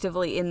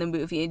actively in the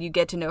movie and you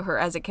get to know her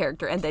as a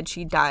character and then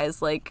she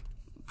dies like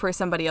for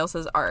somebody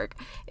else's arc.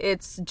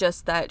 It's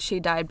just that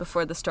she died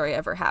before the story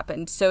ever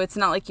happened. So it's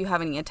not like you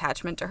have any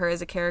attachment to her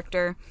as a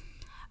character.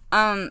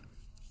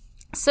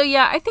 So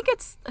yeah, I think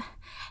it's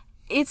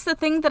the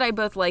thing that I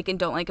both like and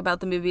don't like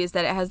about the movie is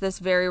that it has this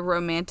very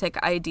romantic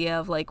idea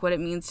of like what it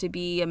means to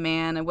be a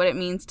man and what it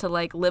means to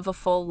like live a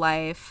full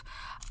life.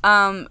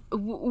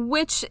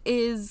 Which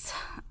is,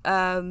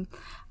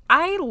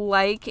 I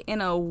like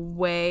in a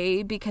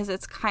way because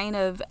it's kind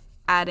of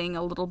adding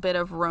a little bit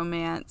of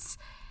romance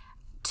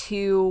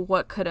to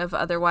what could have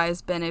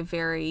otherwise been a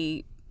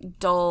very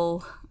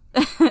dull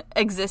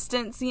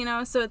existence, you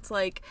know? So it's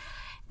like,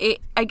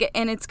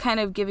 and it's kind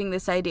of giving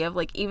this idea of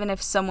like, even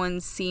if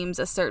someone seems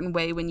a certain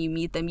way when you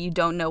meet them, you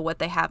don't know what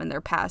they have in their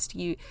past.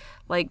 You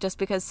like, just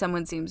because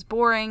someone seems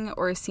boring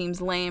or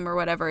seems lame or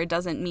whatever, it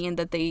doesn't mean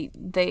that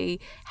they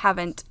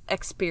haven't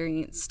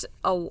experienced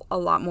a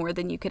lot more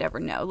than you could ever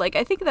know. Like,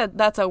 I think that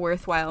that's a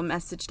worthwhile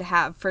message to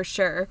have for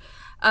sure.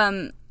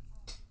 And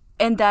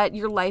that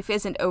your life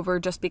isn't over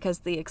just because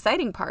the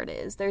exciting part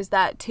is. There's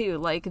that too.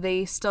 Like,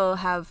 they still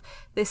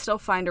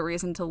find a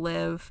reason to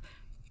live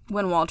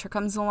when Walter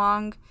comes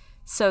along.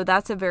 So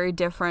that's a very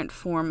different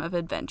form of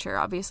adventure.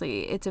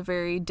 Obviously, it's a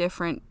very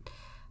different,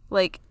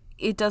 like,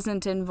 it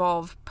doesn't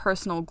involve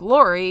personal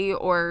glory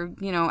or,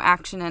 you know,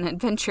 action and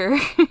adventure.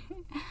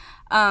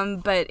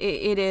 But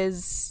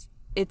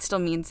it still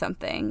means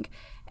something.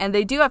 And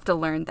they do have to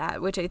learn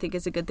that, which I think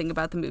is a good thing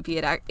about the movie.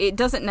 It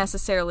doesn't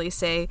necessarily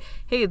say,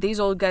 hey, these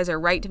old guys are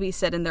right to be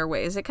set in their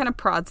ways. It kind of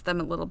prods them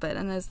a little bit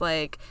and is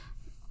like,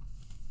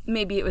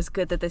 maybe it was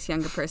good that this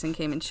younger person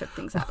came and shook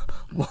things up.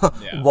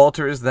 Yeah.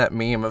 Walter is that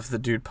meme of the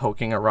dude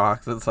poking a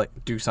rock that's like,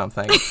 do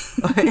something.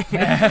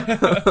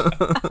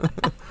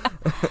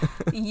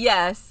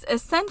 Yes,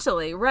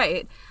 essentially,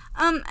 right.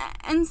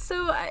 And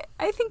so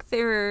I think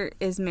there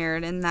is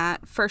merit in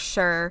that, for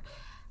sure.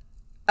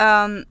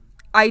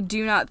 I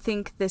do not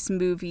think this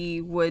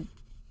movie would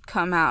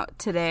come out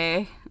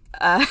today.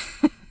 I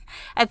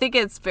think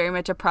it's very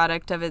much a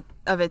product of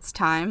its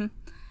time.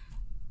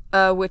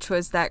 Which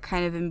was that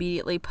kind of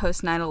immediately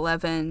post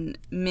 9/11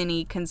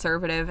 mini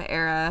conservative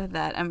era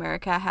that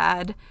America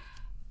had.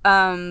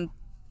 So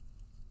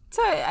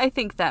I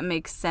think that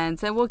makes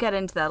sense, and we'll get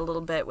into that a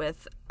little bit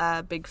with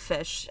Big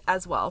Fish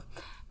as well.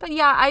 But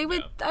yeah, I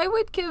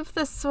would give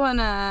this one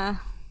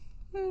a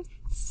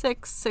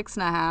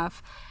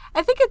 6.5.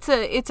 I think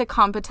it's a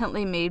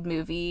competently made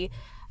movie,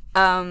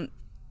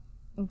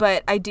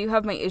 but I do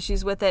have my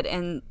issues with it,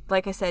 and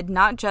like I said,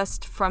 not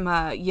just from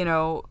a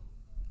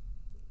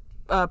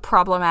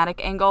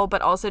problematic angle,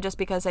 but also just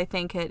because I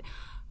think it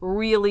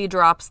really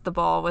drops the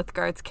ball with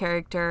Garth's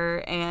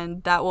character,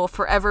 and that will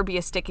forever be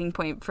a sticking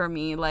point for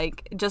me.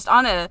 Like, just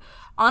on a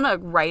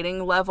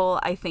writing level,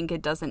 I think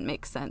it doesn't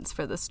make sense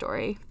for the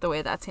story the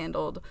way that's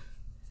handled.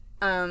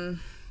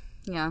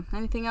 Yeah.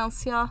 Anything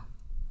else, y'all?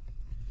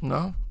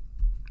 No.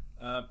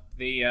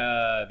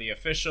 The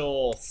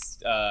official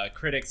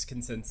critics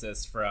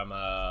consensus from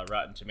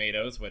Rotten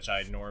Tomatoes, which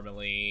I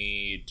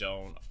normally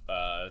don't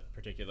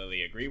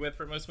particularly agree with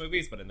for most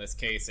movies, but in this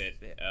case it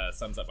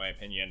sums up my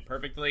opinion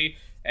perfectly.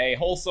 A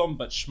wholesome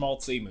but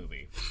schmaltzy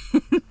movie.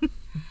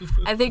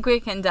 I think we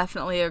can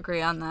definitely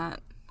agree on that.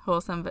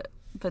 Wholesome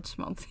but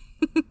schmaltzy.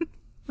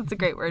 That's a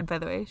great word, by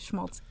the way,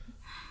 schmaltzy.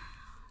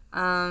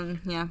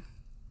 Yeah.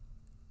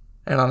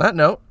 And on that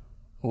note,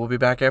 we'll be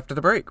back after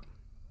the break.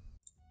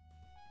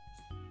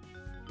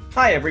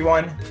 Hi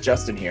everyone,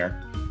 Justin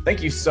here.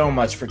 Thank you so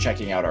much for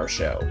checking out our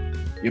show.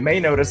 You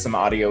may notice some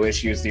audio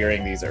issues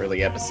during these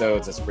early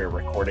episodes as we're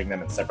recording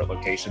them in separate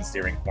locations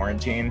during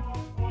quarantine.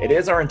 It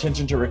is our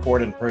intention to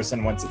record in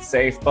person once it's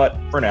safe, but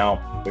for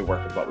now, we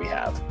work with what we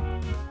have.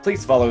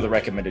 Please follow the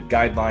recommended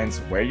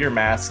guidelines, wear your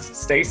masks,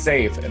 stay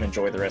safe, and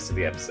enjoy the rest of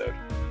the episode.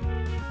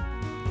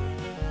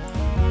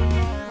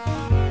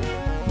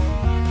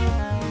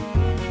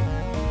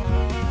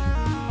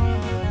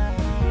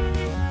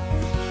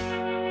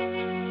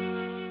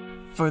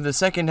 For the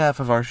second half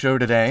of our show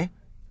today,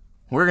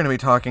 we're going to be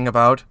talking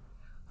about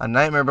A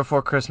Nightmare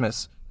Before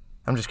Christmas.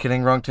 I'm just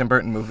kidding, wrong Tim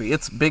Burton movie.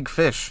 It's Big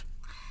Fish.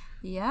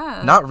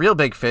 Yeah. Not Real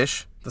Big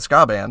Fish, the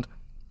ska band.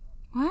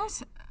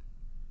 What?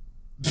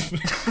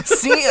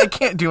 See, I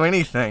can't do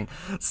anything.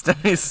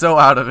 Stephanie's so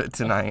out of it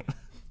tonight.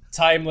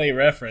 Timely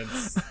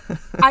reference.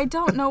 I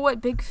don't know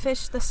what Big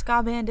Fish the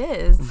ska band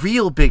is.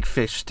 Real Big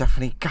Fish,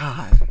 Stephanie.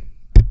 God.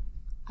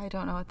 I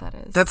don't know what that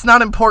is. That's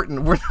not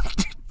important.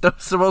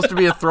 That's supposed to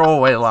be a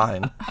throwaway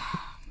line.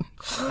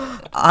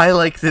 I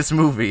like this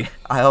movie.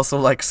 I also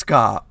like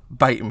ska.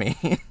 Bite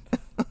me.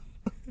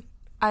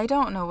 I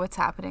don't know what's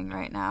happening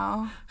right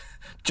now.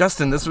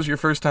 Justin, this was your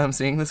first time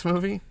seeing this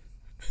movie?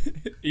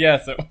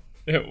 Yes,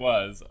 it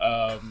was.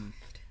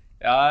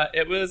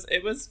 It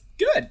was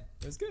good.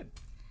 It was good.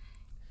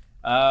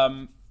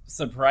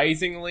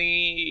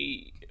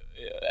 Surprisingly,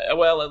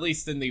 well, at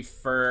least in the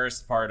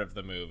first part of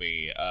the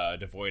movie,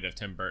 devoid of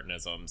Tim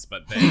Burtonisms,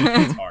 but then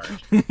it's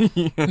hard.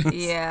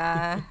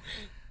 Yeah.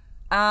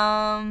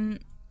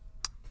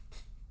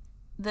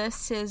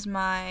 This is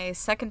my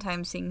second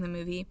time seeing the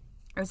movie.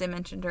 As I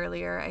mentioned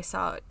earlier, I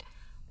saw it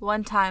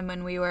one time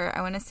when we were,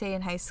 I want to say,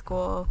 in high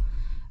school,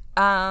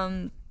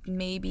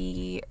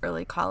 maybe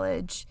early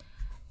college.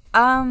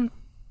 I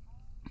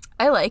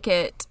like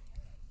it.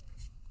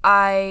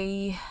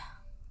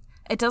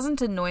 It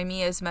doesn't annoy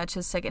me as much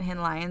as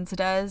Secondhand Lions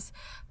does,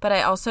 but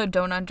I also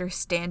don't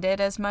understand it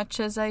as much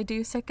as I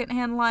do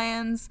Secondhand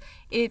Lions.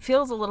 It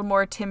feels a little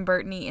more Tim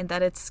Burton-y in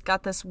that it's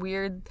got this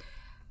weird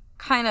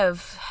kind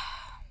of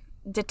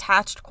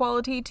detached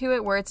quality to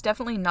it, where it's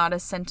definitely not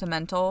as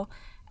sentimental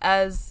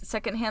as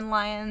Secondhand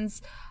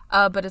Lions,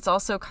 but it's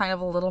also kind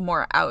of a little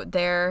more out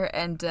there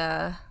and,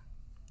 I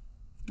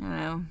don't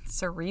know,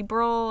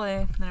 cerebral.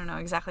 I don't know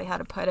exactly how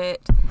to put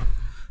it.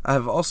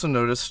 I've also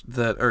noticed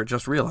that, or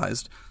just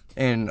realized,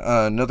 in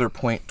another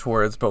point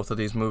towards both of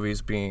these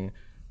movies being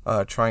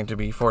trying to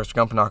be Forrest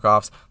Gump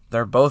knockoffs,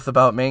 they're both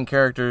about main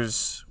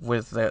characters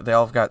with, they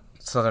all have got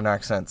Southern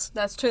accents.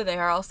 That's true, they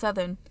are all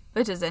Southern,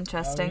 which is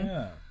interesting.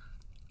 Oh,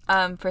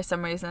 yeah. For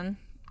some reason.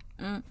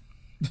 Not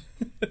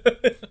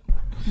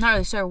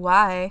really sure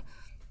why.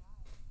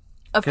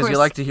 Because you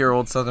like to hear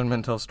old Southern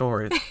men tell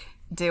stories.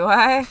 Do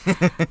I?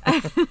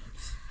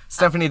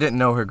 Stephanie didn't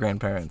know her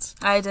grandparents.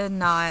 I did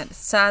not.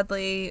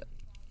 Sadly,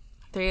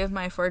 3 of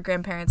my 4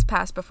 grandparents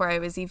passed before I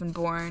was even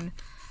born.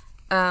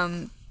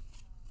 It's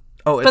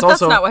but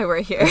that's not why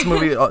we're here. This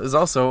movie is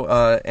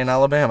also in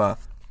Alabama,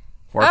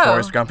 where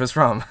Forrest Gump is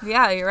from.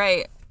 Yeah, you're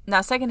right.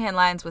 Now, Secondhand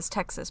Lions was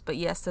Texas, but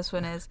yes, this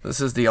one is.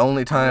 This is the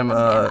only time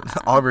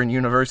Auburn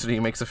University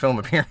makes a film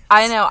appearance.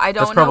 I know. I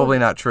don't know. That's probably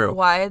not true.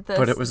 Why this?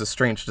 But it was a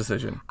strange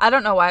decision. I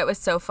don't know why it was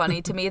so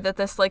funny to me that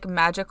this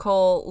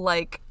magical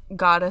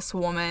goddess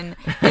woman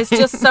is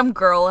just some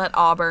girl at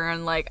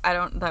Auburn.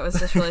 That was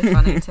just really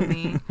funny to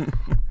me.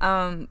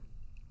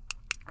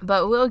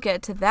 But we'll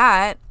get to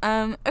that.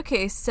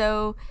 Okay,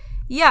 so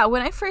yeah,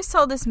 when I first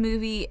saw this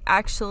movie,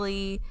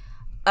 actually,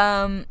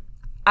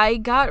 I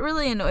got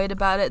really annoyed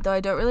about it, though I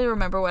don't really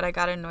remember what I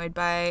got annoyed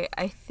by.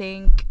 I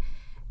think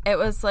it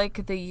was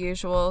the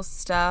usual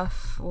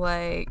stuff,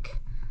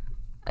 like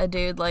a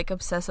dude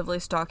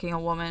obsessively stalking a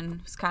woman.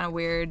 It's kind of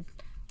weird.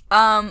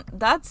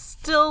 That's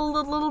still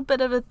a little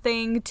bit of a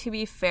thing, to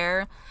be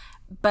fair,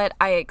 but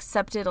I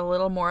accept it a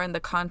little more in the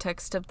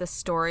context of the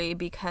story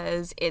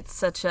because it's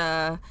such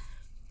an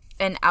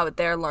out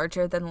there,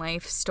 larger than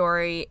life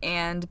story,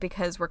 and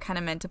because we're kind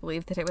of meant to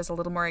believe that it was a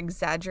little more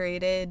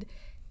exaggerated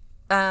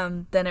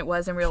than it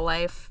was in real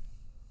life,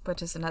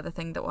 which is another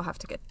thing that we'll have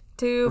to get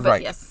to. But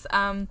right. Yes,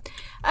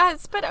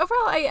 but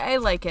overall, I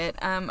like it.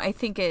 I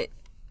think it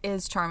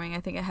is charming. I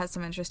think it has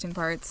some interesting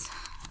parts.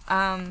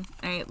 All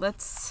right,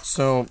 let's...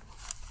 So,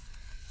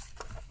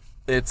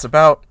 it's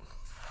about...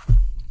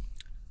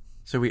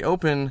 So we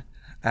open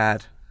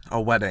at a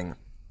wedding,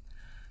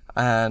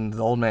 and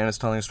the old man is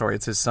telling a story.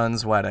 It's his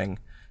son's wedding,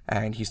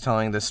 and he's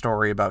telling this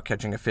story about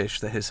catching a fish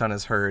that his son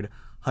has heard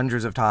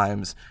hundreds of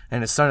times,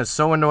 and his son is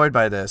so annoyed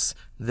by this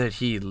that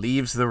he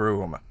leaves the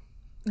room.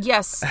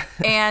 Yes,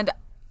 and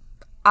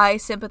I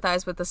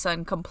sympathize with the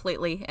son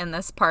completely in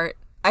this part.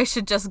 I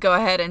should just go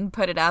ahead and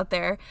put it out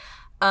there.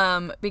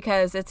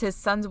 Because it's his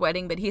son's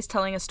wedding, but he's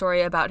telling a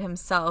story about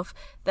himself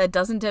that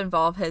doesn't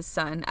involve his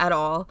son at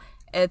all.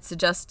 It's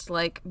just,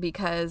 like,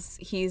 because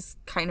he's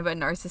kind of a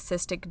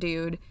narcissistic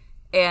dude,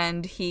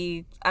 and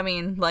I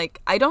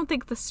don't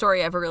think the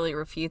story ever really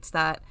refutes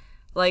that.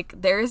 Like,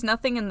 there is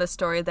nothing in the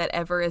story that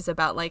ever is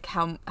about, like,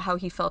 how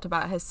he felt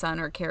about his son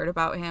or cared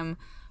about him,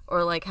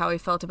 or, like, how he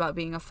felt about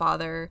being a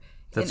father.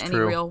 That's in any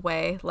true. Real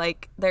way.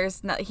 Like,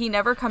 he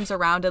never comes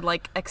around and,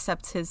 like,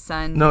 accepts his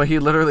son. No, he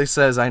literally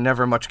says, I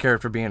never much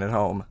cared for being at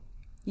home.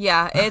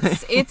 Yeah,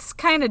 it's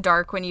kind of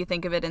dark when you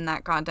think of it in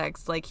that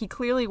context. Like, he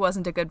clearly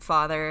wasn't a good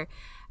father.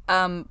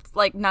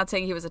 Like, not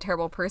saying he was a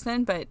terrible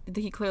person, but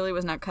he clearly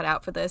was not cut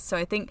out for this. So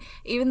I think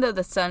even though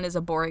the son is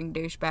a boring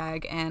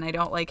douchebag and I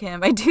don't like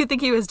him, I do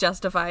think he was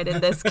justified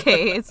in this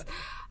case.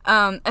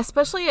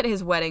 Especially at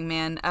his wedding,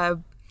 man.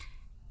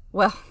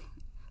 Well,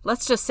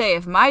 let's just say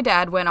if my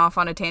dad went off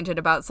on a tangent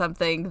about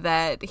something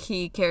that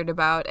he cared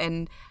about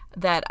and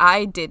that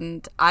I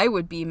didn't, I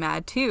would be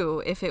mad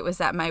too if it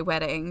was at my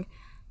wedding.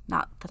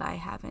 Not that I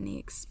have any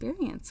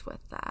experience with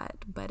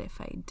that, but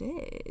if I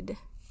did.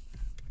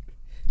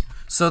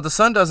 So the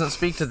son doesn't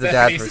speak to the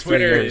dad for 3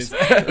 years.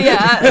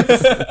 Yeah,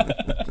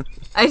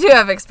 I do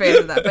have experience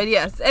with that, but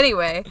yes.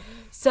 Anyway,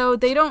 so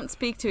they don't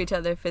speak to each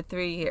other for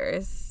 3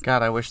 years.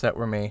 God, I wish that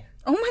were me.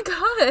 Oh my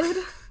God.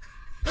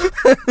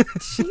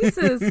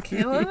 Jesus,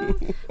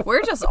 Caleb.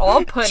 We're just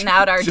all putting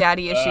out our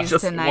daddy issues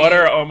tonight.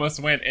 Water almost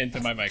went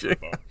into my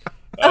microphone.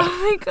 Oh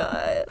my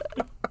God.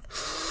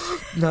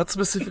 Not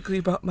specifically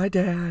about my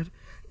dad.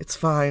 It's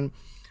fine.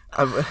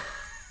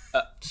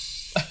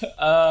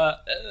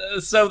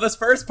 So this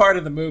first part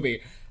of the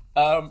movie,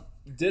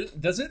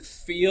 does it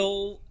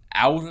feel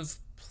out of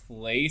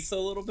place a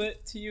little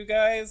bit to you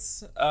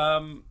guys?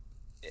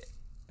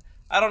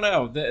 I don't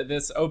know.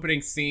 This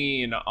opening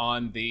scene they're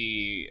on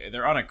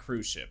a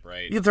cruise ship,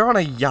 right? Yeah, they're on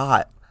a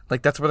yacht.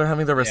 Like, that's where they're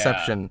having the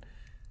reception.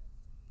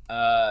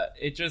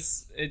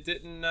 It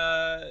didn't.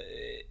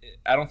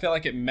 I don't feel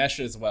like it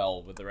meshes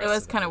well with the rest. It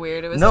was kind of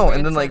weird. It was no, a weird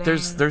and then like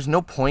setting. there's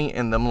no point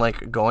in them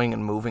like going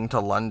and moving to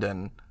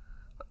London.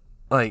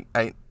 Like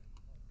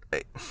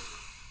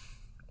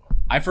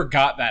I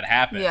forgot that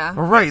happened. Yeah.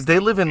 right, they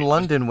live in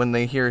London when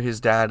they hear his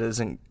dad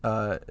isn't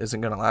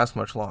gonna last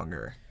much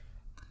longer.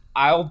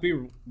 I'll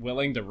be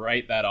willing to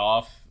write that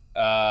off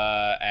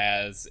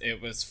as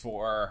it was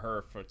for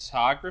her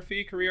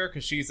photography career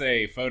because she's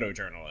a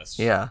photojournalist.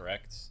 Yeah.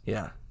 Correct.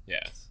 Yeah,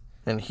 Yes.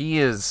 and he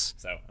is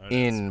So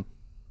in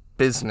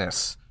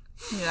business.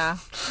 Yeah.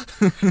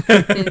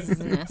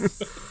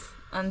 Business.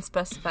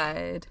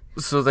 Unspecified.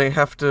 So they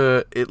have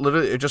to.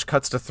 It just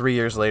cuts to 3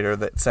 years later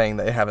that saying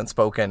they haven't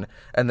spoken,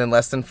 and then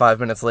less than 5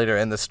 minutes later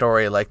in the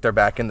story, like they're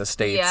back in the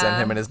States and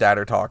Yeah. him and his dad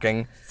are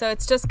talking. So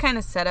it's just kind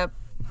of set up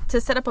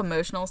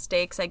emotional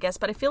stakes, I guess.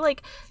 But I feel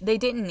like they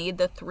didn't need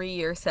the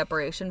 3-year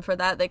separation for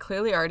that. They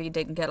clearly already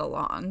didn't get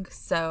along.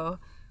 So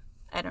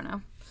I don't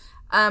know.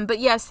 But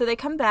yeah, so they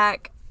come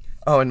back.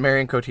 Oh, and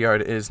Marion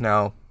Cotillard is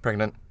now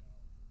pregnant.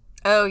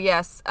 Oh,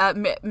 yes.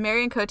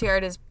 Marion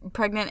Cotillard is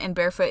pregnant and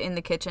barefoot in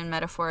the kitchen,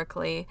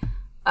 metaphorically,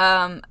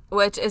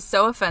 which is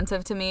so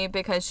offensive to me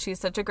because she's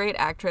such a great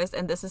actress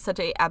and this is such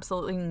a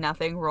absolutely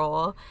nothing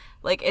role.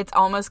 Like, it's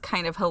almost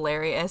kind of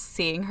hilarious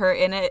seeing her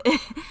in it.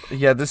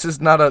 Yeah, this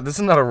is not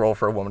a role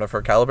for a woman of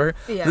her caliber.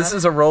 Yeah. This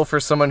is a role for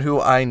someone who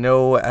I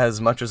know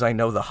as much as I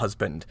know the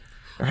husband.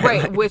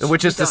 Right, which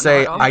which you is to don't know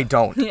say, at all. I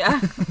don't.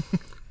 Yeah.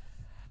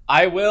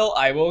 I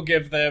will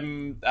give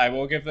them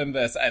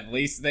this. At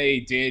least they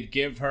did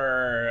give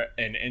her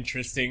an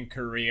interesting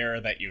career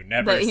that you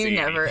never That see. you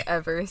never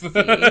ever see.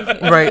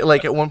 Right,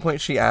 like at one point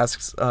she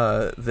asks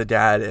the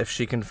dad if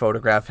she can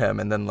photograph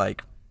him, and then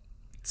like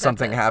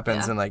something it,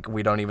 happens, yeah. and like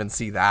we don't even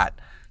see that.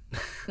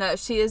 No,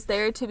 she is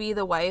there to be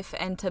the wife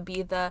and to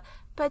be the,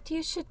 but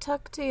you should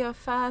talk to your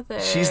father.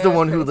 She's the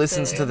one who person.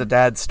 listens to the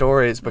dad's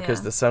stories because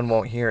Yeah. the son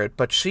won't hear it.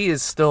 But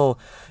she's still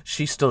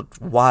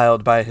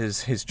wild by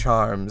his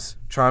charms,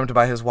 charmed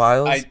by his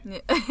wiles.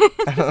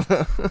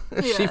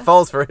 She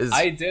falls for his.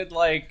 I did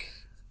like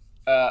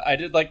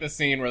the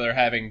scene where they're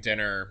having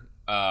dinner,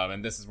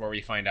 and this is where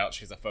we find out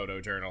she's a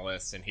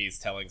photojournalist, and he's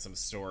telling some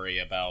story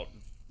about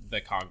the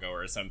Congo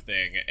or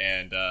something,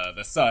 and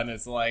the son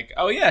is like,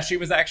 "Oh yeah, she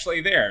was actually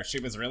there. She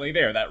was really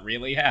there. That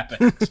really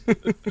happened."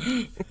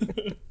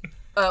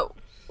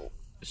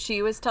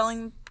 She was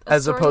telling a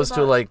as story opposed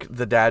to about- like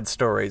the dad's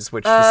stories,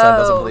 which the son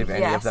doesn't believe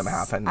any of yes. them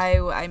happened.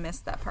 I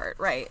missed that part.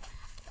 Right.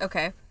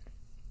 Okay.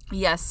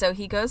 Yes, so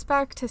he goes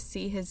back to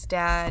see his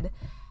dad,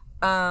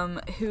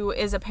 who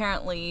is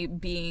apparently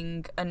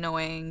being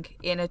annoying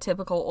in a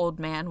typical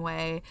old man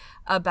way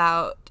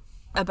about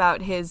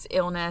about his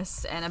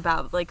illness and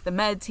about like the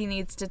meds he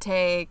needs to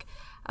take,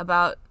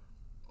 about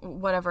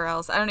whatever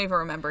else. I don't even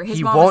remember. His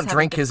He mom won't is having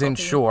drink his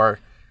difficulty. Ensure.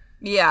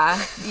 Yeah,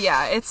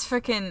 it's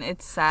freaking,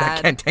 it's sad.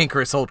 That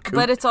cantankerous old coot.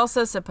 But it's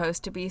also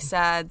supposed to be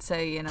sad, so,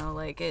 you know,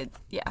 like, it,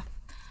 yeah.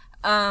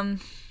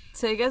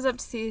 So he goes up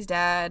to see his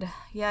dad,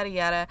 yada,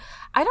 yada.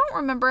 I don't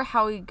remember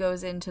how he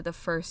goes into the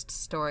first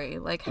story.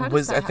 Like, how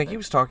does that I think he happen?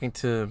 was talking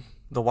to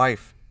the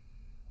wife.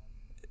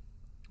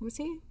 Was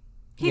he?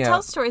 He Yeah.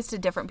 tells stories to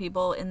different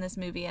people in this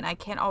movie, and I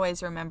can't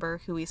always remember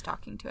who he's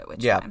talking to at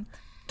which Yeah. time.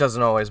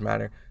 Doesn't always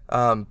matter.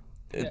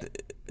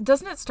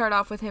 Doesn't it start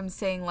off with him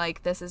saying,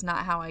 like, this is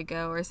not how I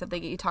go, or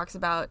something? He talks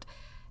about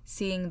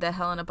seeing the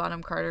Helena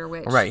Bonham Carter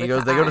witch. Right, he with goes.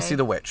 the They go to eye. see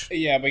the witch.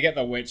 Yeah, we get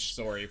the witch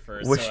story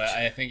first. Witch. So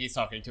I think he's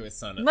talking to his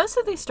son. Most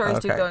of these stories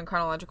do Okay. go in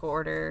chronological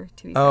order,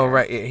 to be Oh, fair.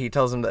 right. He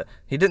tells him that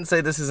he didn't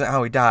say this isn't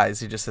how he dies.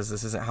 He just says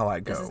this isn't how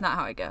I go. This is not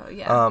how I go,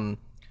 yeah.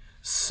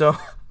 So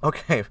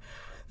okay,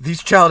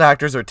 these child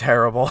actors are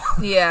terrible.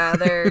 Yeah,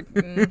 they're...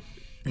 they're,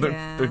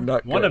 yeah. they're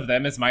not. One good. of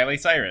them is Miley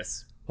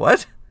Cyrus.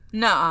 What?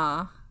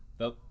 Nuh-uh.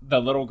 The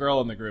little girl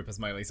in the group is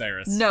Miley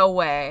Cyrus. No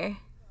way.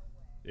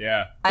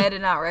 Yeah. I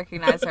did not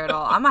recognize her at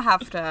all. I'm gonna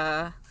have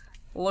to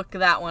look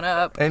that one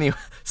up. Anyway,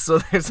 so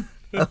there's.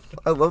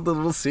 I love the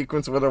little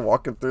sequence where they're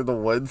walking through the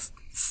woods.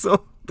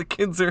 So the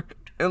kids are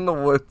in the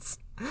woods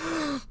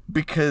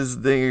because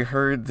they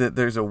heard that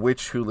there's a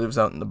witch who lives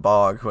out in the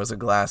bog who has a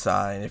glass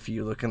eye, and if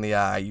you look in the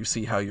eye, you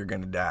see how you're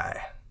gonna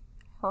die.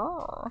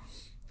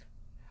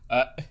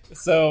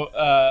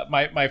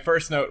 My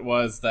first note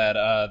was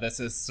that this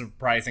is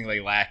surprisingly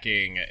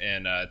lacking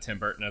in Tim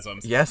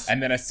Burtonisms. Yes.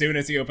 And then as soon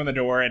as you open the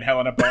door and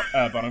Helena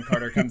Bonham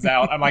Carter comes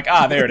out, I'm like,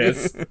 there it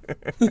is.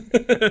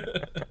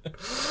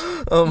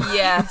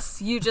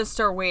 Yes, you just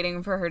are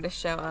waiting for her to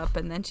show up,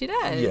 and then she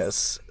does.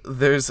 Yes,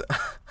 there's.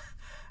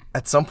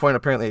 At some point,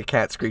 apparently, a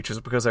cat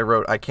screeches because I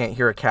wrote, I can't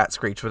hear a cat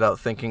screech without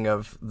thinking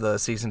of the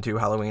season 2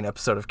 Halloween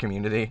episode of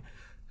Community.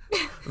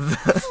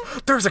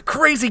 There's a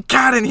crazy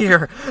cat in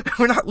here.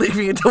 We're not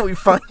leaving until we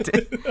find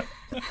it.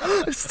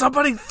 Is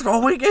somebody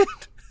throwing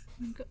it?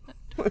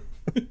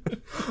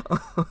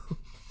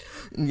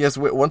 Yes,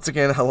 once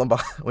again,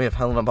 we have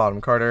Helena Bonham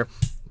Carter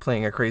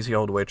playing a crazy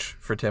old witch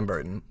for Tim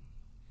Burton.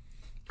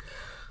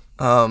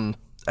 And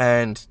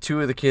two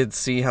of the kids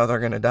see how they're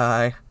gonna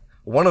die.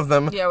 One of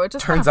them Yeah, which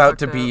is turns kinda out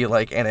to fucked be up.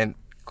 like an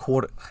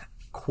quote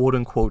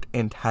unquote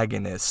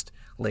antagonist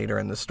later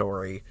in the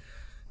story.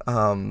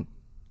 And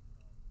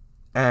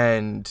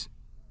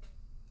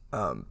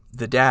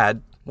the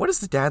dad, what is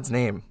the dad's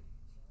name?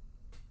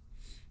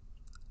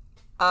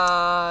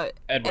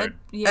 Edward.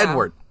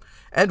 Yeah.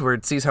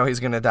 Edward sees how he's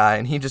gonna die,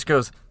 and he just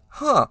goes,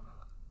 "Huh?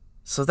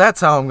 So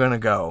that's how I'm gonna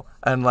go."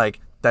 And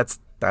like that's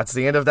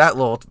the end of that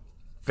little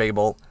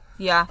fable.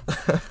 Yeah.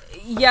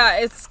 Yeah,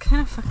 it's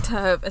kind of fucked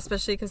up,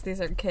 especially because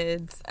these are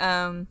kids.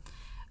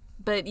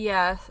 But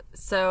yeah,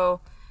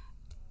 so...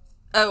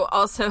 Oh,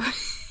 also,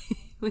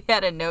 we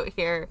had a note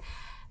here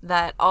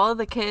that all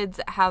the kids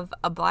have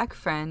a black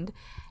friend,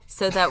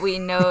 so that we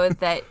know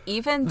that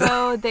even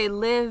though they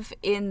live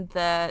in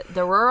the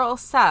rural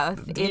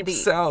South... Deep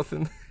South.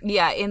 And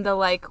in the,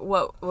 like,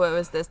 what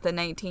was this, the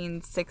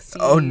 1960s?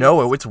 oh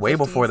no, it's way 50s?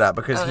 before that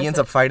because Oh, he is ends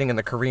it? up fighting in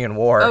the Korean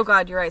War. Oh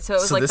god, you're right. So it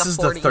was so like this the is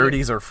 40s. the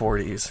 30s or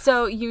 40s.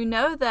 So you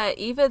know that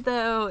even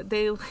though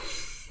they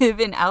live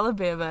in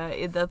Alabama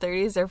in the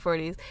 30s or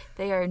 40s,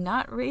 they are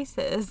not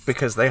racist.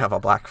 Because they have a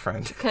black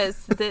friend.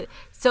 Because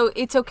so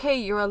it's okay,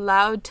 you're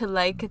allowed to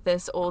like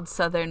this old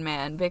Southern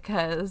man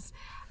because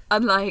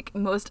unlike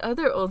most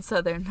other old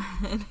Southern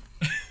men,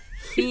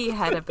 he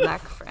had a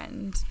black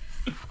friend.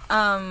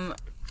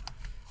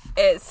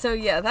 So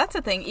yeah, that's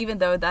a thing. Even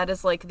though that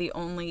is like the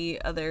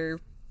only other.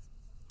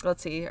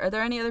 Let's see. Are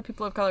there any other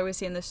people of color we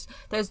see in this?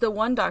 There's the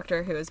one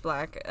doctor who is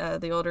black,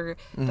 the older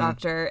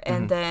doctor,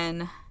 and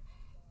then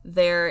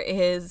there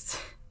is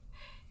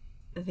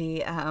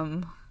the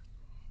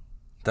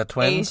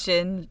twins.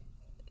 Asian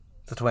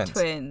The twins.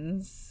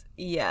 twins.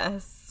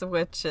 Yes,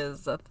 which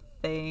is a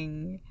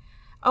thing.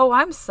 Oh,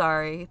 I'm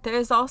sorry.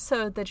 There's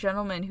also the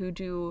gentleman who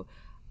do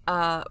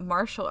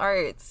martial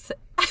arts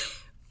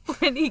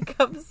when he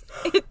comes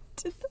into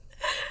the...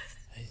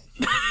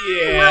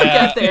 Yeah, We'll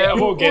get there. yeah,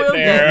 we'll get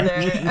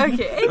there.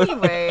 Okay,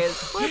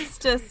 anyways, let's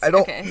just... I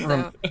don't Okay,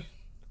 so...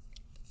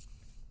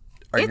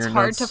 Are It's your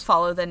hard to notes-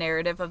 follow the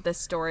narrative of this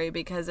story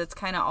because it's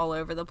kind of all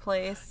over the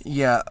place.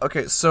 Yeah,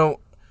 okay, so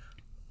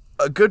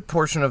a good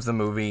portion of the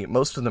movie,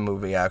 most of the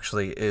movie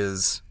actually,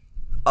 is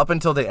up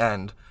until the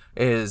end,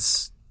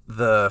 is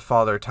the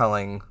father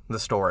telling the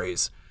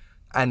stories.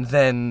 And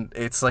then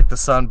it's like the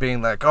son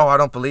being like, "Oh, I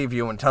don't believe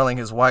you," and telling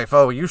his wife,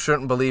 "Oh, you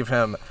shouldn't believe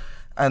him."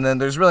 And then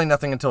there's really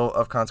nothing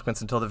of consequence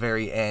until the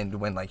very end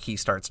when like he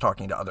starts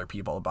talking to other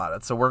people about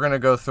it. So we're going to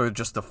go through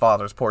just the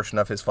father's portion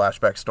of his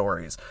flashback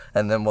stories,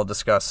 and then we'll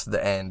discuss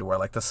the end where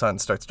like the son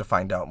starts to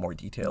find out more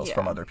details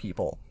from Yeah. other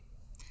people.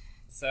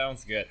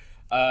 Sounds good.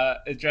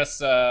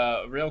 Just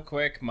real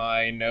quick,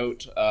 my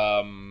note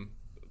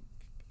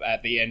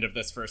at the end of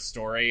this first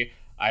story,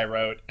 I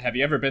wrote, "Have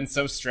you ever been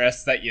so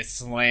stressed that you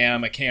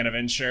slam a can of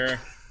Ensure?"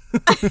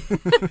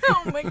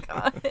 Oh my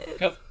god.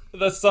 'Cause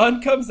the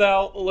son comes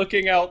out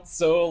looking out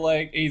so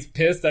like he's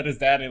pissed at his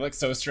dad and he looks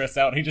so stressed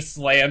out and he just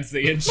slams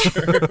the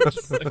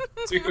insurance.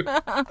 Dude.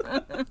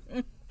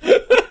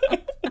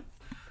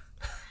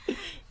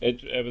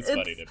 It was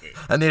funny to me.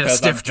 I need a 'Cause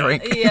stiff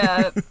drink.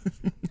 Yeah.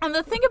 And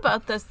the thing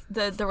about this,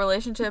 the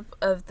relationship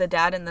of the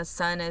dad and the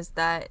son is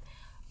that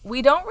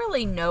we don't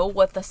really know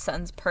what the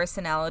son's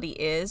personality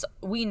is.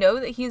 We know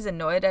that he's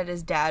annoyed at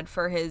his dad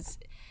for his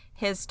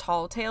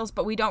tall tales,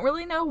 but we don't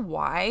really know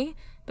why,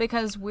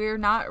 because we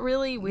don't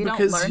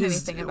learn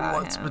anything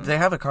about him. But they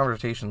have a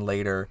conversation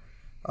later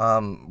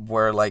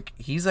where, like,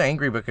 he's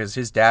angry because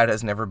his dad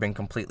has never been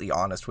completely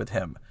honest with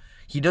him.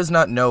 He does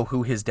not know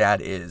who his dad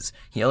is.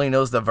 He only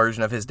knows the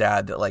version of his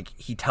dad that, like,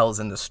 he tells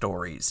in the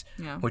stories,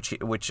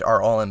 which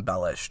are all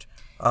embellished.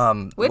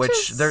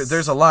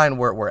 There's a line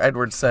where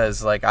Edward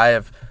says, like, I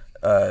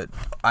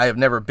have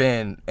never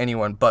been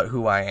anyone but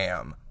who I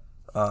am,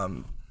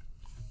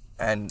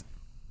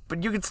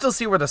 but you can still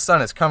see where the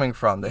son is coming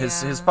from.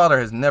 His father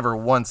has never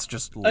once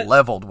just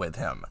leveled with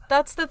him.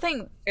 That's the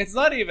thing. It's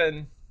not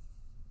even.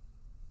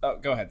 Oh,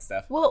 go ahead,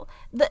 Steph. Well,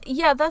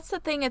 that's the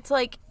thing. It's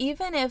like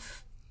even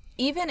if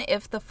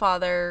the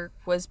father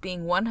was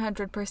being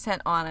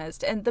 100%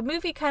 honest, and the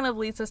movie kind of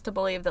leads us to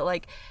believe that,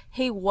 like,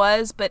 he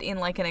was, but in,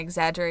 like, an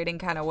exaggerating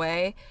kind of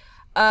way.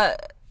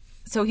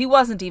 So he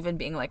wasn't even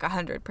being, like,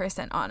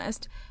 100%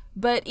 honest.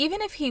 But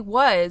even if he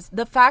was,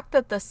 the fact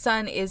that the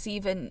son is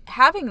even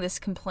having this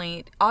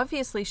complaint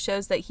obviously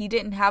shows that he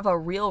didn't have a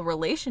real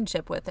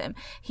relationship with him.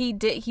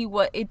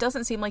 It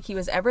doesn't seem like he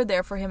was ever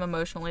there for him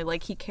emotionally,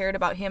 like he cared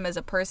about him as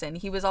a person.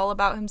 He was all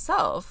about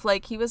himself,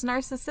 like he was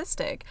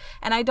narcissistic.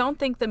 And I don't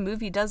think the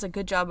movie does a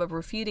good job of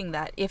refuting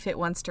that if it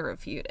wants to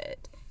refute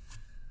it.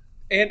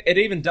 And it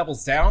even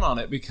doubles down on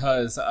it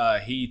because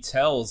he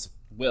tells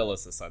Will,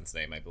 is the son's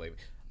name, I believe.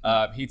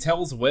 He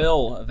tells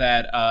Will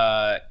that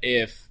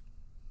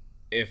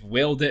if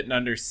Will didn't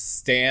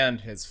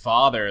understand his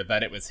father,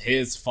 that it was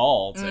his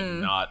fault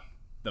and not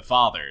the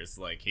father's.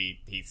 Like,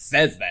 he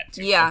says that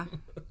to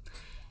him.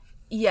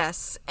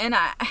 Yes. And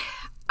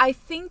I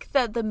think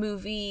that the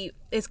movie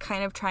is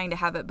kind of trying to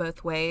have it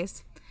both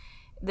ways.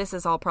 This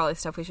is all probably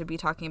stuff we should be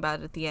talking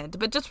about at the end.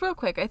 But just real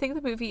quick, I think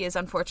the movie is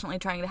unfortunately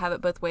trying to have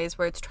it both ways,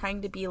 where it's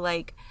trying to be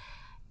like,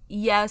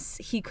 yes,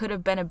 he could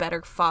have been a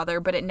better father,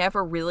 but it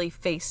never really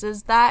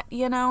faces that,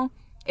 you know?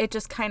 It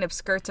just kind of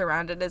skirts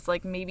around it as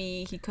like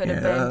maybe he could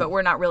have been, but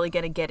we're not really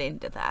going to get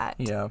into that.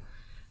 Yeah.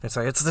 It's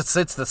like it's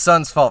the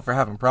son's fault for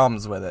having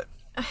problems with it.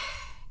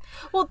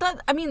 Well,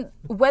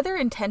 whether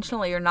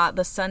intentionally or not,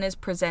 the son is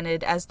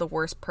presented as the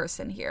worst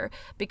person here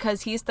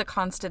because he's the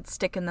constant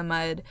stick in the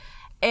mud.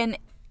 And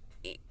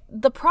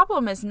the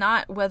problem is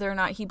not whether or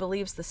not he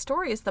believes the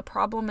stories. The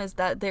problem is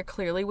that there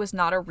clearly was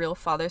not a real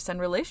father-son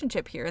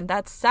relationship here, and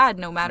that's sad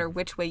no matter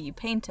which way you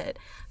paint it.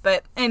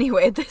 But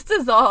anyway, this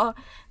is all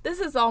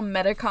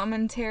meta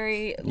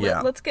commentary.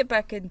 Yeah. Let's get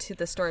back into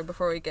the story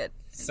before we get...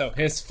 So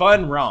his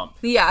fun romp.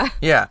 Yeah.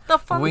 The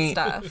fun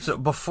stuff. So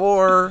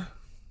before,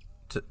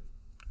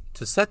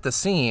 to set the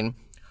scene,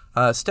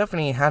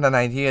 Stephanie had an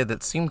idea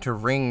that seemed to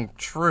ring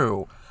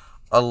true.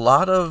 A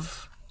lot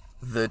of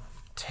the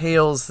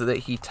tales that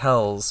he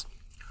tells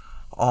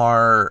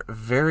are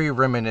very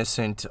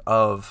reminiscent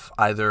of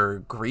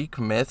either Greek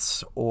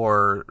myths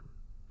or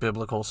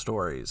biblical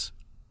stories.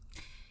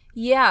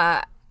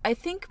 Yeah, I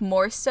think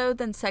more so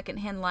than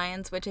Secondhand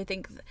Lions, which I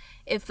think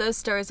if those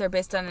stories are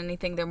based on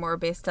anything, they're more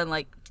based on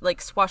like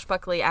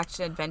swashbuckly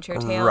action adventure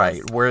tales.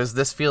 Right, whereas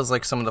this feels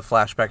like some of the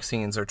flashback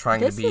scenes are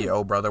trying to be,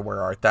 oh brother,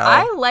 where art thou?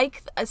 I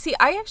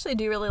actually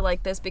do really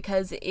like this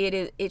because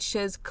it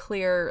shows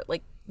clear,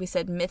 like we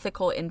said,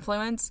 mythical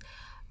influence.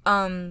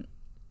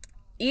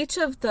 Each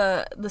of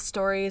the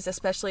stories,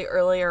 especially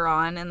earlier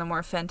on in the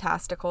more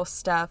fantastical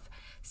stuff,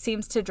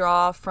 seems to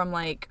draw from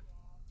like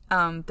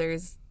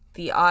there's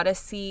the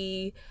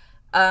Odyssey.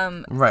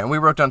 Right, and we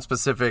wrote down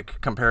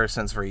specific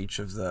comparisons for each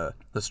of the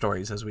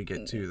stories as we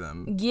get to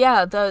them.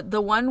 Yeah,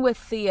 the one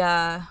with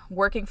the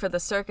working for the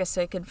circus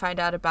so you can find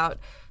out about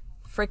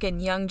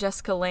frickin' young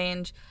Jessica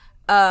Lange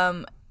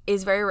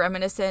is very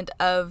reminiscent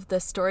of the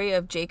story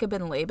of Jacob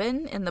and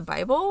Laban in the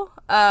Bible,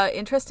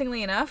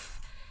 interestingly enough.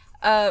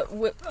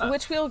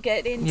 Which we'll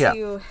get into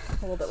a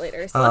little bit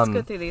later. So let's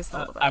go through these a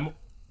little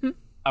bit.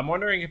 I'm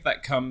wondering if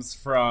that comes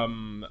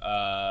from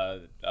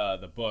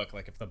the book,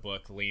 like if the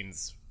book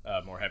leans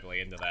more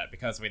heavily into that,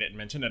 because we didn't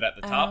mention it at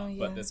the top,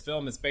 but this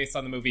film is based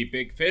on the movie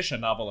Big Fish, a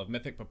novel of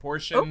mythic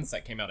proportions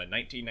that came out in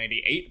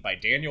 1998 by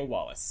Daniel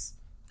Wallace.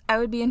 I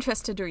would be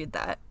interested to read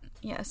that.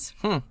 Yes.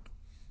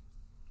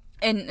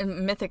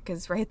 And mythic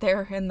is right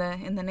there in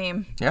the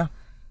name. Yeah.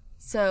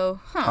 So,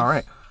 All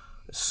right.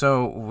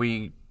 So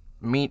we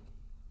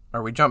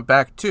jump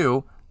back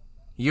to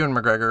Ewan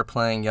McGregor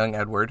playing young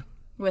Edward.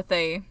 With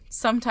a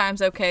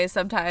sometimes okay,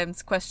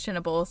 sometimes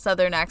questionable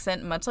Southern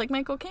accent, much like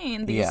Michael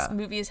Caine. These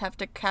movies have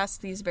to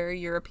cast these very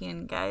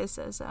European guys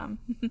as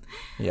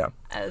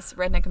as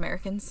redneck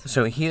Americans.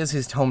 So he is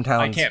his hometown.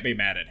 I can't be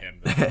mad at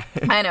him.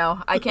 I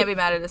know. I can't be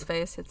mad at his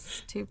face.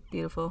 It's too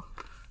beautiful.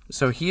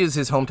 So he is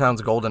his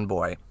hometown's golden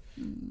boy.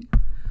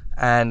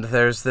 And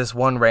there's this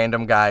one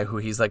random guy who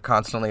he's like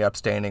constantly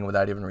upstanding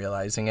without even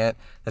realizing it.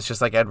 It's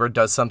just like Edward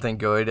does something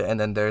good, and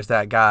then there's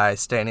that guy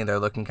standing there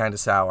looking kind of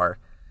sour.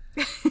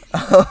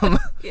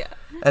 Yeah.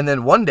 And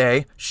then one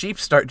day, sheep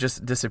start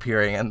just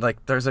disappearing, and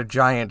like there's a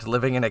giant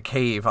living in a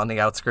cave on the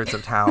outskirts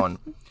of town,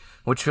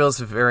 which feels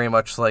very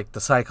much like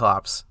the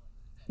Cyclops.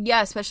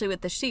 Yeah, especially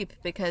with the sheep,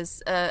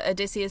 because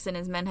Odysseus and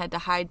his men had to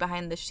hide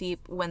behind the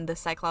sheep when the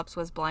Cyclops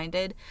was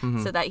blinded,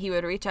 so that he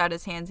would reach out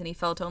his hands and he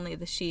felt only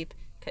the sheep,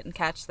 couldn't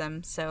catch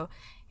them. So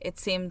it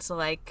seemed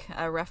like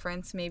a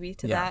reference maybe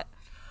to that.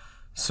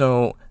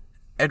 So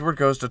Edward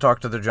goes to talk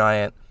to the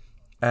giant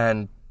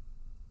and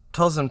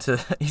tells him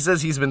he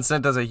says he's been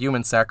sent as a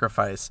human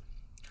sacrifice.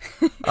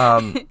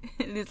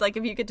 It's like,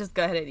 if you could just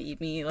go ahead and eat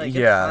me, like,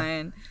 it's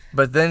fine.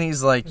 But then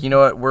he's like, you know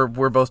what,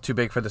 we're both too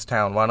big for this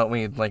town. Why don't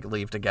we like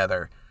leave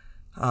together?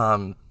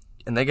 And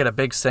they get a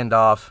big send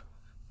off,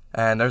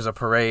 and there's a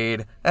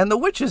parade, and the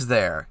witch is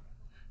there.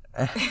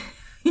 For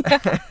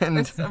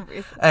some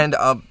reason. And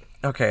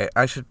okay,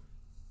 I should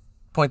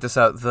point this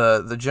out.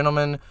 The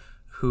gentleman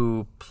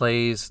who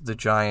plays the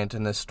giant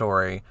in this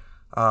story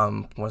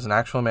was an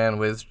actual man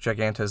with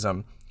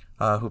gigantism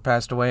who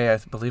passed away, I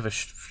believe,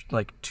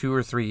 like 2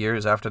 or 3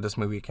 years after this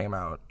movie came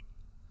out.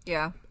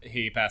 Yeah.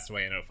 He passed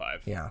away in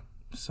 2005. Yeah,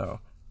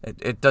 so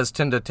it does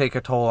tend to take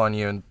a toll on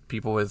you, and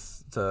people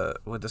with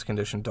this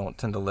condition don't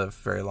tend to live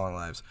very long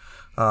lives.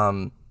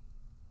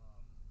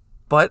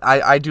 But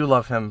I do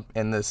love him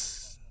in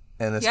this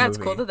movie. Yeah, it's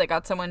cool that they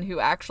got someone who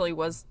actually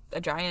was a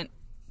giant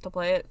to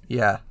play it.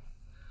 Yeah.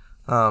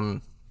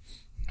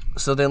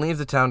 So they leave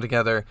the town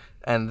together,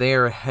 and they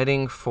are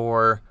heading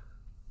for...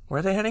 Where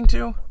are they heading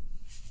to?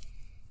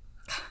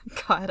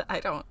 God,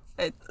 I don't...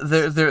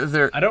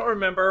 They're I don't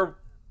remember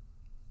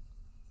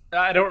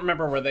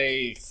where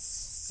they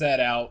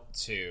set out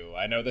to.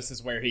 I know this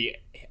is where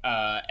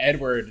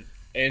Edward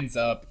ends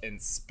up in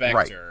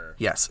Spectre. Right.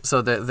 Yes.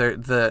 So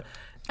the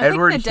I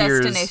Edward think the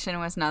hears... destination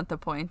was not the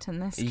point in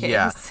this case.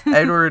 Yeah.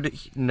 Edward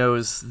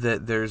knows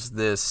that there's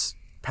this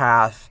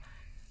path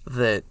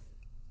that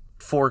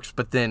forks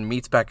but then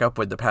meets back up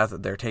with the path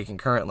that they're taking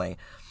currently.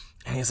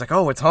 And he's like,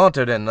 oh, it's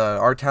haunted, and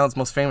our town's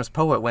most famous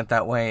poet went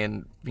that way,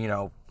 and, you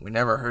know, we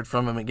never heard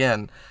from him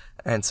again.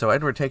 And so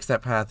Edward takes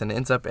that path and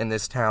ends up in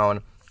this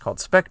town called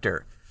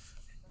Spectre,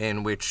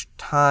 in which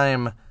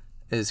time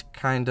is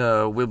kind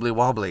of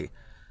wibbly-wobbly.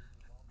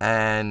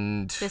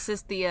 And... This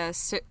is the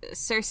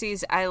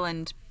Circe's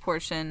Island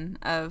portion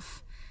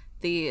of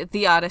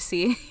the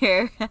Odyssey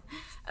here.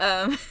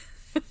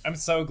 I'm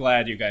so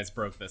glad you guys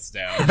broke this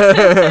down.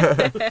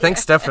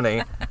 Thanks,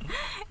 Stephanie.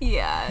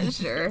 Yeah,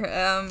 sure.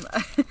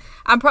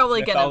 I'm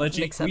probably going to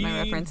Mythology mix up my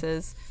queen.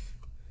 references.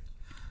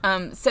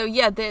 So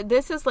yeah,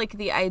 this is like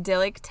the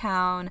idyllic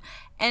town,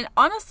 and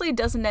honestly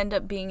doesn't end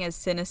up being as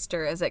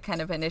sinister as it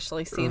kind of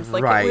initially seems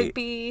like it would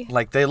be.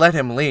 Like, they let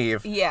him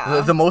leave.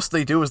 Yeah. The most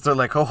they do is they're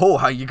like, oh,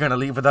 how you gonna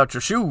leave without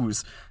your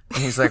shoes?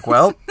 And he's like,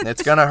 well,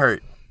 it's gonna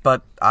hurt,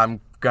 but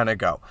I'm gonna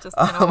go. Just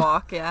gonna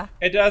walk, yeah.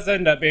 It does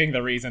end up being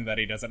the reason that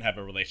he doesn't have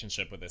a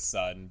relationship with his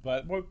son,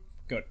 but we're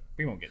good.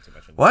 We won't get too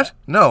much into What? that.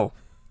 No.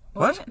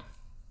 What?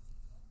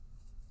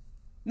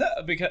 No,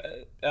 because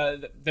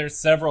there's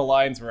several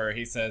lines where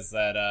he says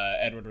that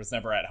Edward was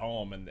never at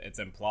home, and it's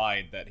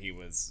implied that he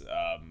was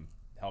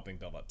helping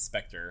build up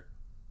Spectre.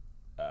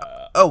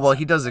 Oh, well,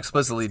 he does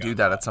explicitly do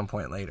that at some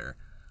point later.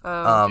 Yo,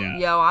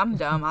 I'm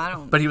dumb. I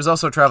don't. But he was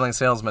also a traveling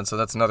salesman, so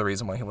that's another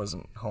reason why he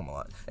wasn't home a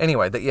lot.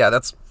 Anyway,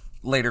 that's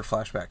later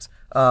flashbacks.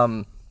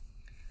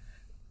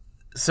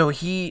 So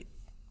he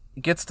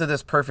gets to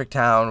this perfect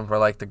town where,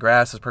 like, the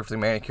grass is perfectly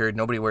manicured,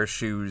 nobody wears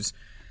shoes,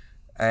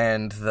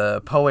 and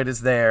the poet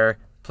is there,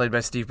 played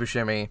by Steve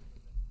Buscemi.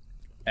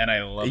 And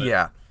I love it.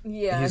 Yeah.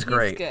 Yeah, he's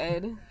great.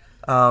 Good.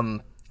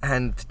 And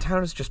the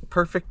town is just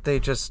perfect. They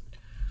just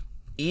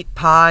eat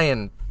pie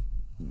and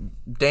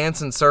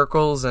dance in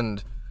circles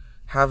and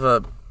have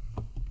a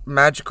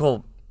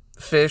magical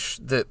fish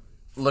that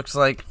looks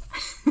like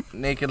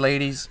naked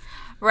ladies.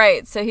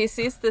 Right. So he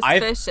sees this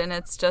fish, and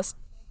it's just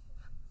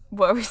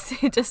what we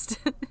see. Just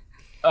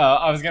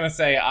I was gonna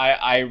say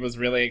I was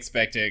really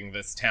expecting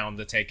this town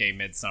to take a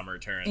midsummer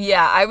turn.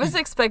 yeah, I was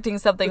expecting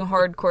something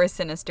hardcore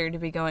sinister to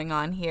be going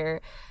on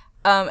here.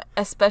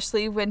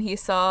 Especially when he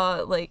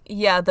saw, like,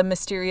 the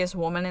mysterious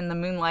woman in the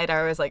moonlight.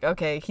 I was like,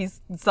 okay,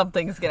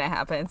 something's gonna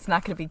happen. It's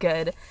not gonna be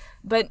good.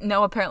 But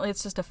no, apparently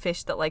it's just a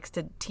fish that likes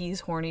to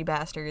tease horny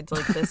bastards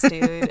like this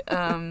dude.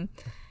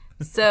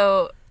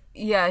 So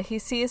yeah, he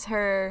sees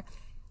her.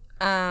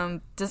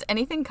 Does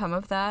anything come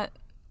of that?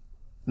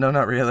 No,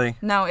 not really.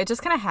 No, it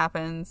just kind of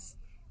happens.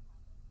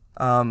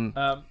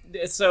 So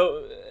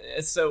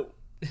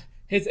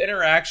his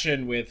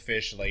interaction with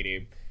Fish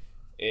Lady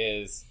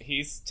is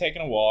he's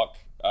taking a walk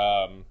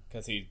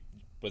because he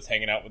was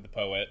hanging out with the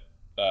poet,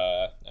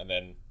 and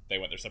then they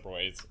went their separate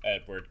ways.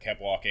 Edward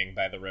kept walking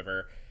by the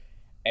river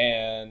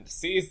and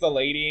sees the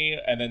lady,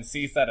 and then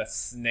sees that a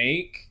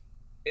snake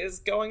is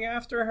going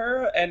after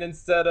her, and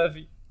instead of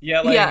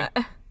yelling,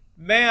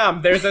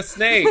 "Ma'am, there's a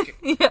snake,"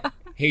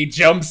 He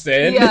jumps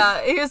in.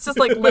 Yeah, he was just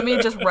like, let me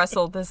just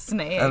wrestle this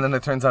snake. And then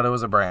it turns out it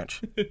was a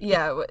branch.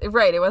 Yeah,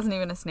 right. It wasn't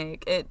even a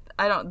snake.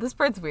 This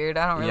part's weird.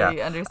 I don't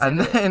really understand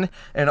And then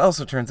it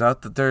also turns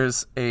out that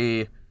there's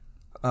an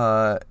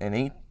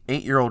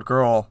 8-year-old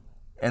girl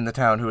in the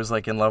town who is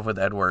like in love with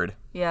Edward.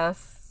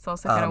 Yes, it's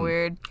also kind of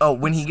weird. Oh,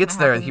 when he This gets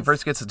kinda there, he happens.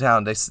 first gets to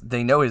town.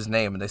 They know his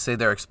name and they say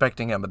they're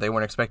expecting him, but they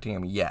weren't expecting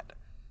him yet,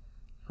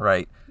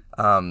 right?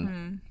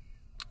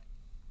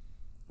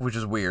 Which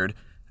is weird.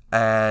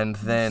 And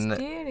then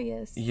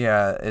Mysterious.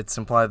 yeah, it's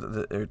implied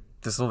that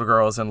this little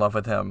girl is in love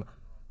with him,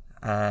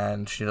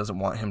 and she doesn't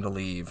want him to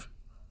leave.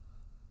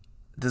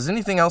 Does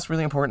anything else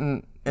really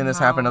important in this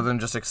happen other than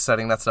just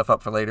setting that stuff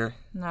up for later?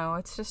 No,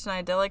 it's just an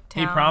idyllic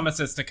town. He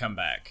promises to come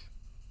back.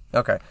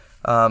 Okay.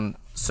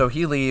 So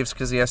he leaves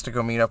because he has to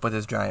go meet up with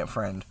his giant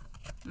friend.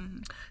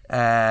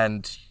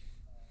 And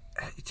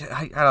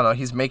I don't know,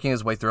 he's making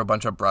his way through a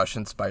bunch of brush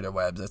and spider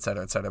webs, et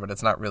cetera, but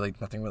it's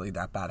nothing really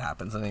that bad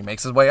happens. And he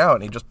makes his way out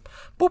and he just,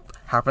 boop,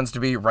 happens to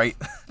be right.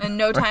 And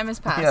no time has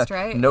passed,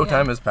 right? No Yeah.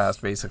 time has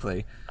passed,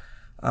 basically.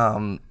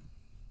 And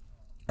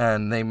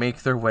they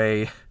make their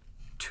way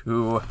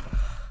to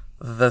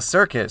the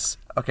circus.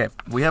 Okay,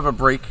 we have a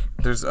break.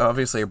 There's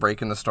obviously a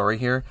break in the story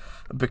here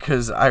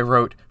because I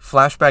wrote,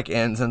 flashback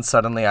ends and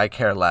suddenly I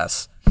care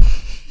less.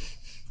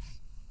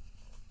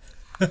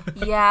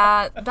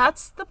 Yeah,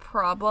 that's the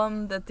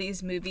problem that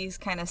these movies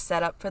kind of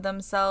set up for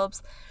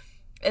themselves,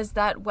 is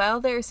that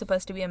while they're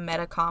supposed to be a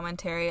meta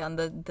commentary on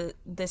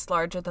this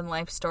larger than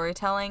life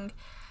storytelling,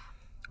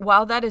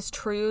 while that is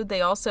true,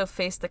 they also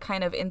face the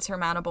kind of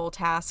insurmountable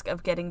task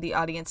of getting the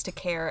audience to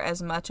care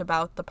as much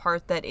about the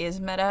part that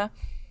is meta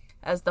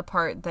as the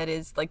part that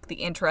is like the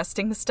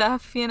interesting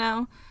stuff, you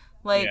know?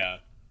 Like, Yeah.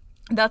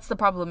 that's the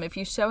problem. If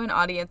you show an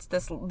audience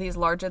these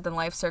larger than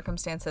life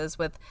circumstances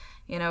with,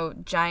 you know,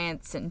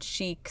 giants and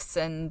sheiks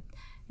and,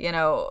 you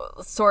know,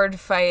 sword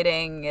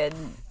fighting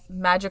and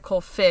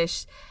magical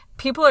fish,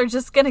 people are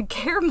just going to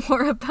care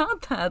more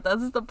about that.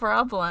 That's the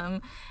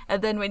problem.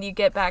 And then when you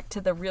get back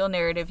to the real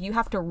narrative, you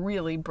have to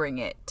really bring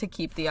it to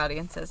keep the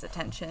audience's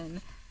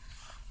attention.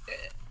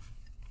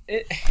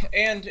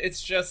 And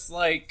it's just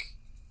like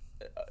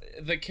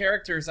the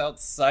characters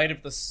outside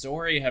of the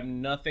story have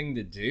nothing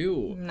to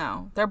do.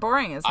 No, they're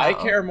boring as hell. I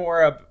care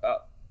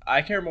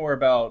more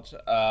about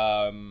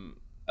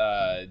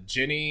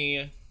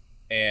Ginny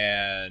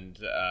and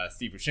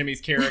Steve Buscemi's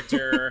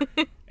character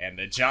and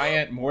the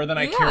giant more than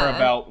I care Yeah.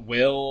 about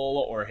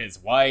Will or his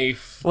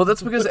wife. Well,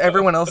 that's because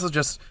everyone else is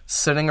just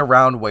sitting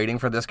around waiting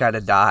for this guy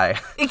to die.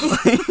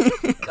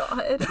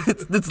 God.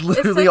 That's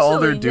literally all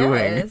they're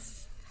doing.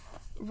 Yes.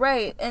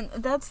 Right, and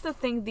that's the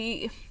thing.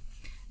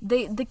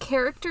 The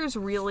characters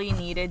really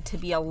needed to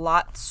be a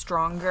lot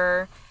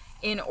stronger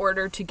in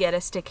order to get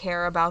us to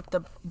care about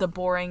the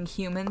boring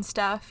human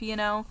stuff, you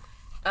know?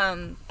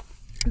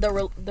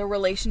 The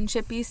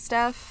relationship-y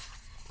stuff.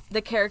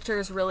 The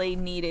characters really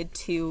needed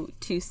to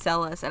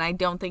sell us, and I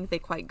don't think they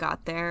quite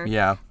got there.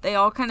 Yeah. They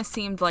all kind of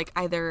seemed like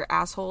either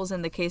assholes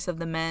in the case of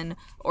the men,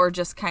 or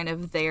just kind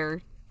of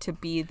there to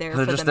be there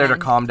They're for just the there to men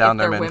calm down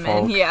if their they're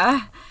menfolk. women.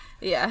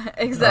 Yeah,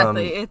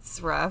 exactly.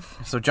 It's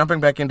rough. So jumping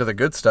back into the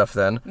good stuff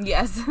then,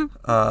 Yes.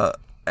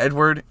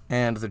 Edward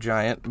and the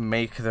giant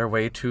make their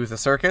way to the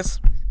circus.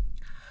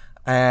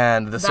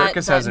 And the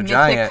circus has a mythic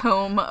giant.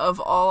 home of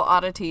all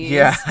oddities.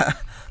 Yeah.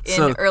 In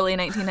So early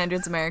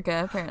 1900s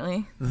America,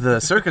 apparently. the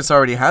circus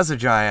already has a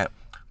giant,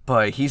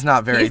 but he's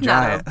not very He's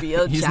giant. not a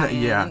real He's giant.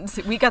 not-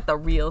 yeah. We got the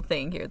real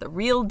thing here, the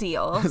real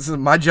deal. So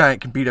my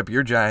giant can beat up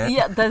your giant.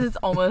 Yeah, that is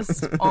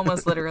almost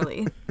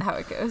literally how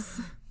it goes.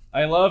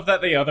 I love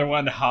that the other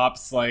one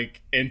hops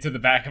like into the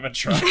back of a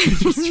truck and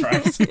just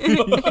drives.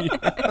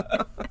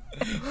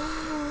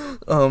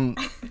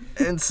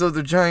 And so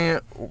the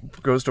giant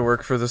goes to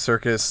work for the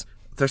circus.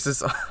 There's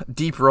this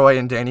Deep Roy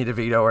and Danny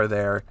DeVito are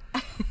there.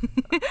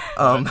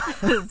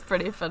 It's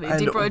pretty funny. And-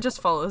 Deep Roy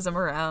just follows him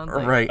around.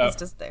 Like, Right. He's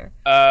just there.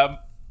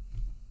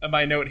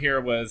 My note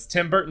here was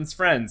Tim Burton's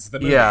Friends, the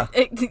movie. Yeah.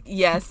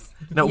 Yes.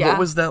 No, yeah. what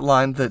was that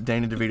line that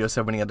Danny DeVito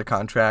said when he had the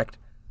contract?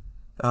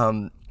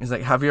 He's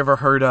like, have you ever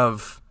heard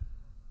of,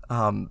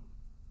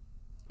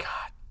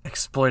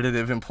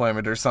 exploitative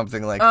employment or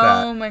something like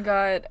Oh my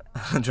god.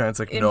 that? The giant's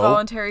like, no.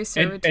 Involuntary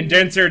servitude.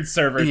 Indentured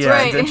servitude. Yeah,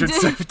 Right. indentured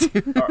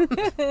servitude.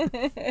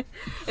 And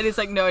he's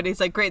like, no, and he's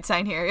like, great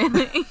sign here.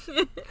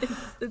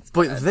 it's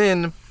But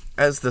then,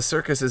 as the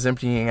circus is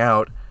emptying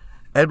out,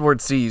 Edward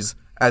sees,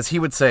 as he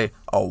would say,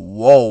 a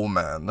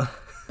woman.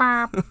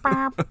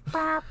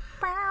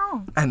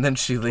 And then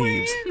she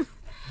leaves.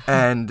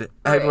 And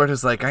Edward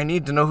is like, I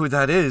need to know who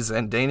that is.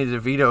 And Danny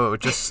DeVito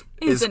just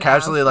He's is an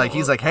casually like, asshole.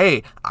 he's like,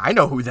 hey, I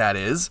know who that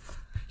is.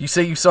 You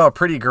say you saw a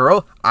pretty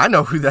girl? I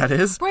know who that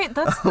is. Right,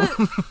 that's the...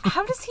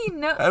 How does he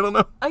know? I don't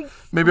know.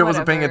 Maybe I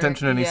wasn't paying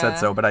attention and he said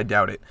so, but I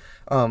doubt it.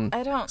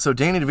 I don't... So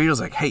Danny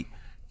DeVito's like, hey,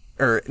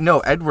 or no,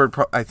 Edward,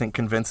 I think,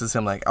 convinces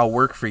him, like, I'll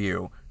work for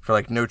you for,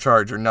 like, no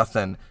charge or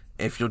nothing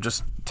if you'll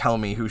just tell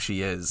me who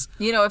she is,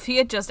 You know, if he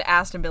had just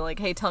asked and been like,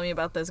 hey, tell me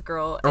about this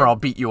girl. or I'll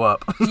beat you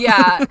up.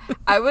 Yeah,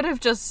 I would have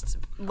just,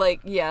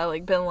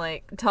 been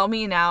like, tell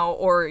me now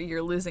or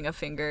you're losing a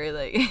finger.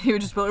 Like, he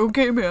would just be like,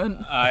 okay,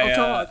 man, I'll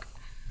talk.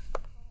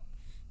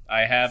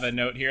 I have a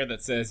note here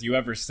that says, you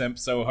ever simp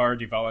so hard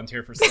you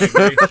volunteer for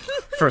slavery?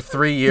 For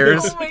 3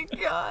 years. Oh my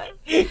god.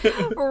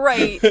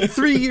 Right.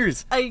 3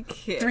 years. I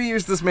can't. 3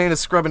 years this man is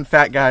scrubbing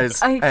fat guys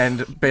I-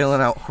 and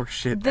bailing out horse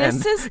shit. This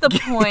and is the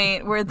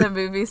point where the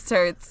movie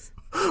starts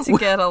to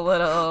get a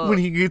little... when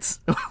he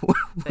gets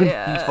when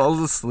Yeah. he falls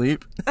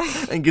asleep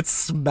and gets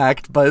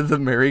smacked by the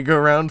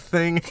merry-go-round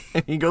thing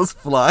and he goes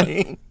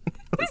flying.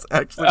 It's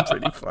actually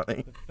pretty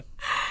funny.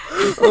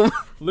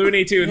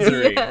 Looney Tunes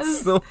reads.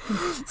 Yes.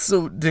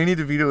 So Danny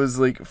DeVito is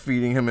like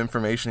feeding him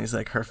information. He's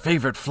like, her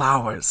favorite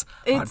flowers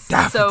are It's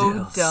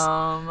daffodils. so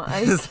dumb.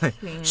 It's like,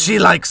 she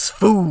likes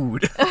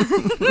food.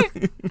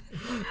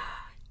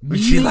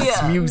 She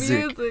likes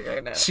music. I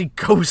know. She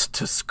goes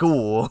to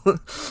school.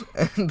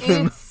 and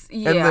then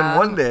and then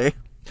one day,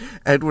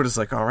 Edward is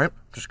like, all right,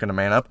 I'm just gonna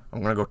man up.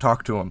 I'm gonna go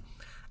talk to him.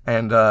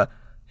 And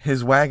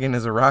his wagon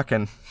is a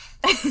rockin'.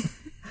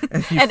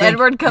 And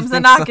Edward comes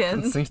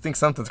a-knockin'. So you think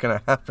something's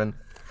gonna happen.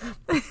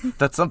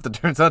 That something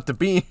turns out to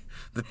be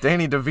that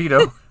Danny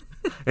DeVito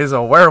is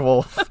a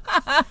werewolf.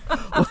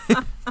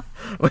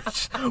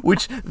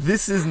 Which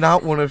this is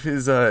not one of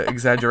his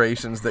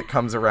exaggerations that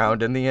comes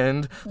around in the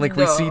end. Like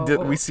we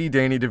see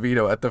Danny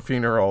DeVito at the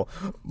funeral,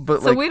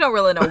 but So like we don't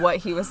really know what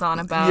he was on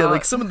about. yeah,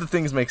 like some of the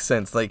things make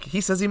sense. Like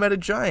he says he met a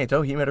giant.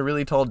 Oh, he met a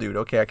really tall dude.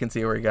 Okay, I can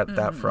see where he got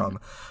that from.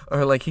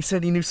 Or like he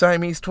said he knew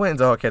Siamese twins.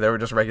 Oh, okay, they were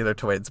just regular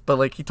twins. But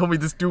like he told me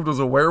this dude was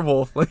a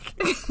werewolf. Like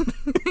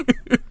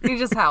He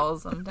just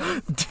howls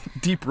sometimes.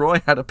 Deep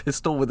Roy had a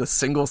pistol with a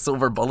single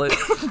silver bullet.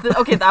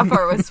 Okay, that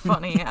part was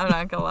funny. I'm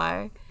not gonna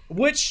lie.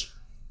 Which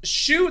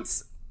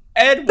shoots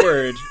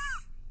Edward,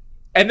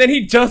 and then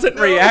he doesn't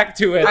react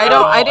to it. I at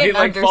don't- all. I didn't He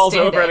like falls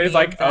understand over and he's any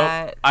like, of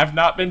that. "Oh, I've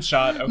not been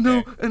shot." Okay.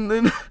 No, and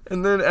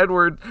then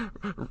Edward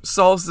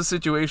solves the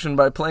situation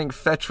by playing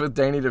fetch with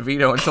Danny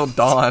DeVito until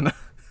dawn.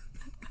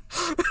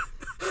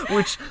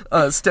 Which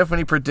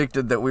Stephanie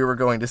predicted that we were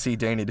going to see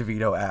Danny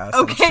DeVito ass.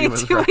 and she Okay,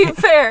 was to right. be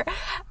fair,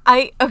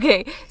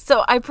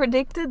 so I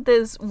predicted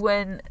this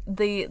when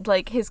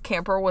his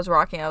camper was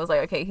rocking. I was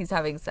like, okay, he's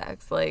having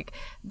sex. Like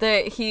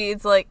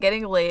he's like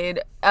getting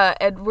laid.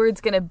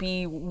 Edward's gonna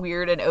be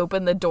weird and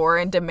open the door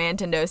and demand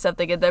to know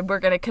something, and then we're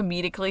gonna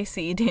comedically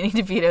see Danny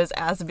DeVito's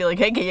ass and be like,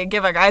 hey, can you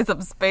give a guy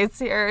some space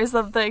here or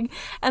something?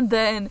 And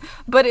then,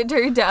 but it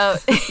turned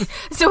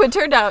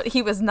out,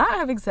 he was not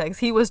having sex.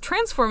 He was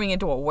transforming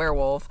into a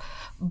werewolf.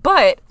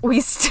 But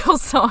we still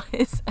saw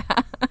his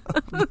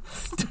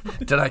ass.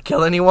 Did I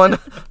kill anyone?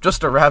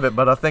 Just a rabbit,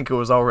 but I think it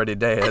was already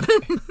dead.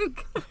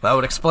 That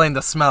would explain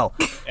the smell.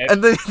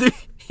 And then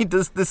he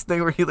does this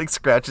thing where he like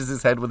scratches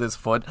his head with his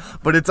foot,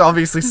 but it's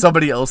obviously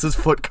somebody else's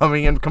foot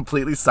coming in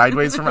completely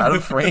sideways from out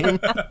of frame.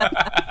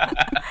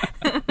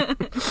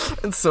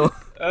 And so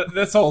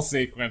this whole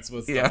sequence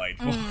was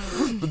delightful.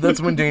 but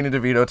that's when Danny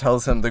DeVito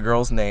tells him the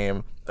girl's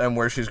name and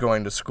where she's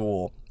going to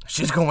school.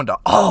 She's going to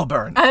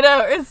Auburn. I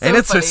know, it's so and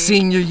it's funny. her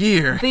senior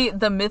year.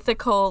 The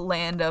mythical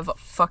land of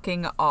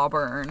fucking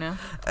Auburn.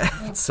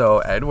 So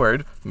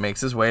Edward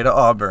makes his way to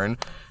Auburn,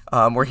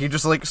 where he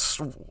just like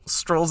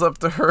strolls up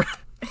to her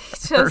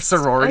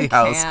sorority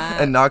house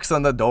and knocks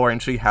on the door,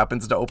 and she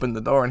happens to open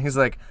the door, and he's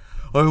like,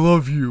 I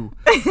love you.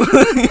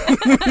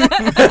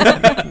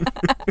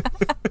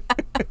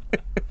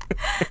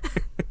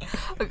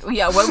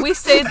 Yeah, when we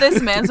say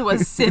this man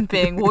was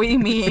simping, we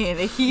mean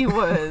he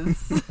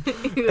was.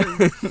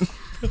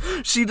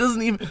 She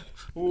doesn't even.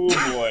 Oh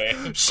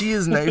boy. She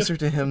is nicer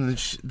to him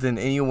than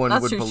anyone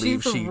That's would true.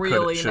 believe She's she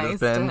really should nice have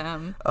been. to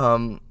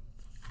him.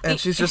 And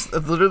she's just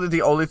literally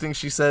the only thing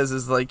she says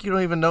is like, you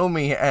don't even know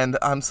me, and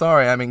I'm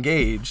sorry, I'm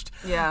engaged.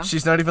 Yeah.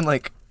 She's not even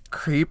like,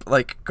 creep,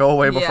 like, go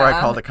away before I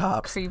call the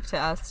cops.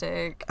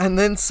 Creeptastic. And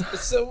then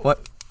So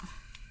what?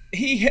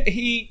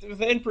 He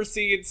then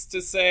proceeds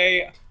to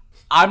say,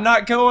 I'm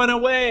not going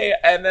away,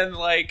 and then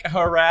like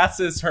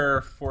harasses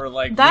her for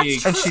like That's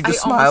weeks. And true. she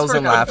just I almost smiles and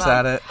forgot laughs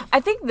that. at it. I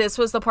think this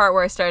was the part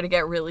where I started to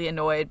get really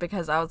annoyed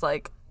because I was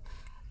like,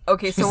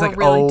 okay, so She's we're like,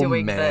 really "Oh,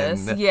 doing men."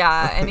 this.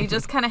 Yeah, and he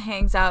just kind of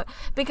hangs out.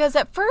 Because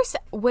at first,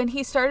 when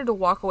he started to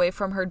walk away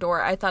from her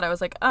door, I thought I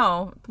was like,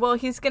 oh, well,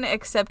 he's going to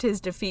accept his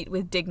defeat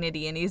with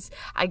dignity, and he's,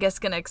 I guess,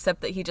 going to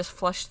accept that he just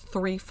flushed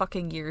 3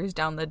 fucking years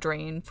down the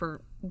drain for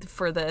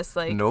this.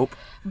 Like, Nope.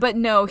 But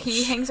no,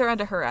 he hangs around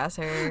to harass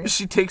her.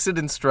 She takes it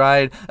in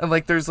stride, and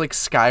like there's like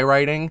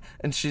skywriting,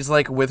 and she's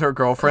like with her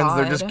girlfriends.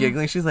 They're just God.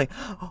 giggling. She's like,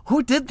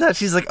 "Who did that?"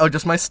 She's like, "Oh,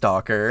 just my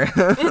stalker."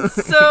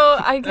 It's so,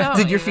 I don't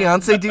Did your even-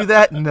 fiance do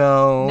that?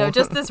 No. No,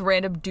 just this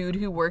random dude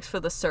who works for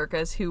the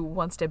circus who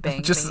wants to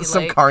bang just me.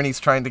 some like, carnies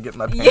trying to get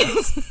my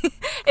pants.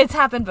 It's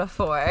happened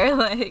before.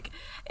 Like,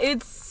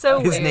 it's so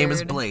His weird. name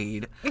is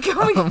Blade.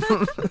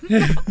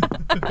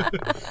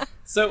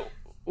 So,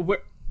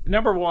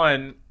 number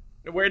one,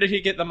 where did he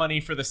get the money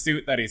for the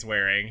suit that he's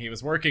wearing? He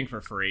was working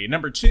for free.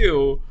 Number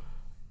two,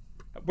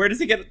 Where does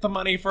he get the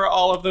money for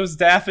all of those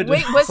daffodils?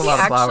 Wait, was a he lot of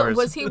actually flowers.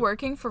 was he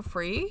working for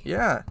free?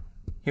 Yeah.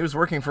 He was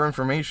working for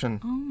information.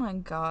 Oh my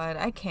god,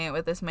 I can't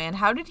with this man.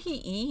 How did he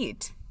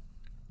eat?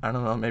 I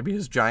don't know, maybe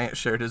his giant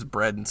shared his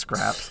bread and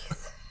scraps.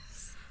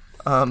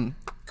 Carny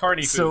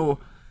food. So,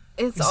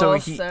 It's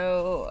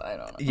So I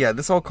don't know. yeah,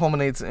 this all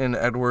culminates in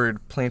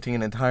Edward planting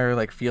an entire,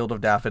 like, field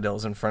of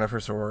daffodils in front of her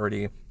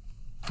sorority.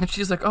 And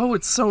she's like, oh,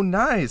 it's so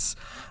nice.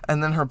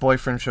 And then her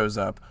boyfriend shows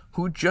up,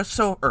 her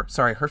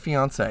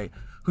fiancé,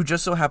 who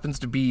just so happens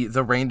to be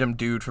the random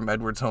dude from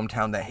Edward's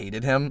hometown that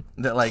hated him,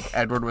 that, like,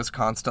 Edward was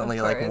constantly,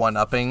 Of like, course.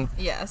 one-upping.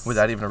 Yes.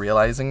 Without even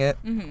realizing it.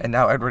 And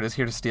now Edward is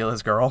here to steal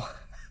his girl.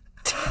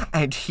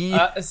 And he...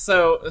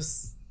 So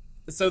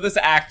this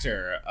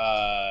actor,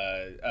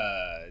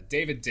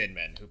 David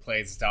Denman, who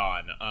plays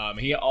Don,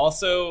 he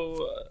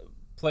also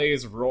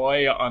plays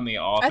Roy on The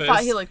Office. I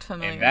thought he looked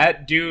familiar. And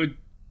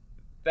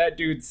that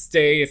dude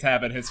stays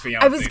having his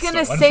fiancé. I was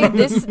gonna stolen say from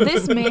him.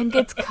 this man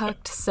gets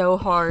cucked so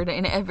hard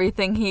in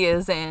everything he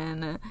is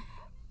in.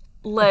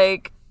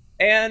 Like,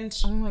 And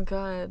oh my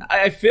god.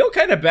 I feel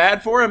kind of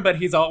bad for him, but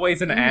he's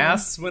always an Mm-hmm.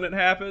 ass when it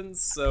happens.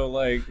 So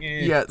like,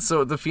 Yeah,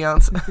 so the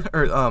fiance...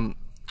 or,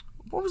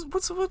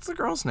 what's the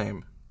girl's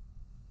name?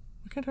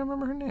 Why can't I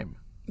remember her name?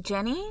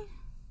 Jenny?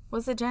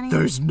 Was it Jenny?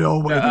 There's no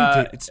way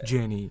they did. It's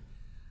Jenny.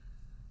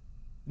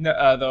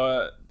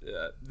 No,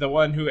 the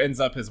one who ends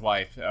up his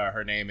wife.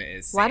 Her name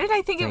is. Why did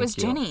I think it was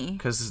Thank you. Jenny?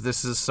 Because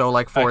this is so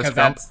like Forrest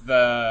Because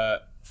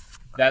Gump.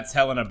 that's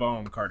Helena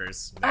Bonham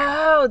Carter's.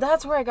 Oh,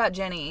 that's where I got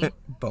Jenny.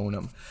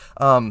 Bonham.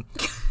 And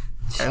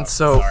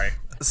so Sorry.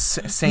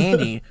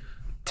 Sandy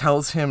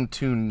tells him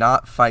to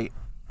not fight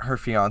her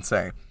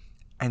fiance.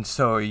 And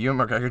so Ewan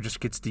McGregor just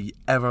gets the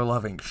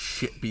ever-loving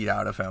shit beat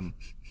out of him.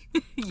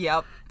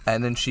 Yep.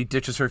 And then she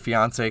ditches her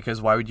fiance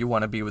because why would you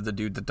want to be with the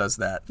dude that does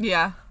that?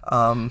 Yeah.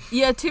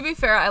 Yeah, to be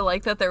fair, I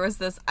like that there was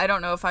this, I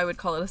don't know if I would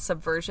call it a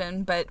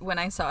subversion, but when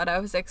I saw it, I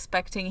was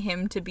expecting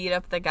him to beat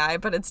up the guy,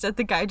 but instead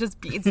the guy just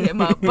beats him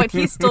up, but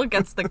he still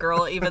gets the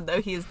girl, even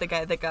though he's the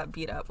guy that got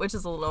beat up, which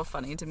is a little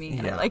funny to me.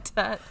 Yeah. I liked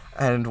that.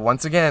 And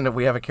once again,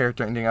 we have a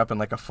character ending up in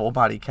like a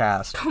full-body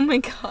cast. Oh my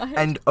god.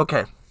 And,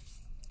 okay,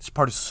 this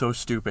part is so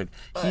stupid.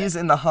 He's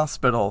in the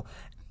hospital,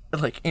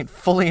 like,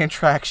 fully in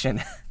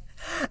traction,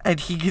 and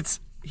he gets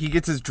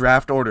his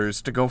draft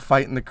orders to go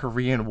fight in the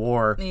Korean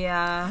War.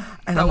 Yeah.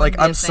 And that I'm would like, be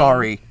a I'm thing.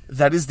 sorry.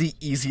 That is the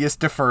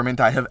easiest deferment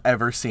I have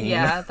ever seen.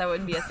 Yeah, that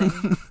wouldn't be a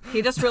thing.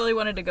 He just really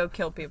wanted to go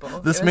kill people.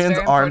 It This was man's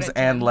very arms important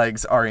to and him.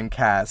 legs are in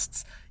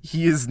casts.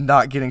 He is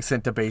not getting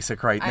sent to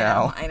basic right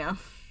now. I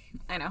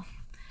know.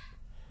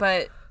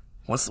 But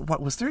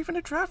Was there even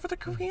a draft for the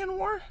Korean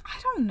War? I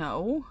don't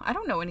know. I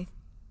don't know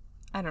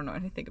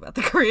anything about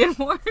the Korean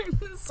War.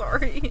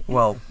 Sorry.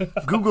 Well,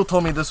 Google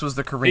told me this was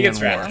the Korean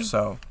gets War, drafted.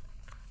 so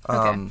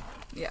Okay.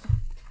 Yeah.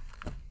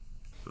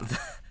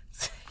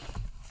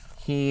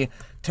 he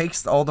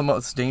takes all the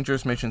most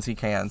dangerous missions he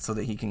can so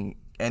that he can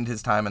end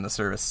his time in the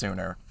service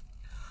sooner.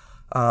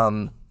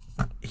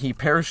 He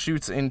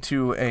parachutes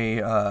into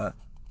a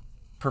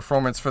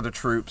performance for the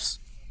troops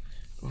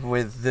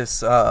with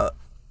this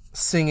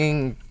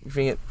singing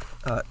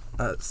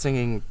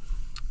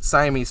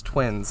Siamese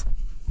twins.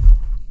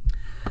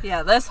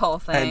 Yeah, this whole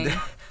thing. And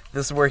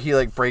this is where he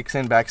like breaks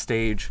in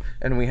backstage,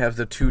 and we have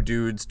the two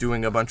dudes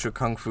doing a bunch of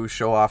kung fu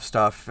show off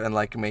stuff and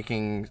like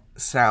making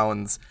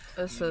sounds,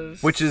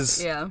 which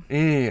is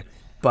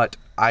But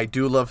I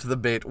do love the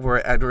bit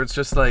where Edward's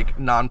just like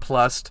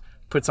nonplussed,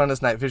 puts on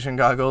his night vision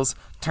goggles,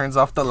 turns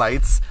off the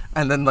lights,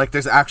 and then like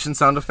there's action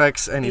sound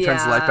effects, and he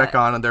turns the light back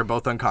on, and they're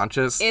both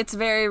unconscious. It's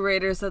very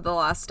Raiders of the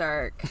Lost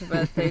Ark,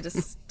 but they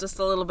just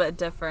a little bit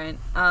different.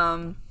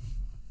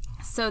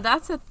 So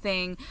that's a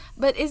thing.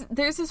 But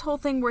there's this whole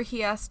thing where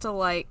he has to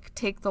like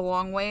take the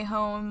long way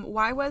home.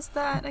 Why was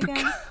that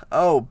again?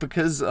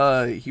 Because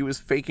he was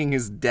faking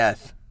his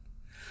death,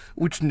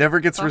 which never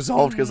gets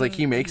resolved because like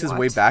he makes his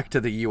way back to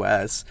the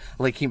U.S.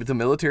 Like the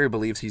military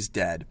believes he's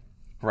dead,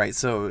 right?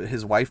 So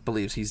his wife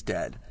believes he's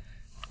dead,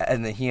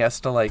 and then he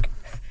has to like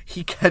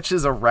he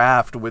catches a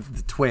raft with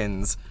the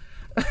twins,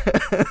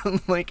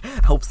 and, like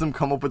helps them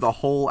come up with a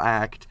whole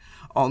act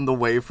on the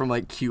way from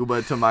like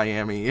Cuba to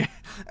Miami.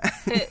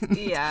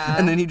 Yeah.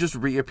 And then he just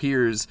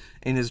reappears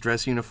in his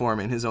dress uniform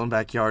in his own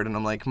backyard, and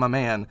I'm like, my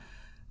man,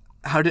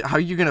 how are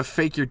you gonna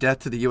fake your death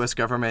to the U.S.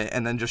 government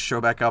and then just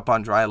show back up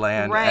on dry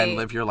land Right. and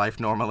live your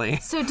life normally?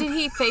 So did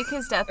he fake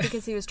his death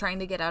because he was trying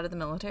to get out of the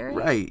military?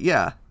 Right?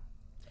 Yeah.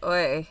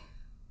 Oy.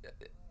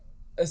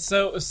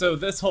 So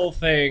this whole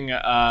thing,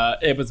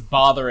 it was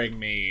bothering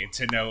me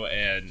to no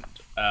end.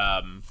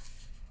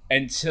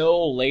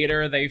 Until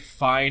later they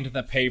find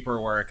the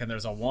paperwork, and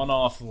there's a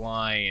one-off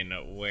line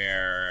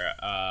where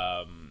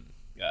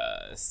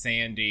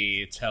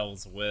Sandy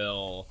tells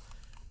Will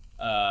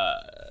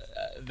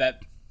that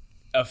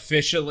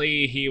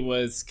officially he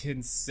was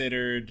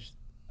considered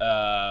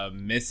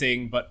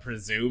missing but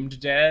presumed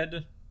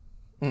dead.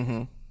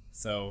 Mm-hmm.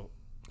 So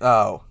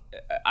Oh.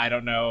 I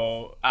don't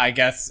know. I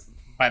guess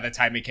by the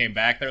time he came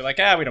back, they're like,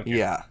 we don't care.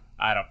 Yeah.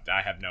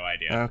 I have no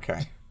idea.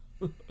 Okay.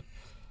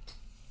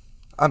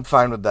 I'm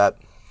fine with that.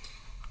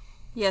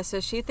 Yeah, so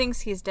she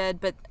thinks he's dead,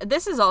 but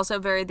this is also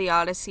very the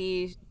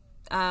Odyssey.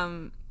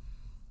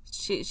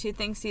 She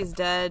thinks he's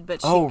dead,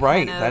 but she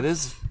right. kind of, That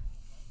is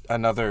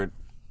another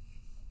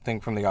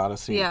thing from the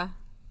Odyssey. Yeah,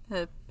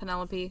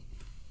 Penelope.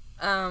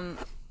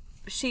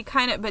 She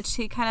kind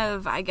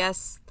of, I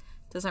guess,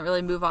 doesn't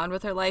really move on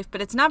with her life,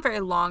 but it's not very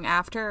long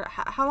after.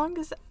 How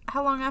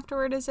long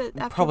afterward is it?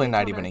 After Probably they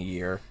not killed even her? a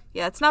year.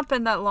 Yeah, it's not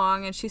been that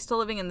long, and she's still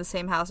living in the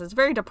same house. It's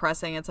very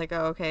depressing. It's like,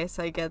 oh, okay,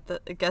 so I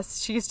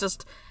guess she's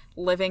just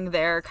living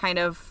there, kind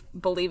of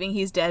believing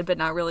he's dead, but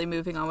not really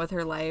moving on with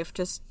her life,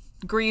 just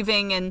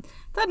grieving, and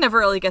that never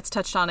really gets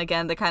touched on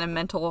again, the kind of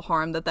mental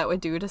harm that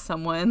would do to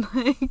someone,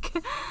 like,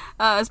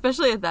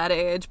 especially at that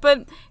age.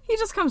 But he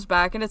just comes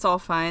back, and it's all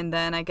fine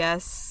then, I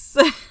guess.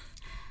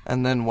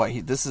 And then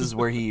this is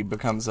where he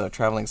becomes a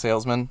traveling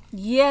salesman?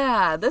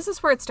 Yeah, this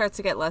is where it starts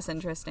to get less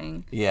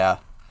interesting. Yeah.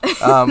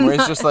 Where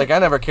it's just like, I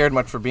never cared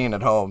much for being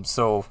at home,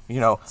 so,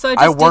 So I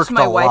I just worked ditched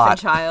my a wife lot. and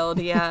child,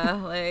 yeah,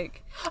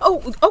 like...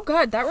 Oh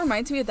god, that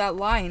reminds me of that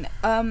line.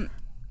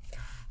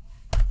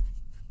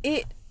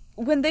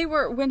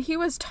 When he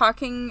was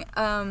talking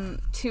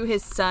to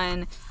his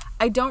son,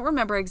 I don't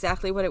remember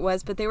exactly what it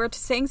was, but they were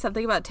saying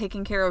something about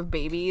taking care of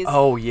babies.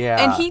 Oh,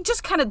 yeah. And he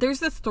just kind of, there's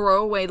this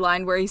throwaway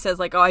line where he says,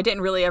 like, oh, I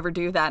didn't really ever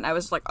do that. And I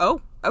was like,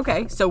 oh,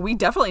 okay, so we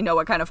definitely know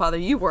what kind of father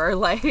you were.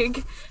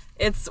 Like,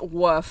 it's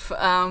woof.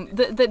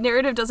 The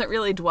narrative doesn't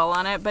really dwell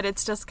on it, but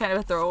it's just kind of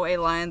a throwaway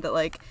line that,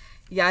 like,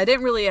 yeah, I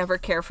didn't really ever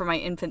care for my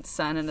infant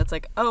son. And it's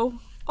like, oh,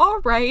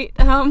 all right.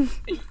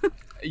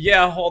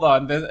 Yeah, hold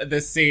on.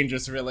 This scene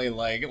just really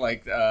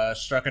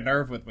struck a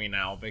nerve with me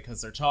now,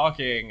 because they're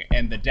talking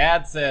and the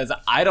dad says,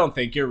 "I don't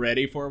think you're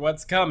ready for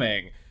what's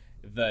coming.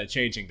 The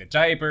changing the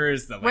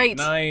diapers, the late Right.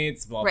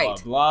 nights, blah Right.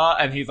 blah blah."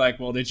 And he's like,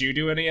 "Well, did you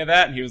do any of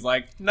that?" And he was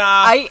like, "Nah."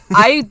 I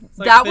It's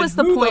like, that then was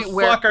the who point the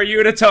where fuck are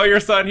you to tell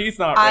your son he's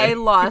not I ready?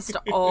 lost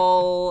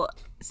all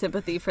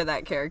sympathy for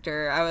that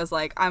character. I was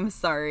like, I'm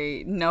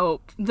sorry,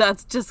 nope,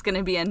 that's just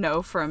gonna be a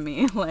no from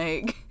me.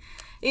 Like,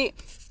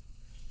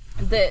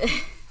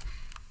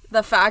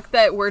 the fact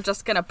that we're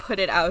just gonna put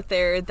it out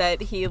there that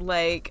he,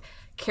 like,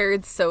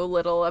 cared so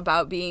little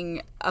about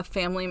being a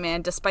family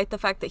man, despite the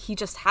fact that he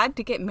just had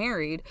to get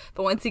married.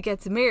 But once he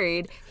gets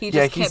married, he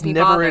just can't he's be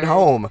never bothered. at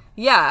home.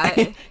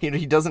 Yeah,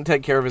 He doesn't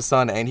take care of his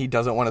son, and he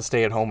doesn't want to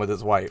stay at home with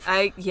his wife.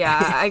 I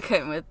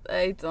couldn't with,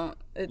 I don't,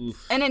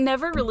 and it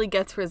never really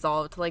gets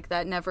resolved. Like,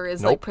 that never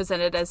is, like, Nope.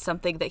 presented as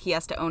something that he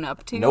has to own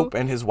up to. Nope,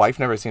 and his wife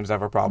never seems to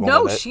have a problem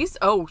No, with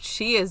it.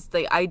 she is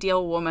the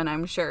ideal woman,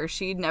 I'm sure.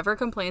 She never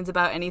complains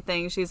about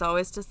anything. She's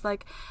always just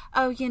like,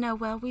 oh,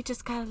 well, we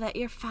just gotta let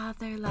your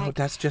father, like, Oh,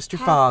 that's just your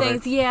have father.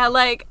 things. Yeah,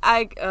 like,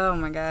 oh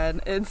my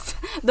god. It's,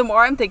 the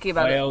more I'm thinking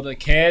about Well, to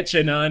catch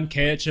an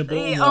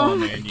uncatchable Oh,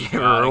 woman, you her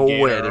gotta a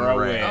get wedding her a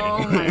ring.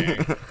 Oh wedding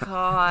ring. my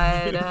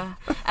god.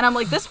 And I'm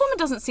like, this woman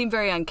doesn't seem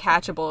very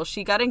uncatchable.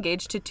 She got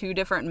engaged to 2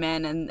 different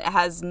men and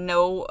has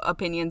no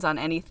opinions on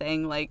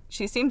anything. Like,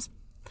 she seems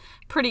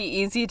pretty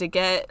easy to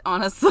get,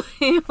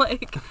 honestly.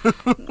 Like,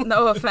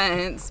 no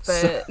offense,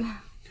 but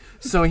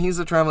So he's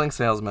a traveling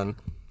salesman.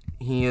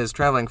 He is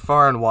traveling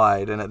far and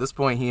wide, and at this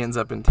point he ends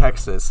up in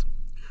Texas,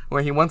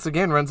 where he once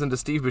again runs into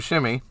Steve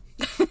Buscemi,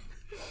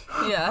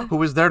 yeah. who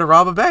was there to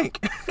rob a bank.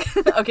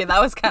 Okay,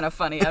 that was kind of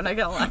funny. I'm not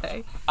gonna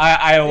lie.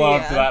 I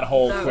loved Yeah, that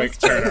whole that quick was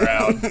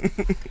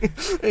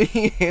turnaround.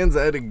 He hands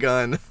out a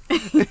gun.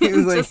 He's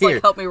like, Just here.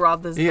 like, help me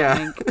rob this Yeah.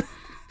 bank.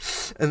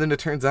 And then it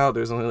turns out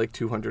there's only like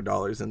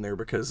 $200 in there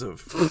because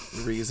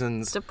of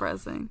reasons.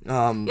 Depressing.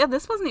 Yeah,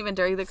 this wasn't even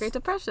during the Great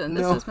Depression.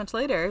 This No. was much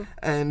later.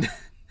 And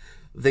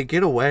they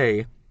get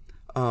away.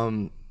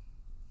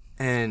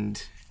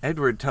 And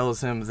Edward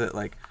tells him that,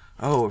 like,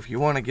 oh, if you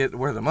want to get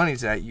where the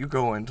money's at, you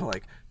go into,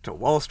 like, to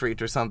Wall Street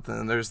or something.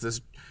 And there's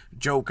this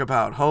joke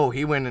about, oh,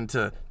 he went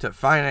into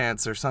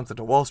finance or something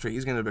to Wall Street.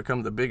 He's going to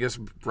become the biggest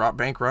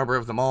bank robber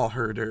of them all,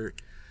 herder.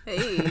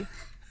 Hey,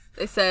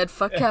 they said,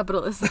 fuck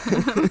capitalism.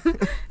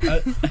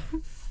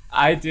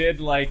 I did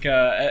like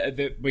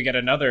we get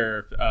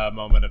another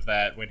moment of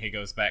that when he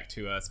goes back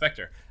to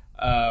Spectre.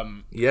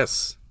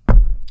 Yes.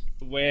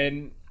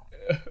 When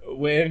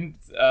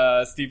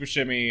Steve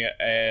Buscemi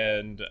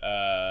and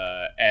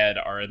Ed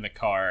are in the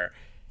car,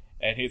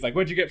 and he's like,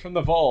 "What'd you get from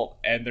the vault?"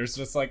 And there's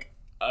just like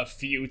a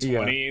few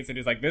 20s, and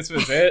he's like, "This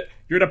was it.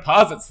 Your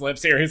deposit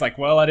slips here." He's like,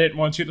 "Well, I didn't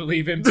want you to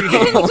leave empty."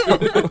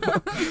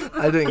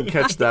 I didn't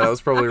catch that. I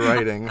was probably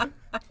writing.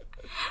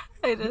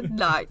 I did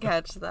not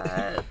catch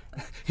that.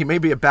 He may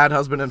be a bad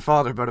husband and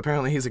father, but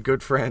apparently he's a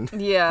good friend.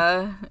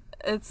 Yeah,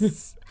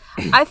 it's...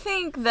 I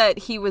think that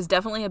he was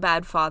definitely a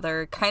bad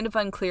father. Kind of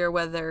unclear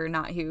whether or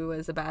not he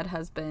was a bad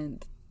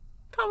husband.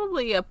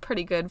 Probably a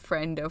pretty good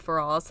friend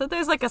overall. So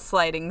there's like a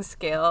sliding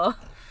scale.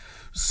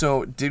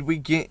 So, did we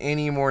get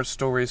any more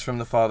stories from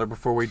the father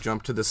before we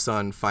jump to the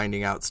son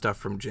finding out stuff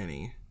from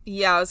Jenny?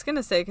 Yeah, I was going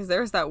to say, because there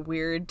was that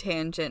weird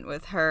tangent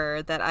with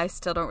her that I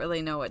still don't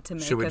really know what to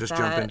make of that. Should we just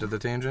jump into the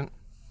tangent?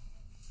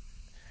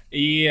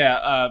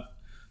 Yeah.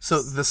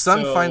 So, the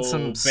son finds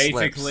some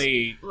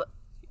basically. slips.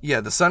 Yeah,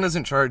 the son is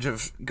in charge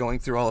of going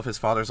through all of his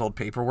father's old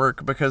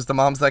paperwork because the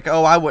mom's like,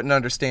 oh, I wouldn't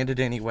understand it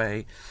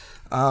anyway.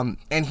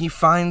 And he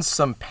finds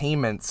some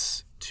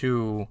payments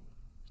to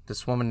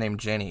this woman named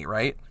Jenny,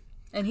 right?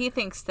 And he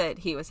thinks that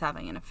he was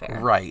having an affair.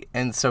 Right.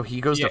 And so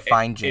he goes to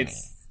find Jenny.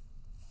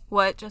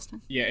 What,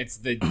 Justin? Yeah, it's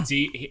the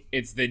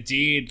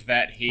deed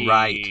that he...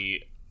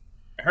 Right.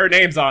 Her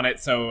name's on it,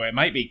 so it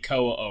might be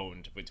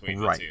co-owned between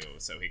the Right. two.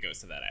 So he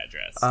goes to that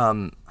address.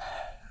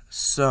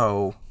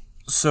 So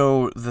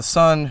the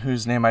son,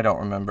 whose name I don't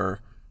remember,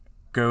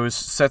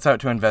 sets out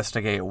to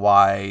investigate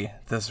why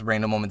this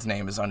random woman's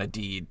name is on a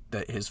deed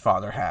that his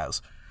father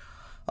has.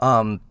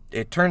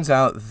 It turns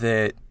out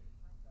that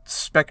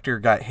Spectre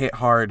got hit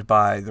hard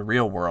by the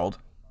real world.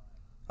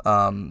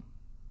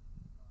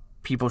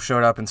 People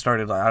showed up and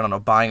started,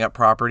 buying up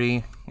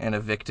property and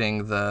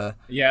evicting the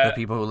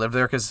people who lived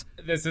there. Because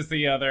this is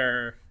the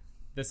other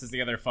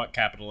fuck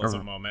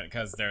capitalism moment,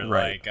 because they're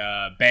Right.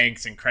 like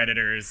banks and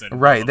creditors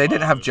and right, they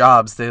didn't have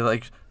jobs.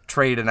 They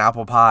traded an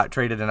apple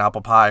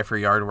pie for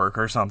yard work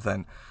or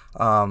something.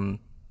 And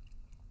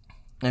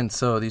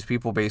so these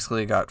people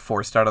basically got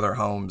forced out of their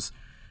homes,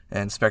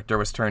 and Spectre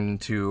was turned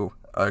into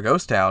a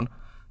ghost town.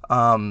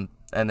 And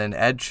then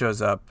Edward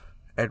shows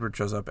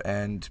up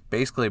and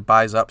basically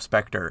buys up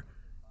Spectre,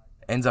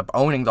 ends up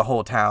owning the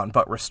whole town,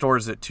 but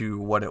restores it to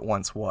what it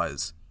once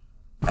was.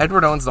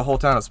 Edward owns the whole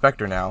town of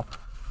Spectre now,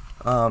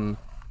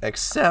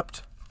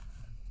 except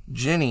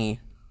Jenny,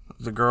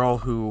 the girl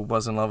who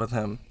was in love with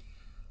him.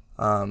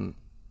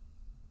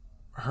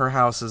 Her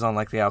house is on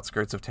the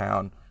outskirts of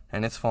town,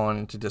 and it's fallen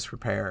into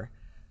disrepair.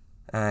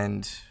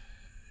 And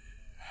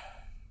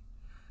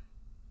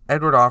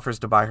Edward offers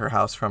to buy her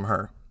house from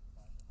her,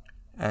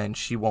 and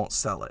she won't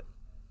sell it.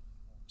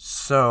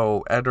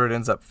 So Edward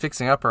ends up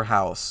fixing up her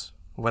house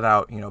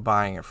without,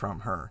 buying it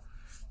from her.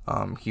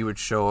 He would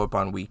show up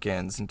on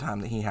weekends and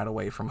time that he had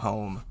away from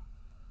home.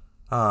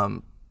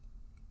 The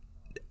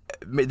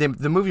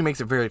movie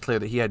makes it very clear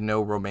that he had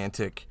no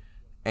romantic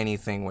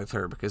anything with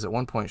her, because at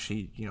one point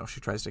she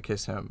tries to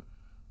kiss him.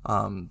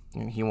 And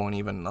he won't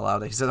even allow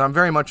that. He says, I'm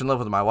very much in love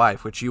with my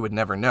wife, which you would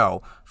never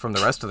know from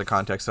the rest of the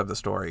context of the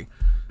story.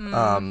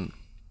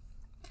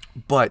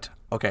 But,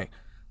 okay,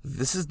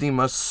 this is the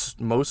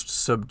most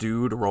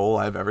subdued role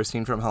I've ever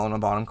seen from Helena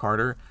Bonham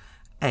Carter,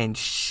 and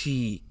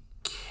she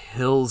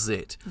kills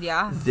it.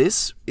 Yeah.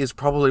 This is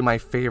probably my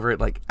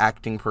favorite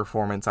acting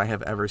performance I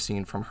have ever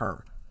seen from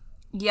her.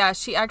 Yeah,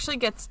 she actually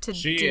gets to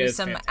do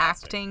some fantastic.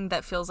 acting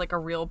that feels like a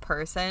real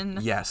person.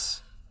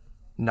 Yes.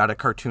 Not a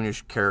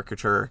cartoonish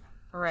caricature.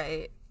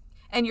 Right.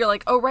 And you're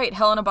like, oh, right,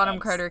 Helena Bonham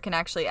Carter can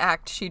actually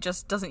act. She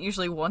just doesn't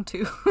usually want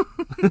to.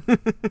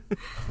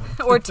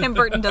 Or Tim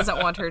Burton doesn't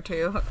want her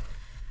to.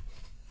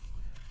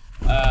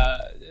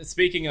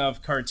 Speaking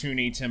of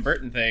cartoony Tim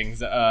Burton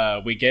things,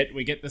 we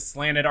get the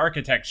slanted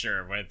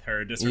architecture with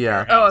her disrepair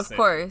Yeah. house. Oh, of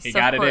course, He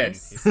got of it in.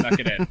 course. He snuck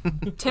it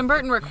in. Tim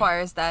Burton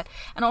requires that.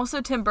 And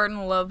also Tim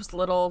Burton loves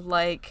little,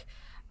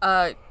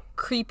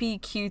 creepy,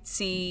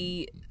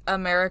 cutesy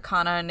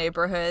Americana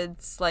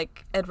neighborhoods,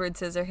 like Edward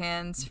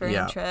Scissorhands for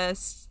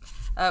interest.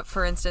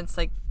 For instance,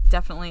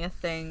 definitely a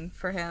thing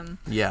for him.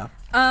 Yeah.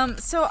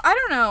 So I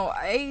don't know.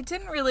 I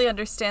didn't really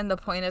understand the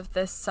point of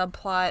this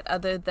subplot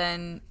other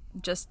than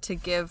just to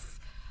give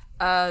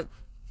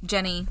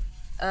Jenny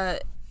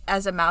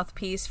as a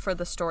mouthpiece for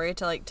the story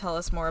to tell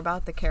us more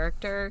about the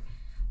character,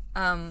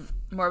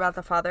 more about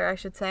the father, I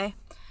should say.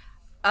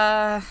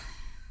 I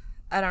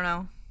don't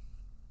know.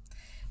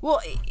 Well,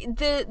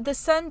 the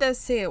son does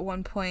say at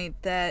one point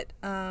that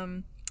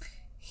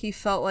he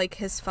felt like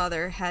his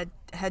father had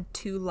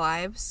two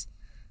lives.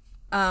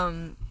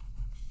 One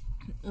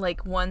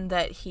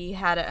that he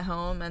had at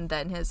home and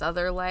then his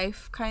other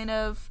life, kind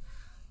of.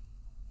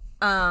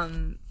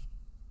 And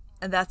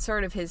that's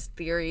sort of his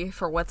theory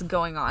for what's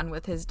going on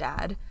with his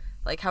dad.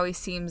 How he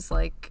seems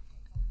like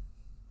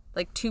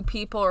two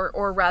people,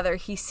 or rather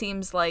he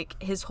seems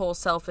like his whole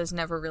self is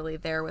never really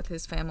there with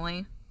his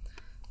family.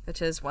 Which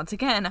is, once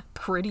again,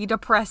 pretty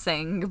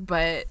depressing,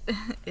 but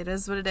it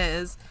is what it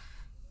is.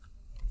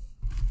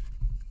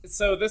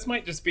 So this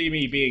might just be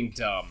me being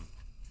dumb.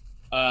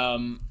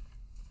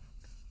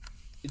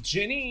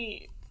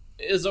 Jenny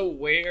is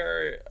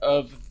aware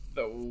of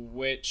the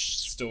witch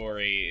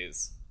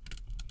stories,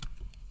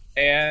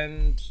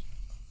 and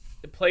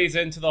it plays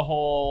into the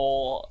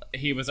whole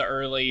he was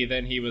early,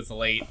 then he was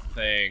late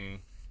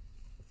thing.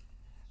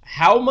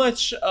 How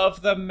much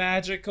of the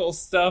magical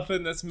stuff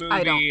in this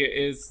movie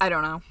is I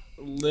don't know.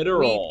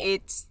 literal?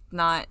 It's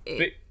not.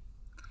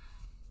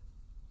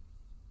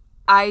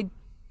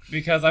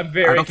 Because I'm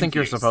very I don't think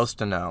you're confused. supposed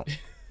to know.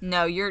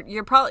 No,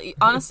 you're probably,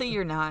 honestly,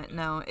 you're not.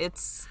 No,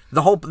 it's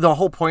The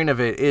whole point of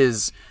it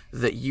is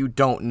that you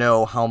don't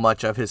know how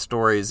much of his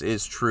stories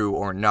is true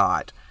or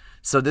not.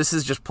 So this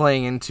is just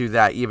playing into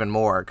that even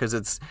more, because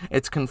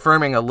it's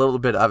confirming a little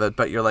bit of it,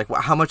 but you're like,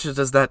 well, how much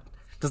does that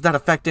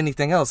affect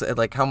anything else?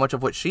 How much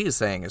of what she is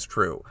saying is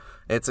true?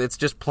 It's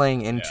just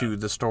playing into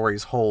the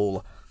story's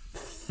whole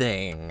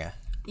thing.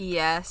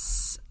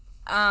 yes.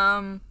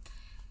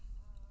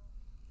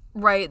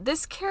 Right.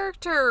 This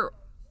character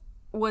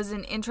was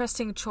an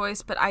interesting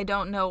choice, but I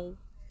don't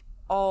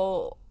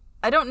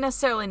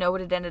necessarily know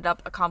what it ended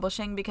up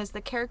accomplishing, because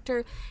the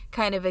character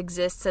kind of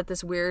exists at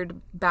this weird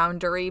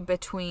boundary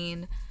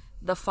between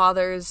the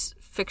father's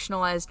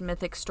fictionalized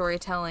mythic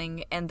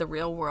storytelling and the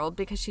real world,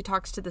 because she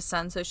talks to the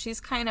son. So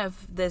she's kind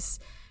of this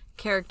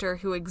character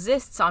who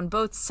exists on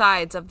both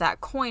sides of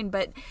that coin,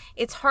 but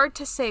it's hard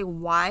to say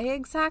why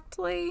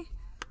exactly.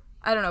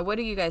 I don't know. What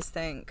do you guys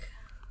think?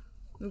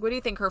 What do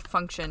you think her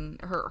function,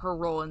 her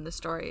role in the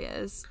story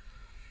is?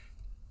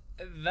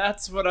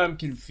 That's what I'm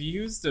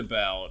confused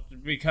about,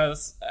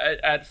 because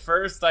at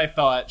first I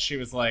thought she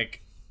was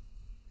like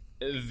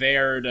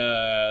there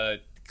to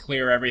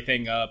clear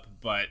everything up,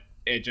 but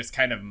it just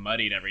kind of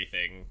muddied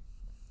everything.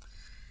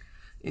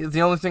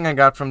 The only thing I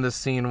got from this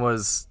scene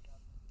was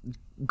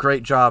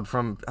great job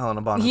from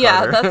Helena Bonham Carter.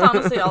 Yeah, that's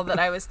honestly all that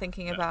I was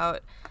thinking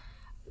about.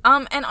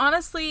 And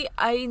honestly,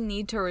 I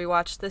need to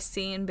rewatch this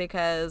scene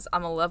because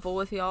I'm a level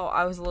with y'all.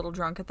 I was a little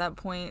drunk at that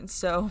point,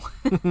 so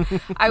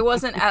I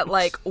wasn't at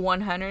like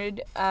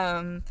 100.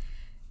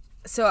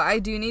 So I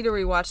do need to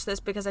rewatch this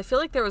because I feel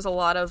like there was a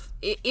lot of,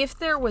 if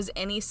there was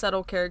any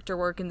subtle character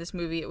work in this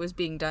movie, it was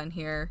being done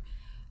here.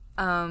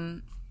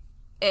 And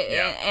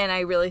I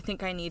really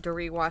think I need to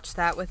rewatch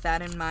that with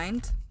that in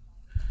mind.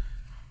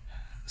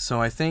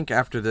 So I think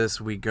after this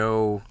we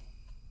go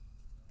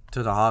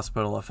to the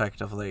hospital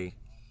effectively.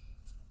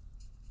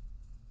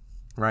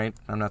 Right?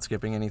 I'm not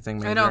skipping anything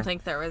major. I don't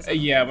think there was.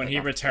 Yeah, when he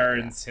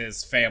returns,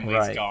 his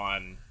family's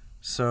gone.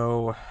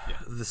 So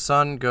the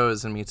son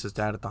goes and meets his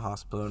dad at the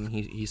hospital, and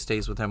he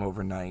stays with him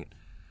overnight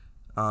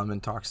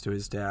and talks to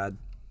his dad.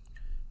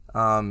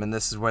 And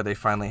this is where they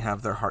finally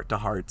have their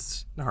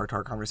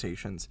heart-to-heart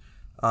conversations.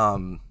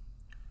 And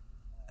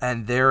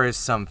there is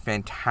some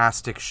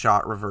fantastic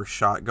reverse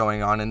shot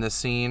going on in this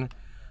scene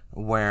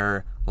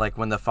where, like,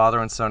 when the father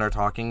and son are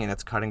talking and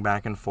it's cutting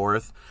back and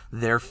forth,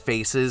 their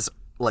faces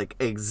like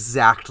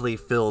exactly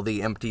fill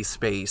the empty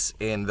space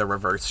in the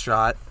reverse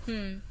shot.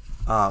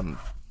 I'll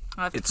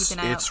have to keep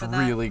an eye out for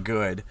that. Really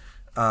good.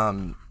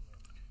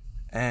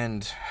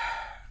 And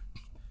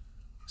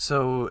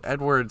so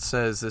Edward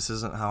says, "This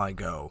isn't how I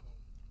go."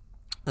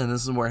 And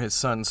this is where his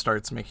son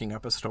starts making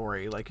up a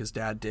story like his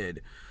dad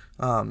did,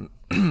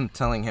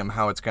 telling him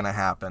how it's going to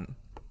happen.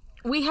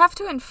 We have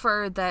to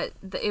infer that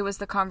it was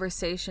the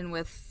conversation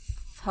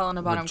with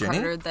Helena Bonham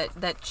Carter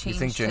that changed you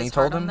think Ginny his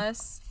told heart him? on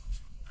this.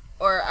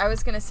 Or I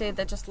was going to say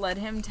that just led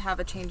him to have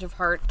a change of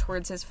heart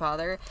towards his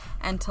father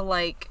and to,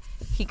 like,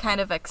 he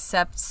kind of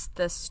accepts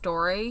the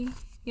story,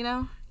 you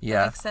know?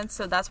 Yeah. That makes sense.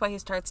 So that's why he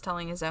starts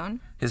telling his own.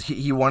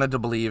 He wanted to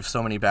believe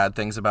so many bad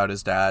things about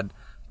his dad,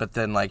 but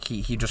then, like,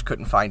 he just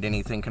couldn't find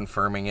anything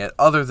confirming it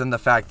other than the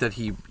fact that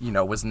he,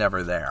 was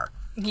never there.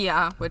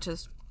 Yeah, which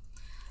is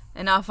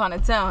enough on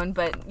its own.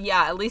 But,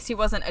 yeah, at least he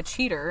wasn't a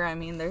cheater. I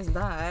mean, there's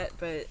that.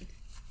 But,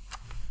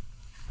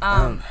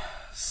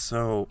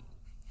 So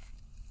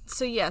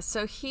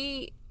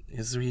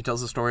he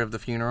tells the story of the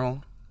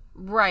funeral,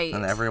 right?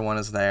 And everyone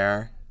is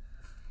there,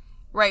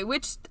 right?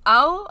 Which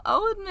I'll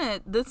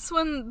admit, this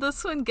one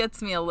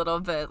gets me a little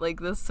bit. Like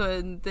this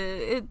one,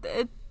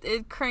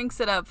 it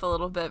cranks it up a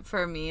little bit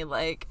for me.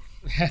 Like,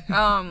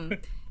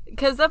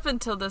 because up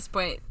until this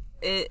point,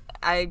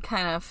 I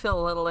kind of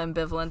feel a little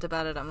ambivalent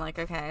about it. I'm like,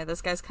 okay,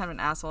 this guy's kind of an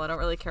asshole. I don't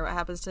really care what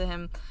happens to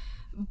him,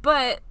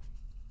 but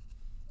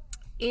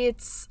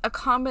it's a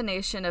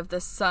combination of the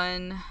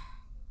son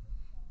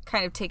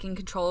kind of taking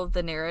control of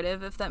the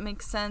narrative, if that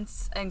makes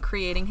sense, and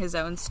creating his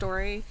own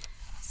story.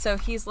 So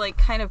he's like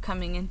kind of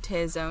coming into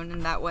his own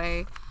in that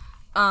way.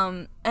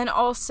 And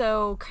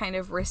also kind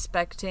of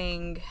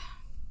respecting,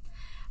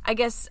 I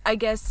guess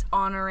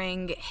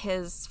honoring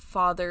his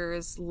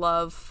father's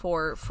love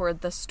for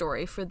the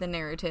story, for the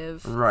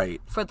narrative.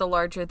 Right. For the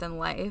larger than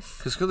life.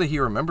 Because clearly he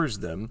remembers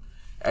them.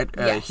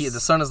 Yes. The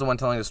son is the one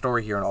telling the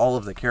story here, and all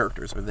of the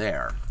characters are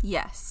there.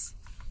 Yes.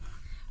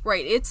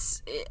 Right,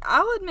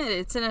 I'll admit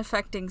it's an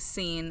affecting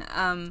scene,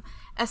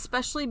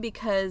 especially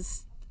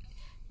because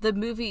the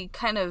movie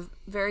kind of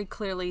very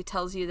clearly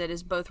tells you that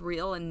it's both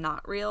real and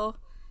not real.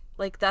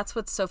 Like, that's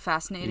what's so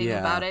fascinating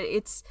about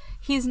it.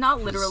 He's not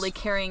literally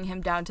carrying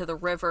him down to the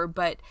river,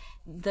 but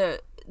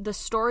the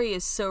story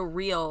is so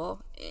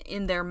real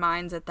in their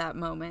minds at that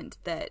moment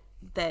that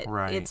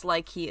it's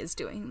like he is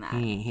doing that.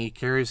 He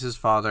carries his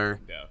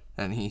father,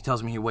 and he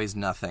tells me he weighs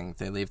nothing.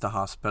 They leave the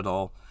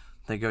hospital.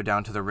 They go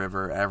down to the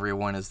river.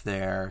 Everyone is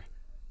there.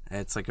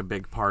 It's like a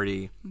big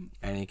party.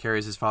 And he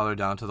carries his father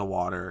down to the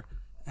water.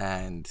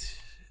 And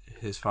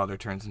his father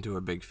turns into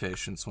a big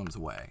fish and swims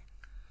away.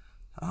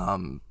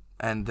 And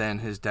then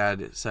his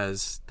dad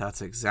says,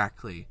 "That's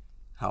exactly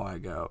how I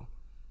go."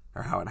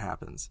 Or how it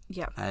happens.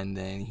 Yep. And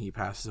then he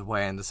passes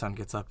away and the son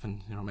gets up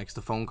and makes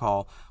the phone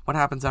call. What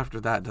happens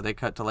after that? Do they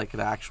cut to like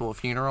the actual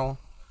funeral?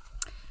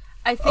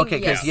 I think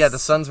because the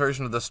son's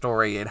version of the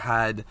story, it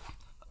had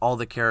all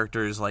the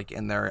characters like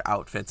in their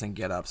outfits and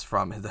get-ups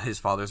from his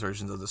father's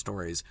versions of the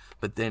stories.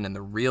 But then in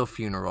the real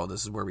funeral,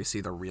 this is where we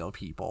see the real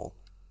people.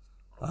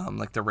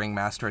 Like the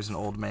ringmaster is an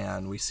old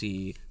man. We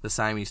see the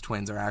Siamese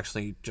twins are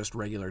actually just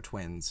regular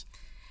twins.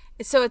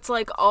 So it's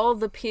like all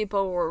the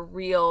people were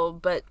real,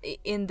 but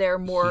in their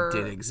more...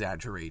 He did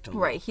exaggerate a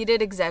little. Right, he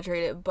did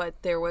exaggerate it,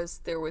 but there was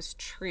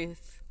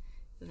truth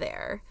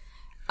there.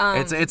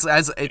 It's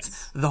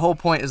the whole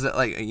point is that,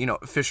 like, you know,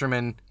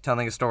 fishermen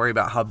telling a story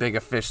about how big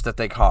a fish that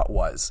they caught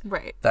was.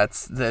 Right.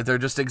 They're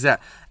just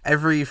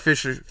every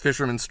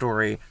fisherman's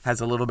story has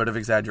a little bit of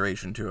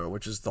exaggeration to it,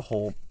 which is the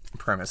whole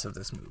premise of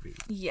this movie.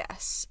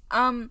 Yes.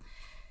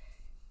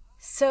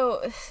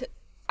 So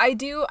I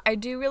do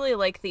really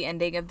like the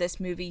ending of this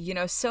movie. You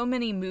know, so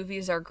many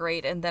movies are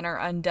great and then are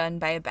undone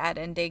by a bad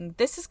ending.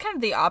 This is kind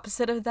of the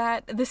opposite of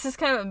that. This is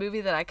kind of a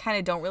movie that I kind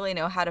of don't really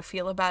know how to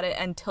feel about it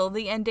until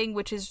the ending,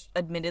 which is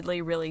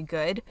admittedly really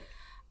good.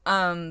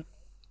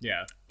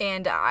 Yeah.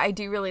 And I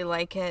do really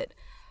like it.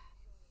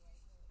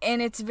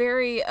 And it's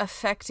very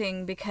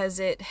affecting because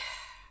it...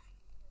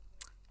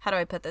 How do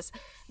I put this?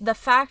 The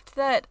fact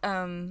that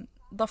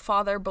the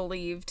father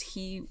believed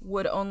he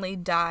would only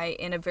die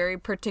in a very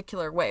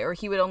particular way, or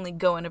he would only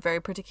go in a very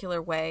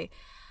particular way.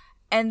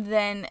 And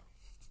then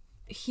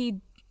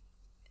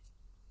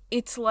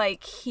it's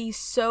like he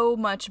so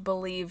much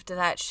believed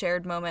that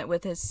shared moment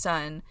with his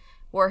son,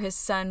 where his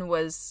son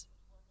was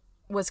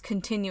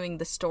continuing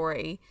the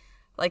story.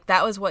 Like,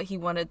 that was what he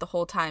wanted the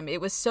whole time. It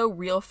was so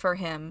real for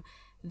him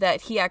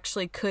that he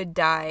actually could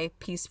die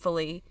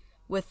peacefully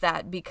with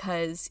that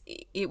because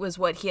it was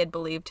what he had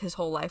believed his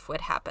whole life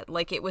would happen.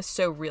 Like, it was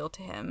so real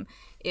to him.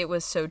 It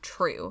was so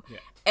true. Yeah.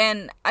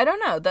 And I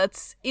don't know,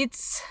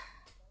 it's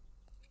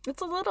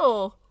a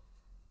little,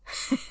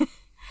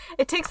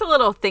 it takes a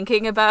little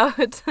thinking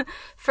about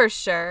for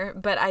sure,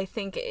 but I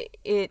think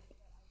it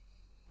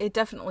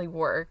definitely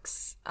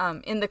works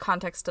in the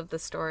context of the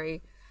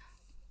story.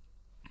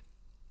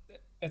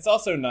 It's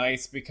also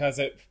nice because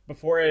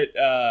before it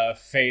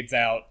fades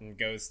out and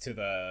goes to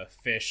the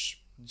fish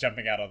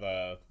jumping out of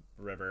the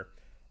river,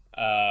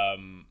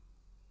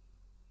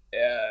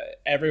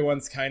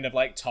 everyone's kind of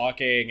like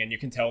talking, and you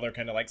can tell they're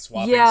kind of like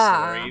swapping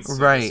stories.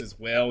 So right. This is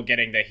Will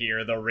getting to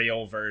hear the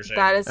real version.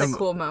 That is a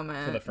cool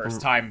moment for the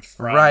first time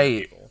from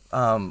people.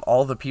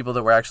 All the people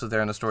that were actually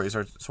there in the stories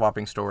are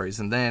swapping stories,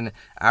 and then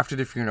after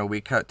the funeral,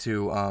 we cut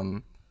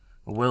to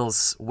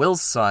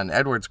Will's son,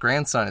 Edward's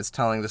grandson, is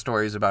telling the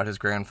stories about his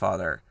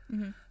grandfather,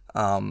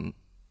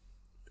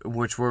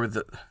 which were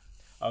the.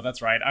 Oh,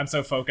 that's right. I'm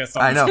so focused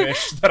on the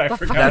fish that I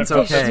forgot. That's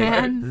about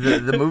okay. The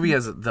the movie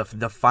has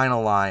the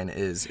final line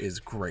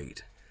is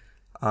great.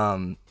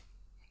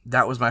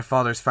 That was my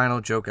father's final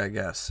joke, I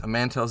guess. A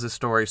man tells his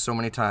story so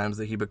many times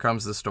that he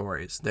becomes the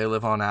stories. They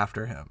live on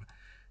after him,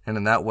 and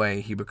in that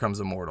way, he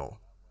becomes immortal.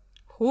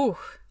 Whew.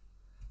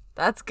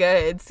 That's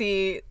good.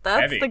 See,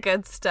 that's Heavy. The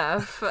good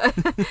stuff.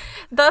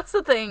 That's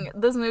the thing.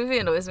 This movie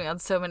annoys me on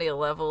so many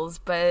levels,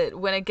 but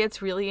when it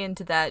gets really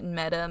into that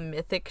meta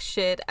mythic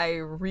shit, I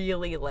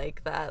really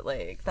like that.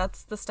 Like,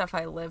 that's the stuff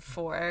I live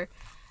for.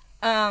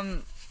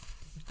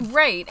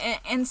 Right.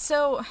 And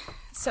so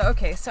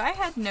okay, so I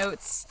had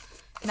notes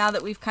now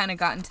that we've kind of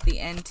gotten to the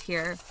end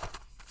here.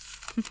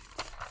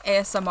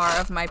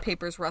 ASMR of my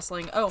papers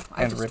rustling. Oh,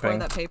 I just tore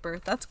that paper.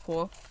 That's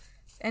cool.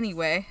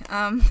 Anyway,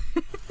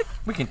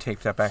 we can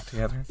tape that back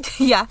together.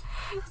 Yeah.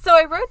 So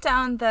I wrote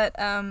down that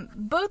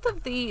both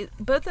of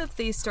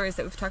these stories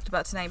that we've talked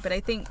about tonight, but I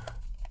think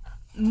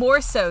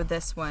more so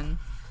this one,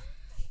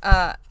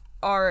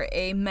 are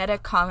a meta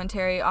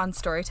commentary on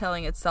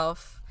storytelling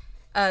itself.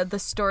 The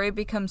story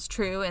becomes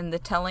true in the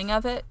telling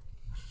of it.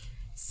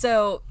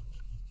 So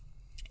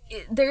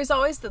there's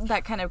always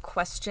that kind of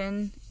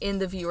question in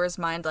the viewer's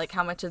mind, like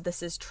how much of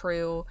this is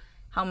true,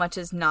 how much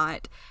is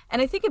not.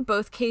 And I think in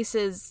both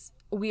cases,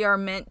 we are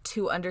meant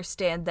to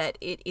understand that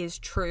it is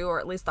true, or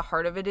at least the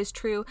heart of it is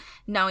true.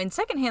 Now, in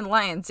Secondhand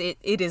Lions, it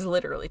is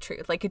literally true.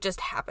 Like, it just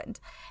happened.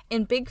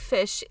 In Big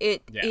Fish,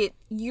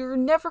 you're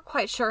never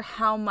quite sure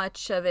how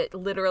much of it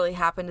literally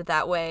happened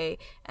that way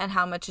and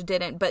how much it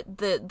didn't, but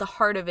the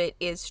heart of it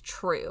is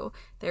true.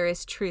 There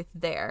is truth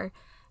there.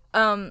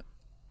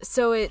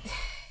 So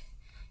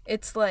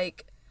it's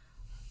like,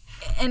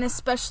 and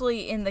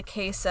especially in the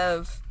case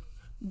of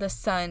the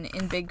son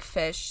in Big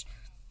Fish,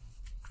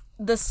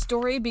 the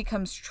story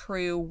becomes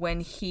true when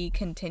he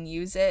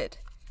continues it.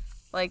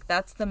 Like,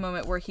 that's the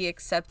moment where he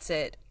accepts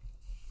it,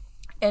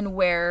 and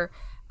where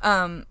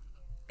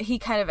he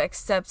kind of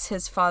accepts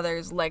his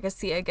father's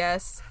legacy, I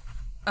guess.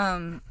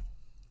 And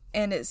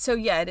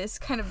it is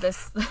kind of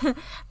this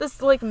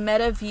this like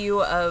meta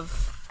view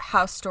of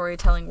how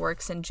storytelling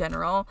works in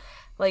general.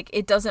 Like,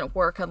 it doesn't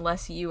work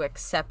unless you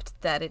accept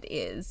that it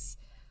is.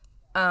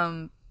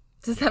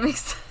 Does that make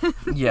sense?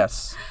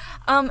 Yes.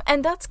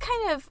 And that's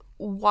kind of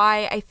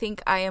why I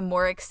think I am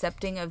more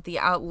accepting of the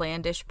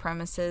outlandish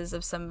premises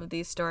of some of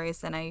these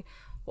stories than I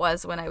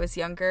was when I was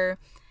younger.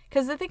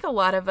 Because I think a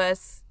lot of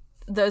us,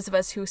 those of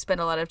us who spend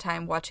a lot of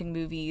time watching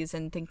movies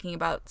and thinking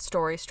about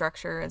story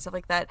structure and stuff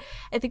like that,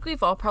 I think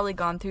we've all probably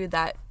gone through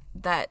that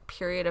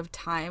period of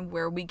time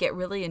where we get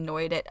really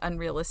annoyed at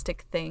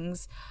unrealistic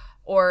things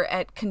or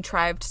at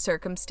contrived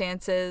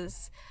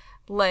circumstances.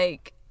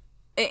 Like,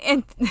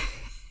 and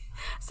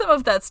some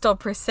of that still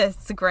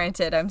persists.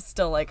 Granted, I'm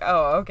still like,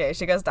 oh, okay,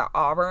 she goes to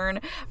Auburn,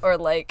 or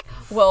like,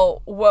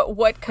 well,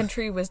 what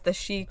country was the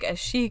sheik a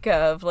sheik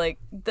of? Like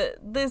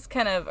this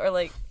kind of, or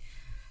like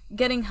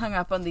getting hung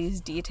up on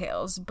these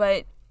details,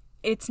 but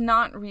it's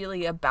not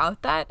really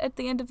about that at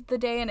the end of the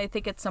day. And I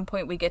think at some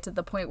point we get to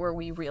the point where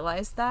we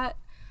realize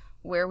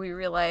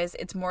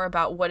it's more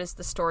about what is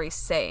the story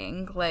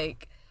saying,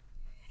 like,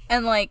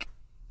 and like,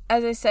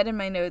 as I said in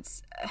my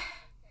notes,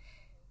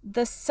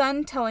 the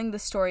son telling the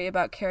story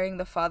about carrying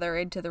the father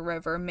into the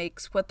river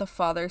makes what the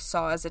father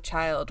saw as a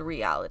child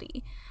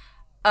reality.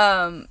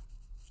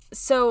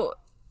 So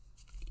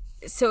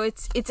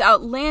it's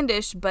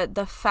outlandish, but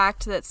the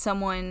fact that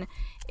someone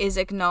is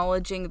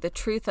acknowledging the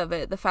truth of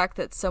it, the fact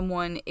that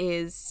someone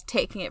is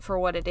taking it for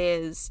what it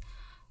is,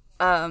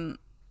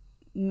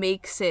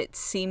 makes it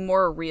seem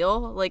more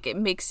real. Like, it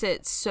makes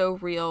it so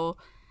real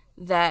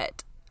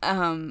that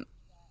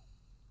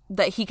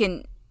that he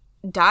can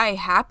die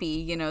happy,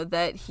 you know,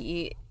 that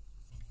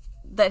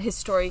his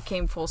story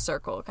came full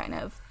circle, kind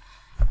of.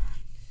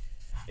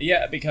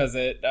 Yeah, because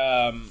it,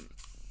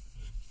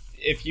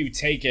 if you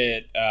take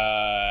it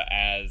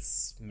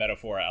as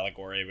metaphor,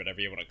 allegory, whatever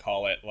you want to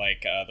call it,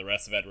 like the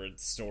rest of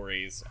Edward's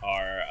stories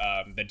are,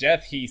 the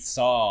death he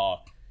saw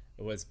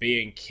was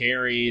being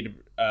carried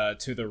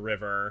to the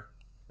river,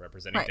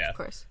 representing right, death, of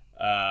course,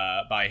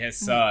 by his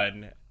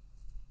son,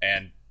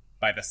 and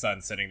by the son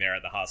sitting there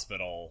at the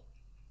hospital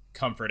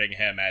comforting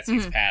him as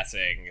he's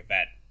passing.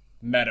 That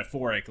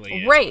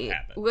metaphorically is right, what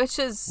happened. which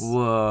is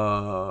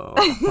Whoa.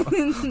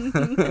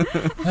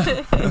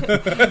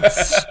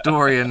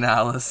 Story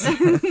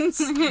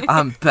analysis.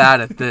 I'm bad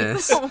at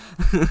this.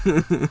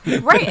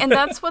 right, and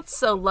that's what's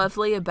so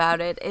lovely about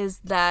it, is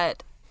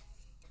that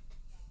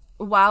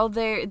while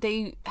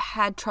they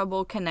had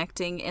trouble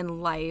connecting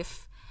in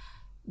life,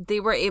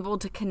 they were able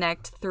to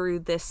connect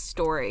through this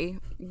story.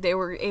 They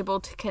were able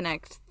to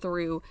connect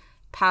through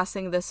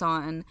passing this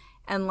on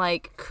and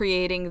like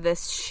creating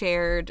this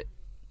shared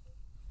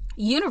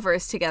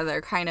universe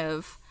together, kind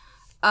of,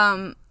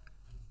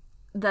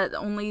 that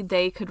only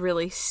they could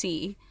really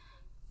see.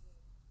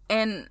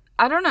 And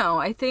I don't know,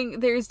 I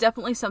think there's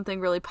definitely something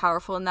really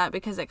powerful in that,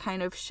 because it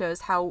kind of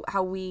shows how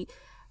we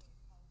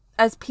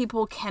as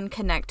people can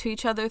connect to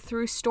each other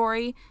through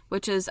story,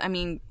 which is, I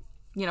mean,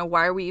 you know,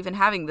 why are we even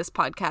having this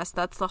podcast?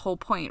 That's the whole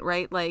point,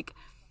 right? Like,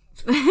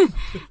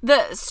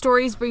 the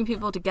stories bring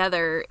people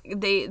together.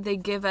 They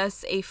give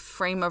us a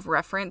frame of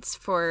reference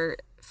for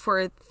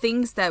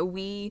things that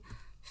we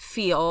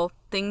feel,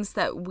 things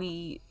that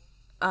we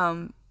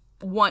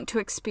want to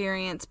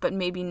experience but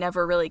maybe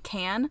never really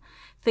can,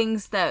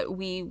 things that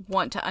we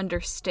want to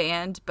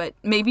understand but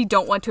maybe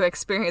don't want to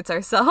experience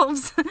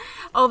ourselves,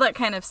 all that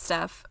kind of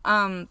stuff.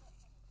 And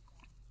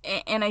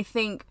I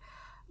think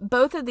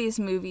both of these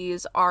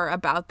movies are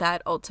about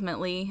that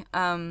ultimately,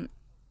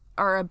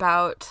 are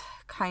about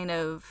kind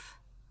of,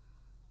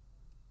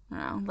 I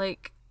don't know,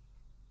 like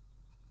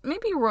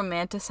maybe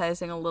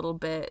romanticizing a little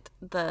bit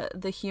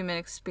the human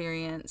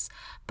experience,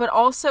 but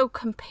also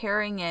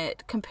comparing the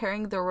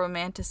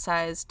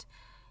romanticized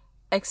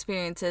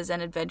experiences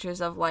and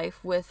adventures of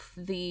life with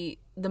the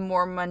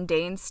more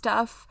mundane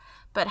stuff,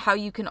 but how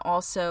you can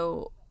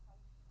also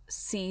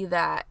see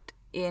that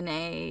in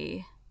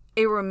a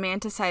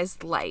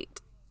romanticized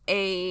light,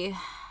 an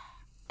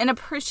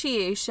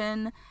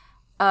appreciation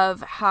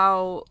of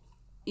how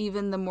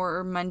even the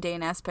more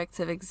mundane aspects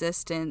of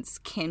existence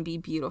can be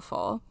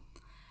beautiful.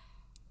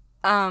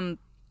 I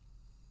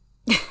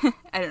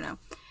don't know.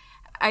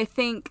 I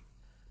think,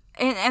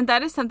 and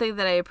that is something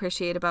that I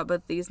appreciate about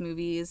both these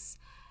movies,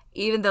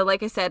 even though,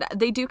 like I said,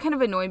 they do kind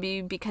of annoy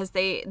me because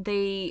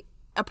they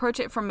approach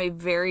it from a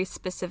very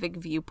specific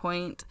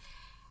viewpoint,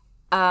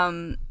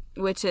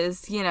 which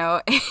is, you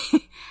know,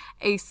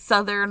 a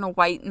southern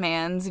white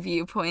man's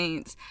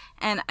viewpoint,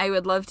 and I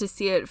would love to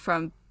see it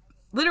from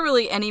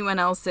literally anyone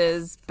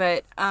else's,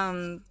 but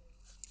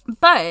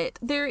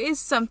there is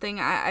something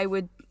I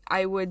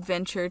would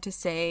venture to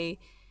say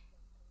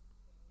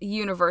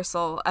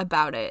universal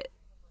about it,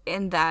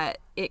 in that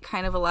it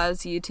kind of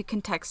allows you to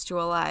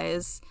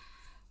contextualize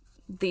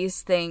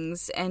these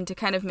things and to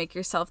kind of make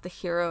yourself the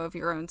hero of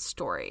your own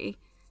story.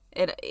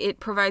 It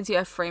provides you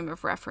a frame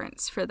of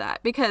reference for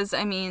that, because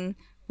I mean,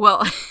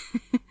 well,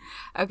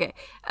 okay,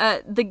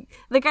 the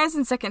guys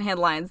in Secondhand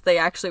Lions, they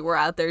actually were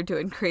out there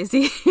doing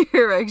crazy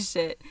heroic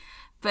shit.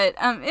 But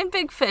in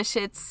Big Fish,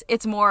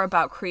 it's more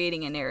about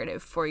creating a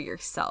narrative for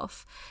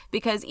yourself,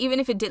 because even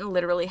if it didn't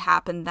literally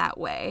happen that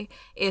way,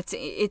 it's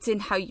in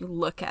how you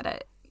look at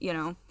it. You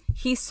know,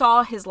 he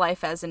saw his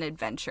life as an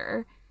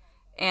adventure,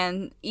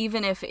 and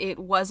even if it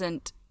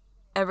wasn't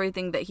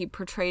everything that he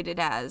portrayed it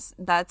as,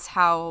 that's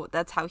how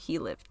he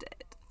lived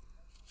it.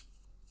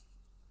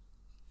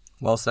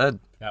 Well said.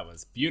 That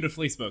was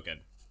beautifully spoken.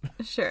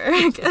 Sure,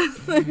 I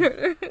guess.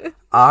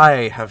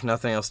 I have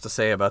nothing else to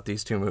say about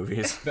these two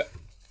movies.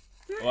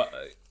 Well,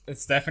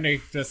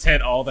 Stephanie just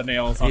hit all the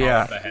nails on all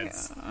of the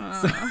heads.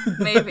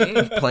 Maybe.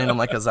 Playing them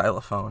like a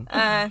xylophone.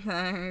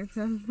 I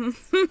don't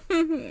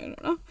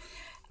know.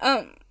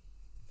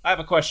 I have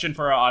a question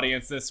for our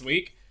audience this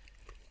week.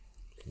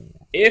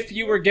 If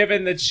you were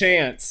given the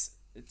chance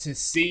to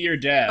see your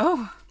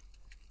death,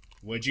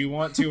 would you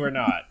want to or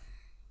not?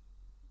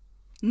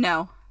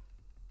 No.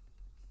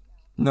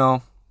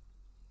 No.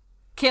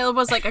 Caleb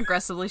was like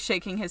aggressively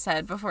shaking his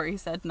head before he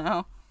said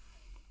no.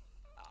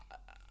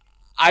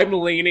 I'm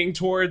leaning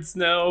towards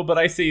no, but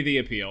I see the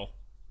appeal.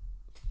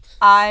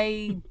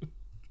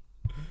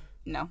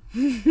 No.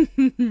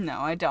 No,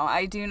 I don't.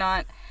 I do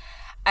not.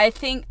 I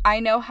think I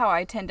know how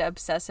I tend to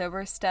obsess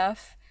over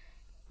stuff.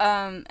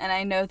 And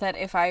I know that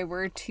if I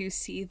were to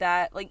see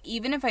that, like,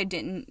 even if I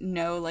didn't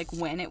know, like,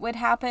 when it would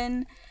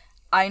happen,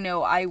 I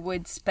know I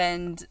would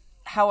spend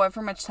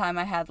however much time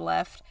I had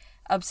left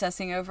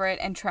obsessing over it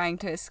and trying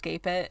to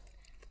escape it.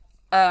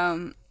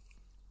 I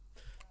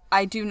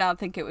do not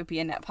think it would be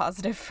a net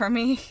positive for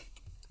me.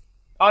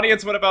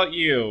 Audience, what about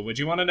you? Would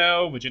you want to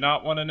know? Would you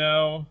not want to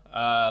know?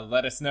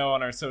 Let us know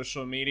on our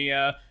social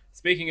media.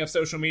 Speaking of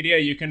social media,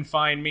 you can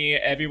find me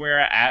everywhere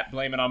at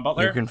Blame It On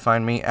Butler. You can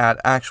find me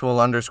at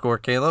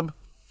actual_Caleb.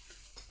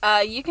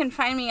 You can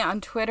find me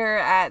on Twitter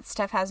at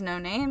Steph Has No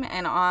Name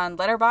and on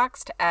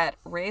Letterboxd at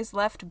Ray's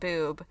Left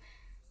Boob.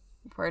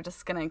 We're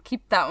just gonna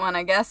keep that one,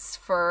 I guess,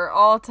 for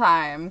all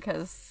time,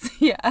 because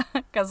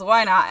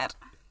why not?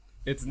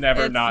 It's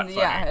never not funny.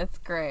 Yeah, it's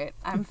great.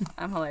 I'm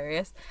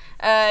hilarious.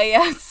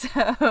 Yeah,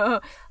 so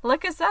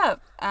look us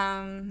up.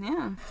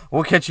 Yeah.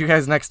 We'll catch you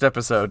guys next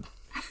episode.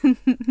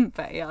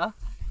 Bye, y'all.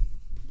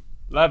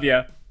 Love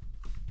ya.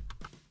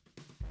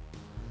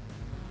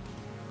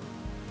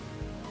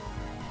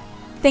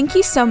 Thank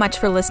you so much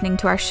for listening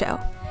to our show.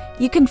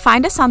 You can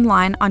find us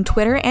online on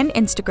Twitter and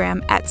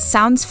Instagram at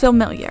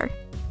SoundsFamiliar.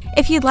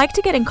 If you'd like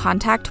to get in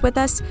contact with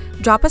us,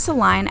 drop us a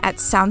line at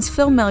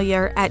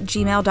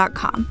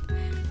soundsfamiliar@gmail.com.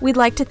 We'd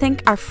like to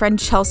thank our friend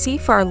Chelsea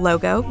for our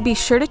logo. Be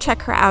sure to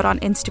check her out on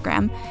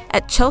Instagram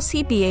at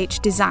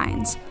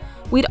ChelseaBHDesigns.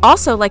 We'd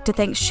also like to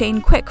thank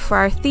Shane Quick for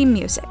our theme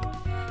music.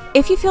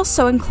 If you feel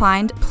so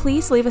inclined,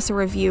 please leave us a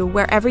review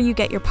wherever you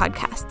get your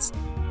podcasts.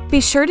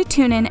 Be sure to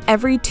tune in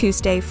every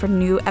Tuesday for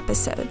new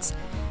episodes.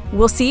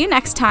 We'll see you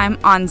next time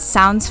on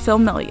Sounds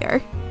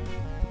Familiar.